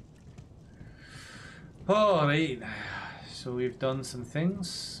 Alright, so we've done some things,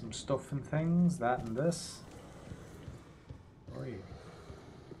 some stuff and things, that and this. Oi.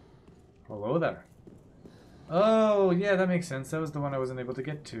 Hello there. Oh, yeah, that makes sense. That was the one I wasn't able to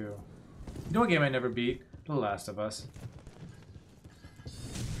get to. You know what game I never beat? The Last of Us.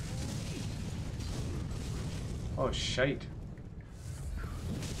 Oh, shite.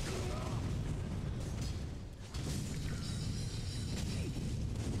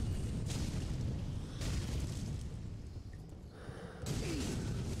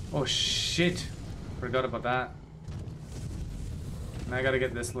 Oh shit! Forgot about that. Now I gotta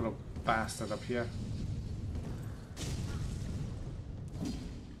get this little bastard up here.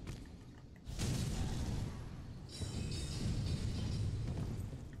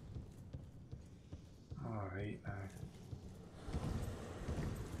 Alright now.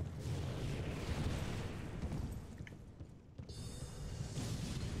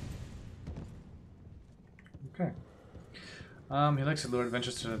 Okay. He likes to lure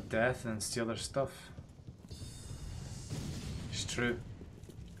adventurers to their death and steal their stuff. It's true.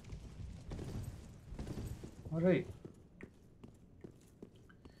 Alright.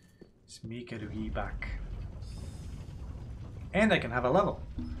 Let's make it a wee back. And I can have a level.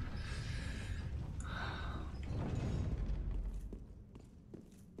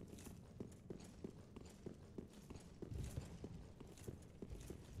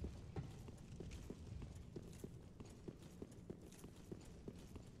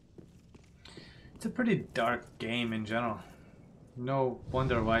 It's a pretty dark game in general. No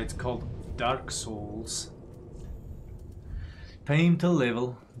wonder why it's called Dark Souls. Pain to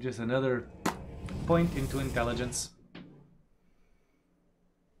level. Just another point into intelligence.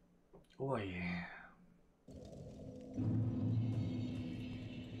 Oh yeah.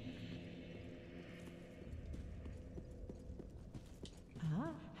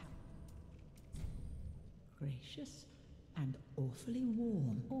 Ah. Gracious and awfully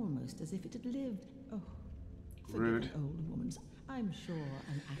warm, almost as if it had lived. Oh, Rude. forget an old woman's. I'm sure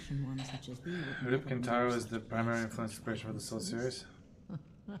an ashen one such as thee would Rip never Kintaro know is such the primary bliss influence and inspiration for the Soul fragrances.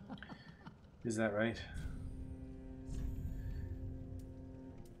 series. Is that right?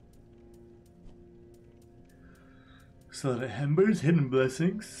 So the embers, hidden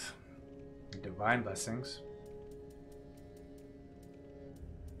blessings, divine blessings.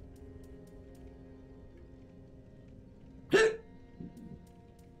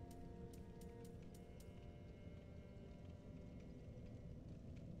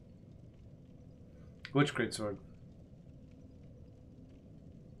 Which great sword?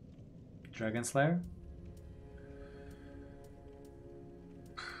 Dragon Slayer?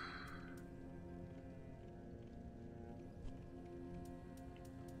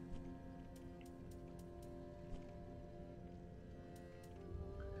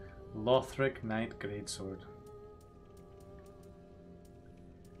 Lothric Knight Greatsword.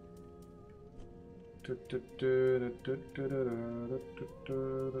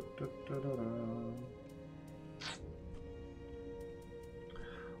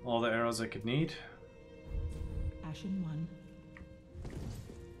 All the arrows I could need. Ashen one.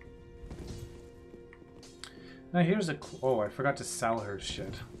 Now here's a oh, I forgot to sell her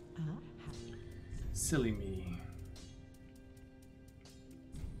shit. Ah. Silly me.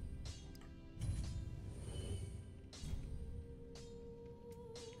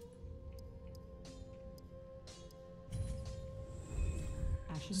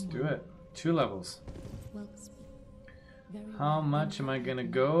 Let's do it. 2 levels. Well, very How well. much am I gonna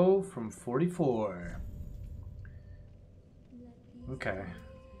go from 44? Okay.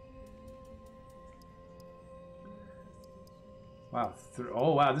 Wow.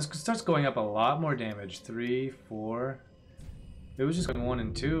 Oh wow, this starts going up a lot more damage. 3, 4. It was just going 1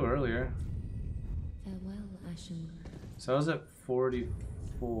 and 2 earlier. Farewell, Ashen. So I was at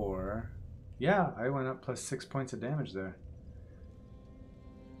 44. Yeah, I went up plus 6 points of damage there.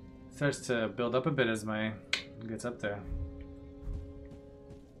 Starts to build up a bit as my gets up there.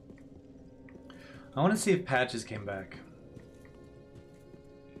 I want to see if Patches came back.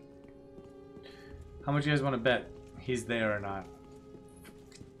 How much you guys want to bet he's there or not?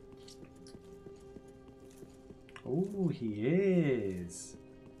 Oh, he is.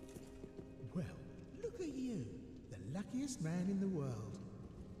 Well, look at you, the luckiest man in the world.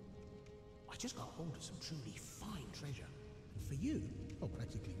 I just got hold of some truly fine treasure. And for you, I'll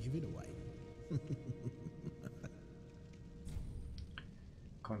practically give it away.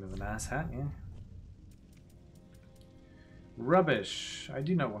 Kind of an ass hat, yeah. Rubbish. I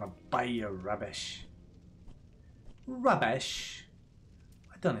do not want to buy your rubbish. Rubbish.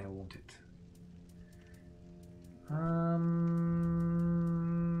 I don't know, want it.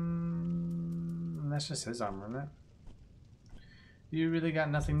 That's just his armor, isn't it? You really got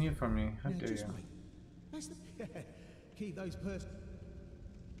nothing new for me. How dare you? Mate. That's the keep those purse.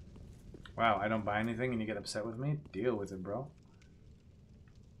 Wow, I don't buy anything and you get upset with me? Deal with it, bro.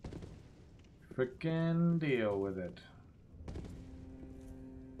 Frickin' deal with it.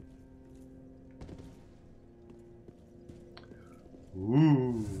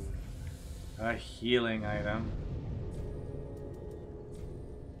 Ooh. A healing item.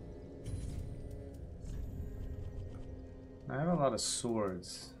 I have a lot of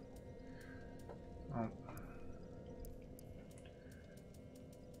swords. Oh.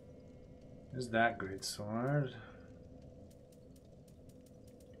 There's that great sword.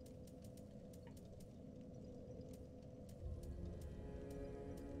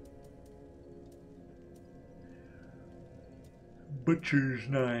 Butcher's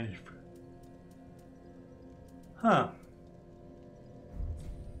knife. Huh.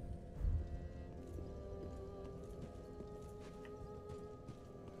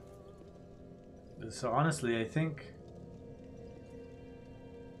 So honestly, I think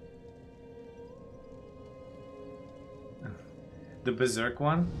the Berserk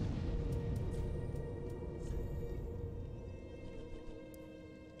one.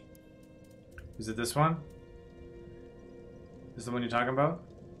 Is it this one? Is the one you're talking about?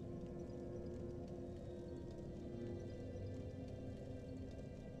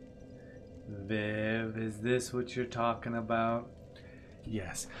 Viv, is this what you're talking about?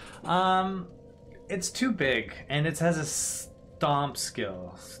 Yes. It's too big, and it has a stomp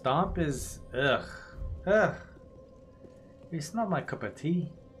skill. Stomp is ugh. It's not my cup of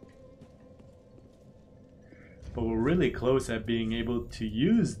tea. But we're really close at being able to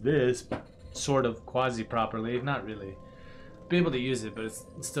use this sort of quasi-properly. Not really. Be able to use it, but it's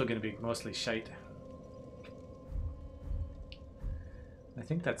still going to be mostly shite. I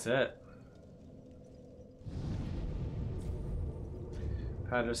think that's it.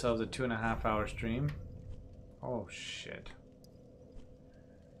 Had ourselves a 2.5 hour stream. Oh shit.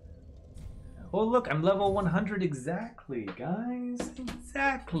 Oh look, I'm level 100 exactly, guys.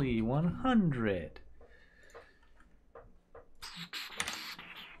 Exactly 100.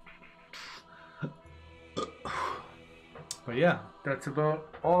 But yeah, that's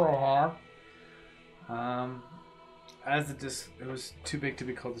about all I have. As it was too big to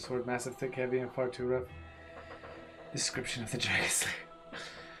be called the sword, massive, thick, heavy, and far too rough. Description of the Dragon Slayer.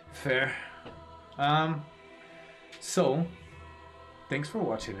 Fair. So, thanks for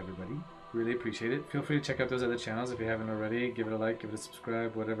watching, everybody. Really appreciate it. Feel free to check out those other channels if you haven't already. Give it a like, give it a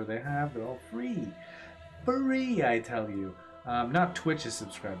subscribe, whatever they have. They're all free. Free, I tell you. Not Twitch is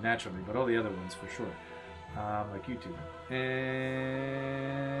subscribed, naturally, but all the other ones for sure. Like YouTube. And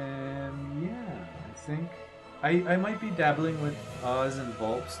yeah, I think I might be dabbling with Oz and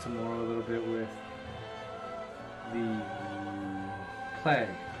Volps tomorrow a little bit with the Plague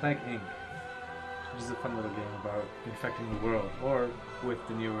Inc., which is a fun little game about infecting the world, or with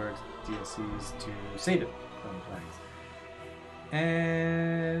the newer DLCs to save it from plagues.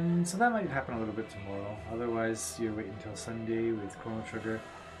 And so that might happen a little bit tomorrow. Otherwise, you're waiting until Sunday with Chrono Trigger.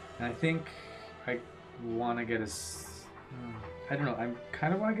 And I think I want to get I don't know, I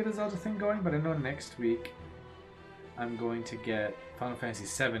kind of want to get a Zelda thing going, but I know next week I'm going to get Final Fantasy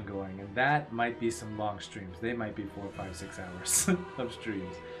VII going, and that might be some long streams. They might be 4, 5, 6 hours of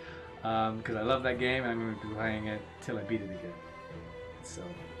streams. Because I love that game, and I'm going to be playing it till I beat it again. So,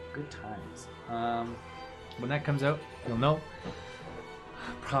 good times. When that comes out, you'll know.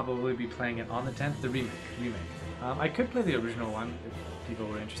 Probably be playing it on the 10th, the remake. I could play the original one if people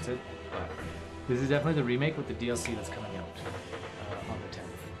were interested, but this is definitely the remake with the DLC that's coming out on the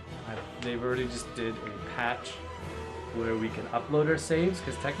 10th. They've already just did a patch where we can upload our saves,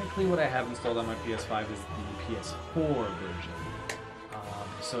 because technically what I have installed on my PS5 is the PS4 version.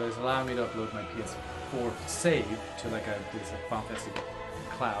 So it's allowing me to upload my PS4 save to like this Final Fantasy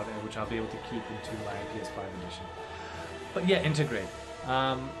cloud, which I'll be able to keep into my PS5 edition. But yeah, integrate.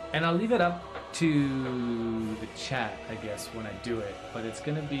 And I'll leave it up to the chat, I guess, when I do it. But it's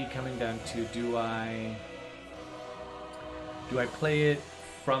going to be coming down to do I play it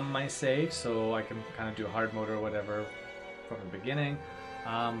from my save, so I can kind of do hard mode or whatever from the beginning,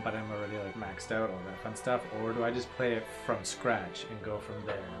 but I'm already like maxed out, all that fun stuff, or do I just play it from scratch and go from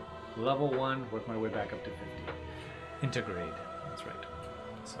there? Level 1, work my way back up to 50. Integrate, that's right.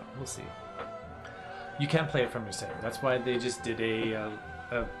 So we'll see. You can play it from your save. That's why they just did a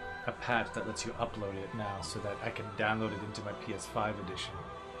patch that lets you upload it now, so that I can download it into my PS5 edition,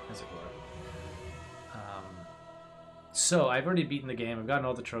 as it were. So I've already beaten the game. I've gotten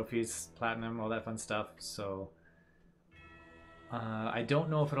all the trophies, platinum, all that fun stuff. So I don't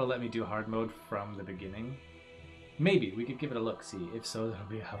know if it'll let me do hard mode from the beginning. Maybe we could give it a look. See, if so, it'll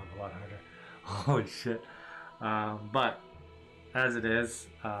be a hell of a lot harder. Holy shit! But as it is,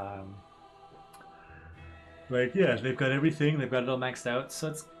 like yeah, they've got everything. They've got it all maxed out, so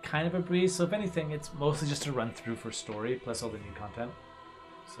it's kind of a breeze. So if anything, it's mostly just a run through for story plus all the new content.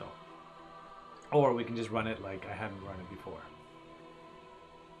 So. Or we can just run it like I haven't run it before.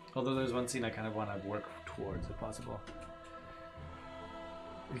 Although there's one scene I kind of want to work towards, if possible.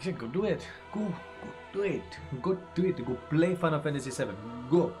 Yeah, go do it. Go do it. Go do it. Go play Final Fantasy VII.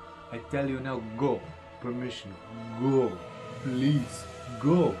 Go. I tell you now, go. Permission. Go. Please.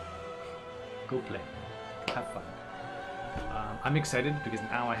 Go. Go play. Have fun. I'm excited because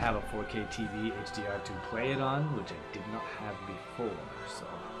now I have a 4K TV HDR to play it on, which I did not have before. So.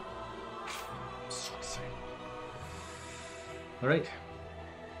 Alright,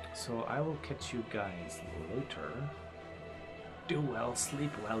 so I will catch you guys later. Do well,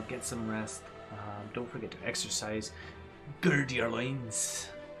 sleep well, get some rest. Don't forget to exercise, gird your loins,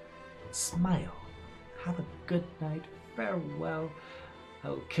 smile. Have a good night, farewell.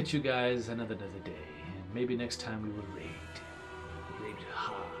 I'll catch you guys another day, and maybe next time we will raid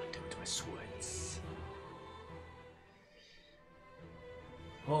hard with my swords.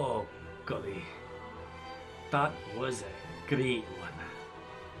 Oh golly. That was a great one.